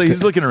 Yeah,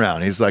 he's looking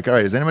around. He's like, all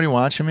right, is anybody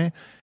watching me?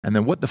 And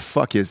then what the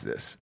fuck is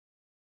this?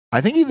 I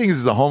think he thinks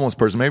it's a homeless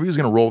person. Maybe he's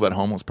going to roll that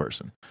homeless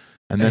person.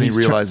 And then he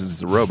realizes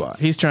it's a robot.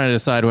 He's trying to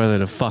decide whether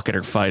to fuck it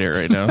or fight it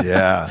right now.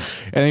 Yeah.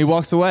 And he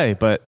walks away,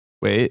 but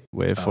wait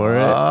for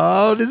it.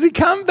 Oh, does he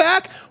come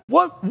back?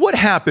 What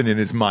happened in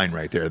his mind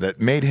right there that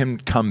made him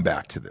come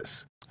back to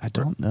this? I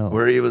don't know.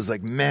 Where he was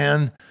like,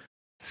 man,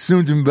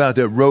 something about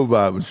that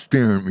robot was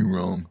staring at me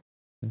wrong.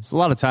 There's a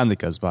lot of time that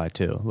goes by,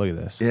 too. Look at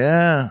this.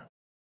 Yeah.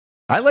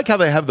 I like how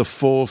they have the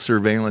full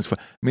surveillance. I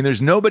mean,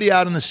 there's nobody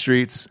out in the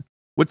streets.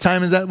 What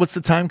time is that? What's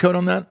the time code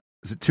on that?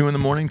 Is it 2 in the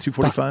morning,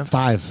 2:45?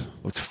 5.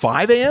 Oh, it's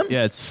 5 a.m.?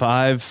 Yeah, it's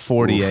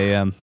 5:40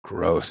 a.m.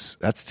 Gross.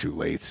 That's too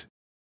late.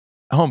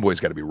 Homeboy's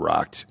got to be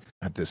rocked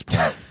at this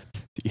point.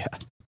 Yeah.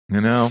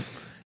 You know?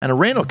 And a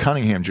Randall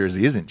Cunningham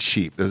jersey isn't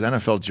cheap. Those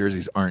NFL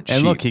jerseys aren't cheap.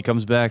 And look, he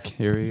comes back.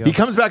 Here we go. He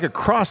comes back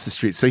across the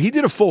street. So he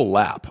did a full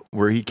lap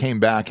where he came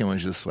back and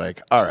was just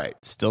like, all right.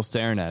 Still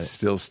staring at it.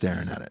 Still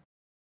staring at it.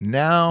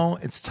 Now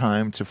it's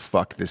time to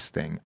fuck this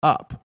thing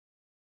up.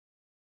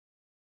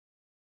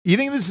 You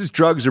think this is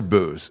drugs or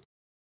booze?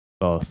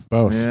 Both.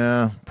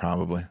 Yeah,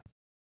 probably.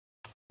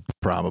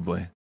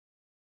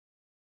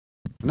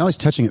 Now he's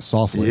touching it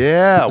softly.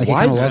 Yeah, like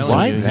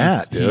why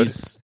that, dude?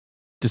 He's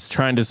just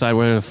trying to decide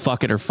whether to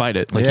fuck it or fight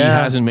it. Like, he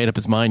hasn't made up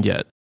his mind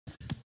yet.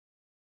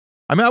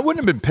 I mean, I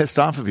wouldn't have been pissed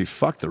off if he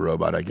fucked the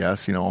robot, I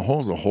guess. You know, a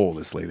hole's a hole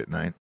this late at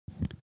night.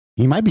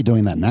 He might be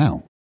doing that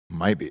now.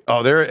 Might be.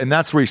 Oh, and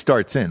that's where he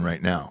starts in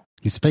right now.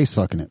 He's face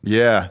fucking it.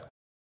 Yeah.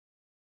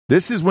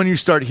 This is when you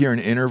start hearing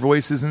inner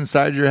voices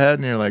inside your head,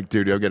 and you're like,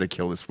 dude, I got to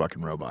kill this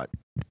fucking robot.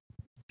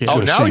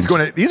 Now he's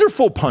going to. These are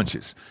full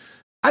punches.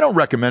 I don't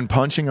recommend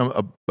punching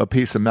a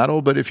piece of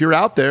metal, but if you're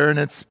out there and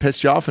it's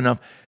pissed you off enough,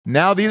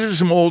 now these are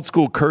some old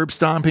school curb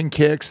stomping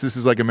kicks. This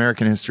is like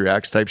American History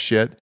X type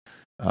shit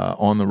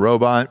on the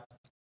robot.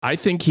 I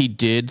think he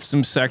did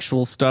some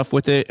sexual stuff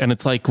with it, and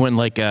it's like when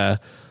like a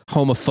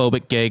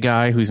homophobic gay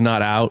guy who's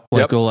not out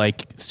will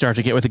like start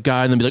to get with a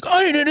guy and then be like,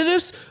 I ain't into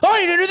this,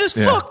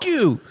 Yeah. fuck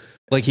you.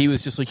 Like he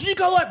was just like, you think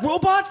I like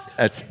robots?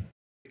 That's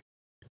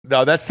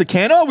the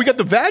candle. Oh, we got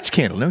the vag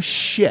candle. No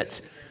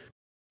shit.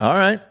 All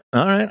right.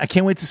 I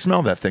can't wait to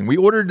smell that thing. We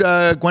ordered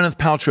Gwyneth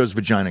Paltrow's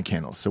vagina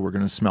candle, so we're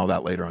going to smell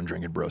that later on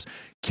Drinking Bros.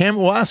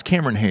 We'll ask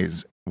Cameron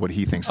Hayes what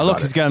he thinks Oh, about look,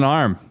 it. he's got an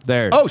arm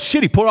there. Oh,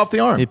 shit, he pulled off the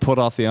arm. He pulled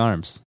off the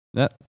arms.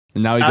 Yep.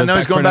 And now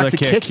He's going back to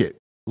kick. kick it.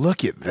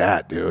 Look at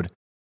that, dude.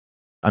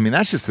 I mean,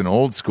 that's just an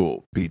old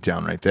school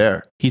beatdown right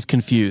there. He's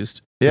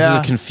confused. Yeah. This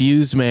is a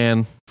confused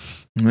man.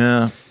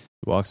 Yeah.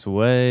 He walks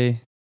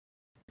away.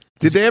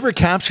 Did they ever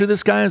capture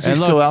this guy? Is he And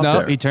look, still out no,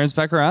 there? he turns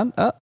back around.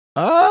 Is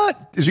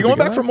he Should going we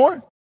go back for back?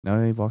 more?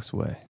 No, he walks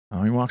away.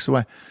 Oh, he walks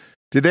away.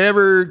 Did they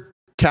ever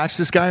catch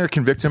this guy or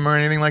convict him or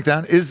anything like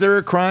that? Is there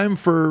a crime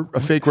for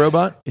a fake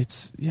robot?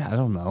 I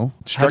don't know.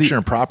 Destruction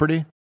of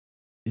property?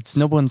 It's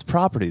no one's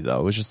property,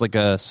 though. It was just like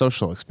a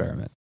social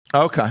experiment.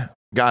 Okay.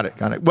 Got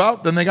it. Well,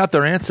 then they got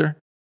their answer.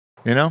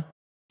 You know?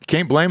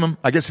 Can't blame them.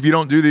 I guess if you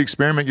don't do the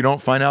experiment, you don't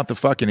find out the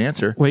fucking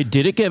answer. Wait,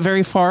 did it get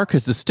very far?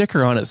 Because the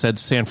sticker on it said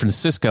San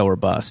Francisco or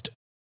bust.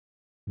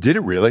 Did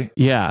it really?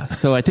 Yeah,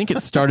 so I think it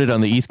started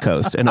on the East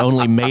Coast and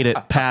only made it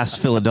past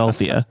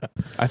Philadelphia.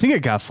 I think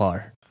it got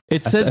far.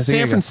 It said I think it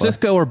San got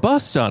Francisco or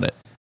bust on it.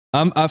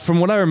 From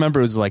what I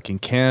remember, it was like in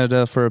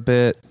Canada for a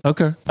bit.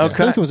 Okay. I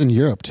think it was in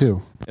Europe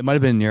too. It might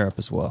have been in Europe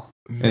as well.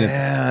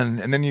 Man.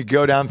 And then you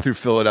go down through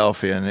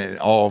Philadelphia and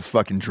all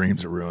fucking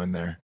dreams are ruined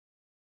there.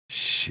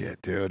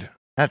 Shit, dude.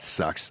 That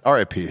sucks.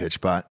 R.I.P.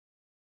 Hitchbot.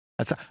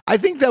 I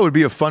think that would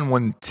be a fun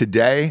one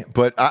today.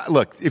 But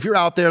look, if you're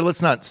out there,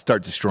 let's not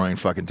start destroying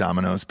fucking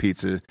Domino's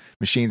pizza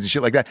machines and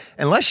shit like that.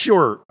 Unless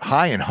you're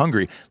high and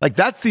hungry. Like,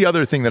 that's the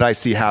other thing that I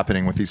see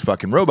happening with these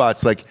fucking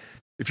robots. Like,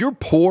 if you're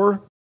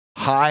poor,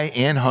 high,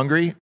 and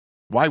hungry,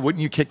 why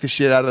wouldn't you kick the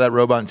shit out of that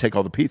robot and take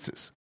all the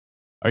pizzas?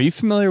 Are you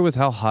familiar with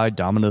how high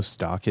Domino's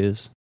stock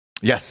is?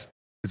 Yes,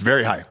 it's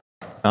very high.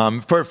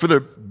 For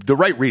the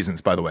right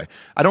reasons, by the way.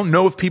 I don't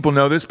know if people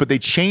know this, but they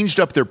changed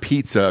up their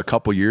pizza a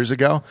couple years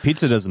ago.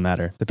 Pizza doesn't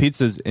matter. The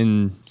pizza is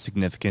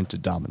insignificant to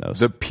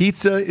Domino's. The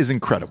pizza is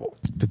incredible.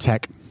 The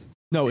tech.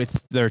 No,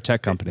 it's their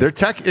tech company. Their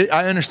tech,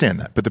 I understand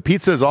that, but the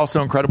pizza is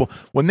also incredible.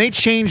 When they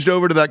changed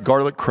over to that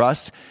garlic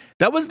crust,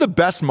 that was the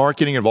best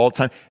marketing of all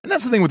time. And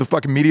that's the thing with the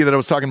fucking media that I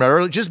was talking about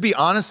earlier. Just be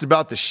honest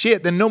about the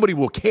shit, then nobody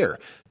will care.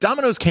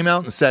 Domino's came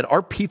out and said,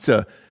 our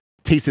pizza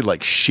tasted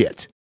like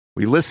shit.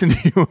 We listened to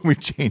you and we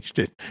changed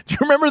it. Do you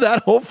remember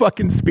that whole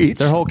fucking speech?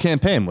 Their whole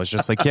campaign was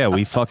just like, yeah,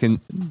 we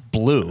fucking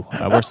blew.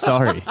 We're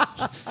sorry.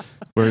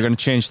 We're going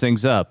to change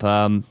things up.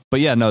 But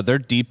yeah, no, their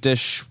deep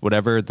dish,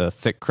 whatever, the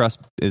thick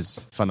crust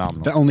is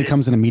phenomenal. That only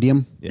comes in a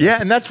medium.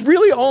 Yeah, and that's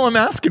really all I'm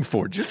asking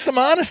for. Just some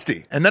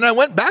honesty. And then I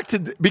went back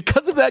to,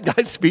 because of that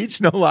guy's speech,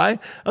 no lie,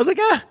 I was like,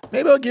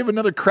 maybe I'll give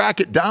another crack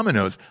at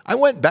Domino's. I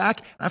went back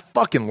and I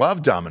fucking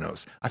love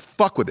Domino's. I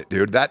fuck with it,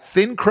 dude. That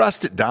thin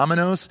crust at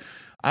Domino's,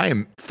 I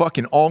am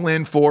fucking all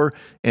in for,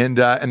 and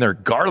their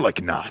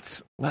garlic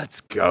knots.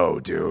 Let's go,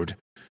 dude.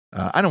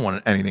 I don't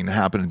want anything to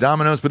happen to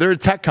Domino's, but they're a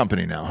tech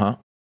company now, huh?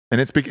 And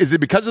is it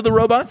because of the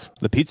robots?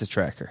 The pizza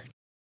tracker.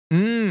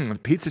 The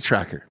pizza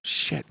tracker.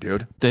 Shit,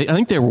 dude. I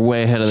think they were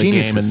way ahead of the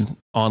Geniuses. game in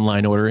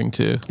online ordering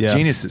too. Yeah.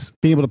 Geniuses.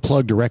 Being able to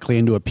plug directly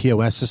into a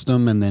POS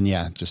system, and then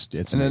it's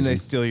And then they amazing.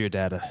 steal your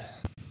data.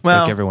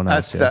 Well, like everyone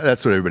else.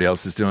 that's what everybody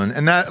else is doing.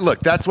 And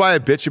that's why I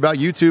bitch about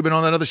YouTube and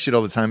all that other shit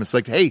all the time. It's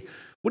like, hey,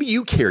 what do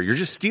you care? You're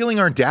just stealing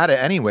our data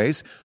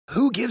anyways.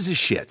 Who gives a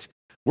shit?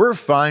 We're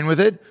fine with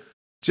it.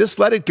 Just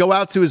let it go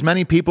out to as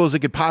many people as it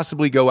could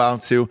possibly go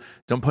out to.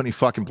 Don't put any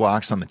fucking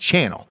blocks on the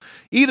channel.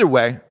 Either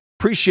way,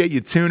 appreciate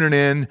you tuning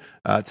in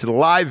to the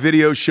live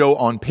video show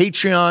on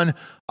Patreon.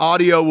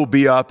 Audio will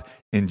be up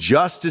in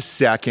just a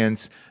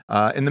second.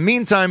 In the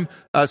meantime,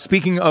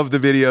 speaking of the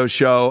video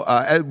show,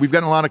 we've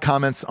gotten a lot of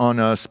comments on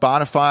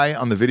Spotify,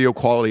 on the video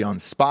quality on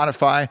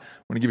Spotify. I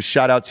want to give a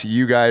shout out to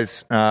you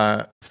guys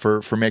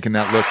for making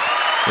that look.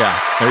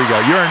 Yeah, there you go.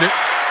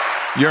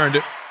 You earned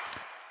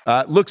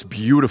it. Looks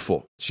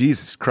beautiful.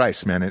 Jesus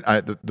Christ, man.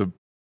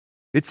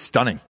 It's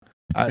stunning.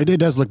 It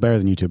does look better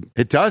than YouTube.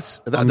 It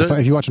does.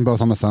 If you watch them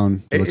both on the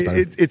phone, it looks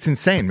better. It's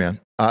insane, man.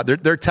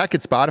 Their tech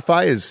at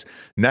Spotify is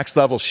next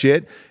level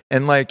shit.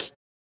 And like,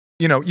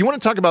 you know, you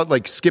want to talk about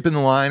like skipping the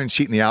line and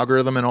cheating the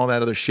algorithm and all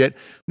that other shit.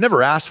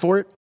 Never asked for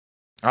it.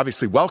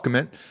 obviously welcome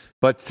it.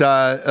 But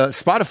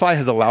Spotify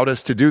has allowed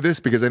us to do this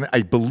because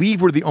I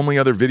believe we're the only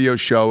other video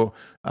show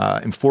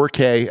in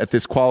 4K at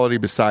this quality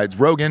besides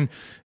Rogan.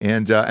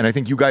 And I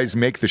think you guys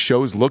make the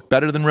shows look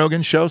better than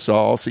Rogan's show. So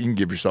also you can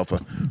give yourself a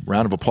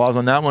round of applause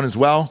on that one as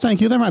well. Thank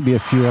you. There might be a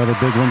few other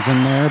big ones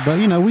in there, but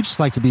we just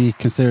like to be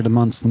considered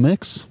amongst the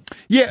mix.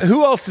 Yeah,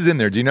 who else is in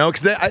there? Do you know?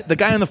 Because the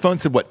guy on the phone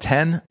said,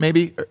 10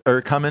 maybe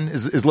are coming?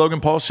 Is Logan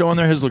Paul's show on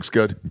there? His looks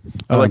good.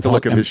 I like the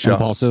look of his show.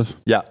 Impulsive.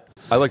 Yeah,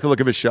 I like the look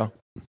of his show.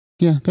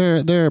 Yeah,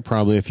 there are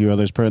probably a few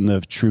others. Put in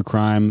the True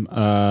Crime,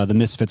 the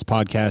Misfits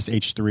podcast,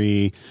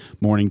 H3,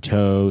 Morning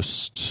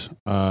Toast.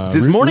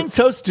 Does Morning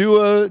Toast do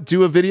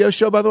a video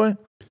show, by the way?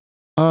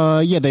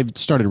 Yeah, they've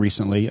started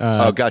recently.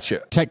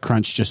 Gotcha.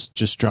 TechCrunch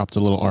just dropped a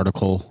little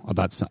article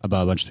about a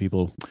bunch of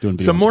people doing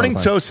videos. So Morning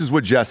Toast is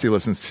what Jessie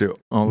listens to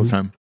all the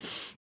time.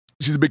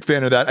 She's a big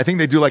fan of that. I think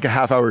they do like a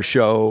half-hour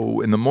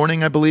show in the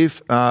morning, I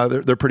believe.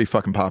 They're pretty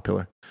fucking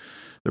popular.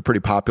 They're pretty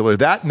popular.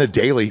 That and the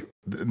Daily,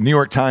 the New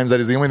York Times, that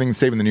is the only thing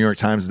saving the New York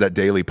Times is that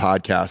Daily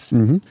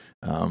podcast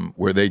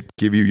where they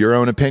give you your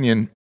own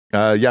opinion.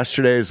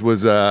 Yesterday's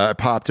was I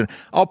popped in.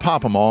 I'll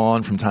pop them all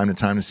on from time to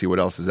time to see what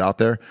else is out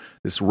there.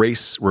 This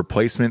race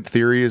replacement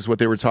theory is what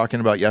they were talking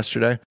about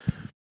yesterday.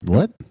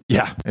 What?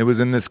 Yeah, it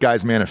was in this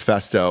guy's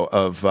manifesto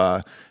of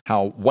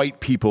how white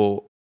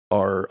people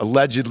are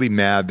allegedly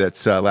mad that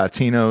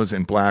Latinos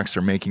and blacks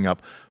are making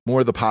up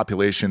more of the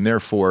population.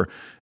 Therefore,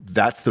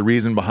 that's the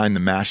reason behind the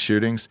mass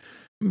shootings.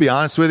 To be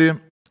honest with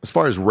you, as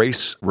far as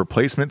race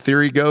replacement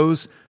theory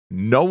goes,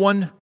 no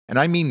one, and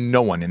I mean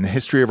no one in the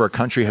history of our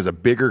country has a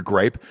bigger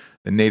gripe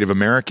than Native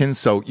Americans.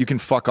 So you can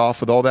fuck off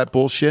with all that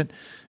bullshit.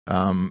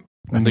 The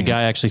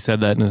guy actually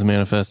said that in his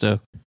manifesto.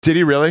 Did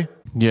he really?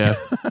 Yeah.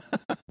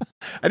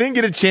 I didn't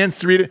get a chance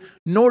to read it,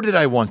 nor did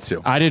I want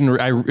to. I didn't.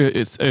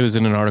 It was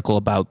in an article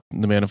about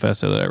the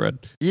manifesto that I read.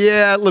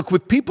 Yeah, look,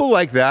 with people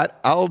like that,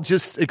 I'll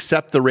just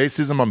accept the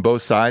racism on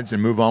both sides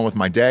and move on with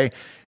my day.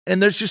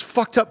 And there's just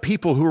fucked up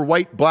people who are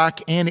white,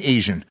 black, and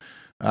Asian.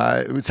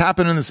 It was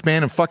happening in the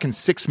span of fucking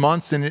 6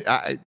 months, and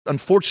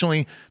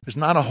unfortunately, there's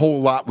not a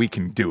whole lot we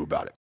can do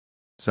about it.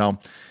 So,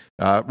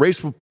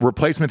 race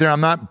replacement there,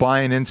 I'm not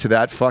buying into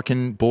that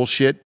fucking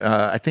bullshit.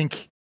 I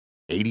think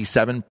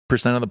 87%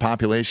 of the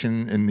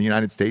population in the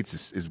United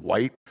States is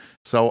white.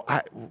 So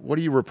what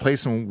are you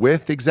replacing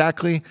with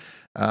exactly?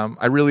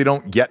 I really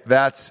don't get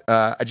that.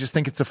 I just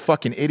think it's a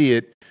fucking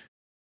idiot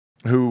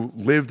who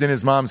lived in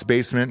his mom's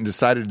basement and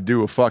decided to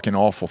do a fucking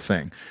awful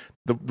thing.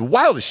 The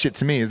wildest shit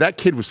to me is that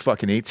kid was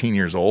fucking 18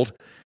 years old.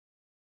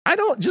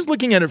 Just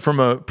looking at it from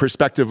a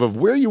perspective of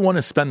where you want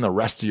to spend the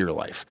rest of your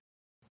life.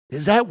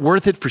 Is that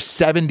worth it for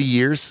 70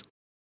 years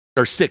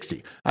or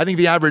 60? I think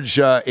the average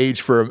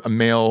age for a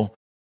male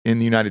in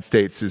the United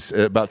States is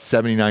about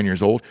 79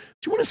 years old. Do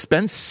you want to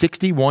spend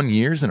 61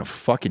 years in a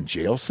fucking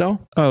jail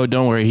cell? Oh,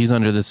 don't worry. He's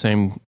under the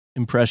same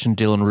impression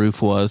Dylan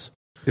Roof was.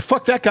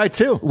 Fuck that guy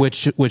too.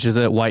 Which is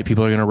that white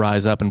people are going to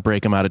rise up and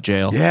break him out of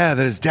jail. Yeah,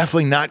 that is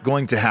definitely not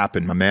going to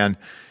happen, my man.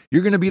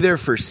 You're going to be there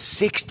for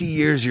 60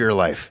 years of your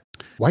life.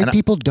 White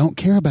people don't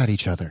care about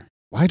each other.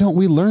 Why don't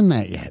we learn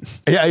that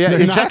yet? Yeah,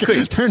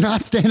 exactly. They're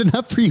not standing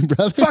up for you,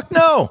 brother. Fuck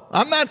no.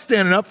 I'm not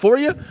standing up for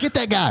you. Get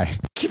that guy.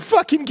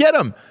 Fucking get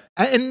him.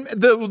 And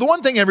the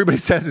one thing everybody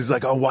says is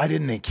like, oh, why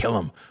didn't they kill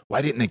him?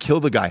 Why didn't they kill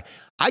the guy?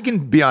 I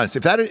can be honest.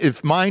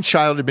 If my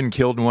child had been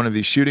killed in one of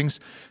these shootings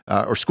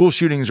or school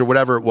shootings or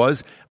whatever it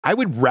was, I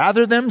would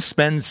rather them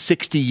spend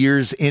 60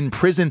 years in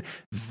prison.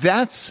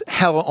 That's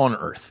hell on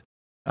earth.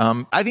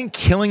 I think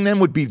killing them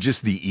would be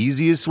just the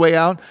easiest way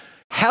out.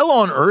 Hell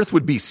on earth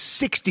would be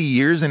 60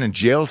 years in a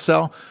jail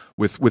cell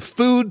with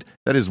food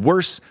that is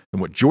worse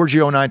than what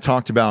Giorgio and I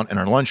talked about in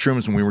our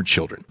lunchrooms when we were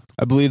children.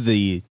 I believe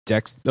the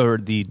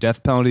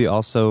death penalty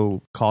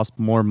also costs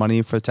more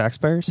money for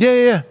taxpayers.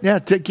 Yeah.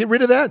 To get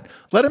rid of that,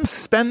 let them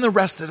spend the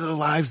rest of their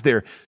lives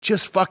there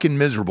just fucking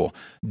miserable.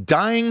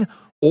 Dying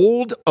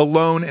old,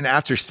 alone, and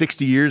after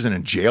 60 years in a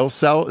jail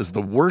cell is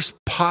the worst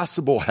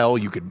possible hell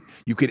you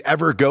could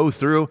ever go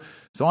through.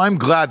 So I'm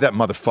glad that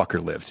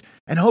motherfucker lived.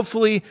 And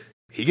hopefully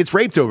he gets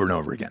raped over and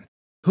over again.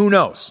 Who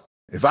knows?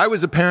 If I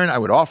was a parent, I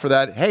would offer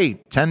that.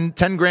 Hey, 10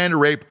 grand a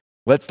rape.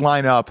 Let's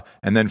line up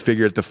and then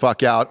figure it the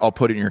fuck out. I'll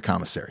put it in your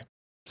commissary.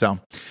 So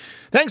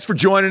thanks for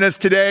joining us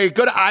today.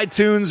 Go to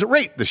iTunes,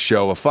 rate the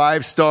show a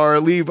 5-star,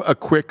 leave a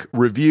quick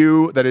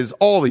review. That is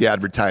all the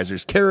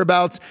advertisers care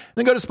about.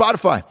 Then go to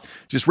Spotify.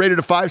 Just rate it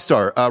a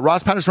 5-star.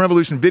 Ross Patterson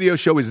Revolution video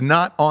show is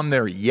not on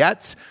there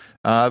yet.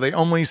 They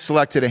only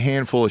selected a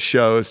handful of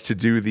shows to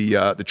do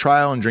the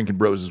trial, and Drinking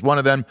Bros is one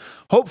of them.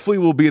 Hopefully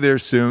we'll be there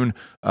soon.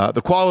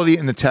 The quality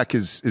and the tech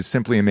is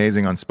simply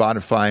amazing on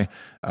Spotify.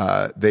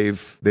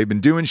 They've been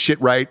doing shit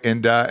right,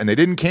 and they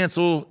didn't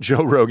cancel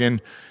Joe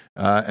Rogan.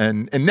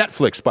 And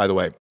Netflix, by the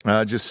way,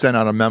 just sent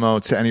out a memo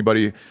to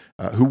anybody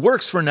who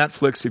works for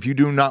Netflix. If you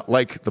do not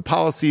like the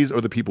policies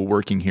or the people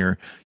working here,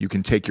 you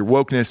can take your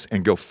wokeness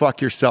and go fuck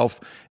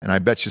yourself. And I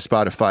bet you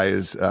Spotify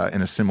is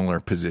in a similar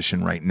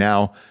position right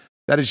now.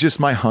 That is just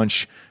my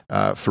hunch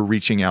for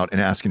reaching out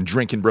and asking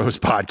Drinking Bros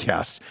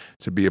podcast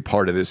to be a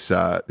part of this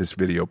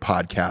video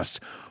podcast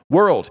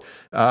world.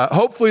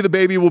 Hopefully the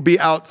baby will be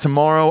out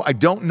tomorrow. I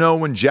don't know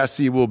when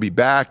Jessie will be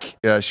back.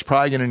 She's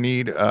probably going to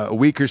need a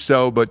week or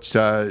so, but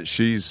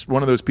she's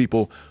one of those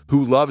people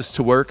who loves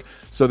to work.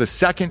 So the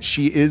second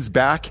she is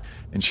back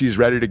and she's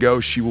ready to go,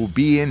 she will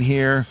be in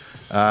here.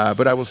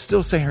 But I will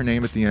still say her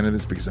name at the end of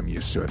this because I'm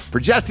used to it. For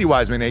Jesse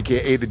Wiseman,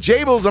 a.k.a. The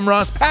Jables, I'm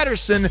Ross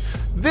Patterson.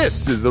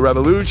 This is The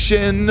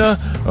Revolution.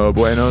 Oh,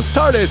 buenos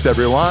tardes,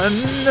 everyone.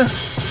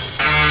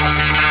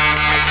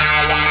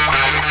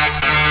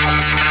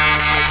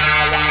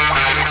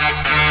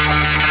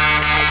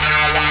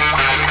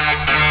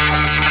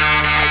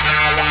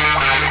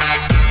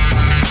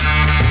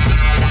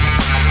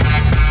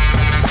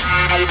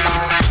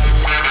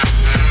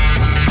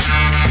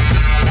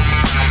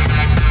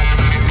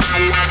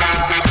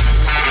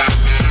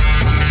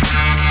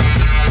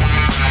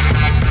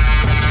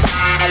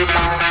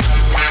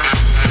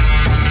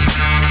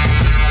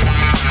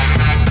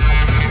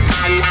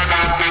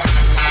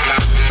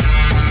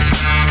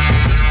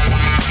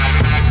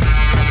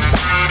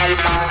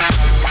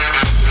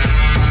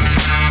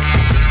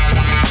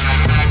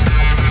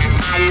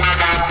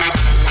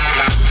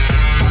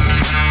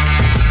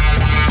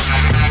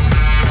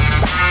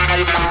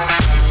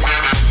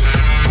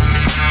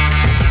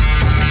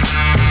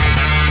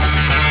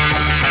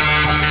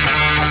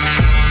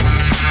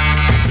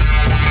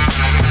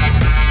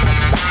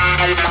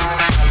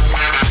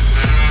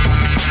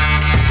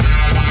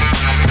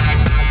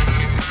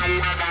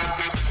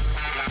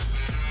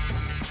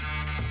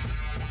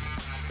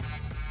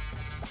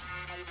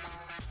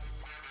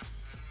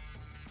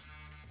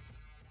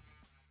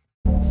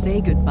 Say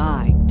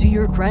goodbye to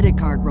your credit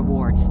card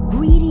rewards.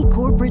 Greedy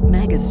corporate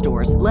mega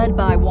stores, led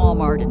by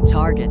Walmart and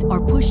Target,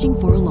 are pushing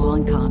for a law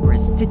in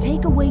Congress to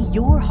take away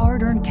your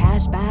hard-earned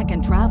cash back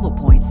and travel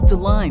points to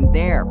line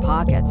their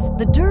pockets.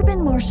 The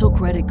Durbin-Marshall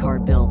credit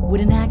card bill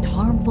would enact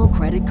harmful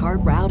credit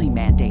card routing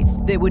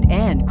mandates that would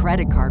end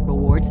credit card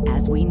rewards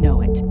as we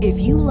know it. If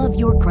you love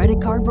your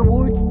credit card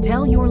rewards,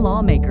 tell your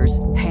lawmakers,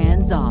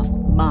 hands off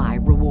my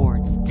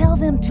rewards. Tell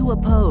them to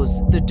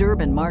oppose the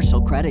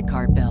Durbin-Marshall credit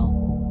card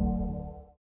bill.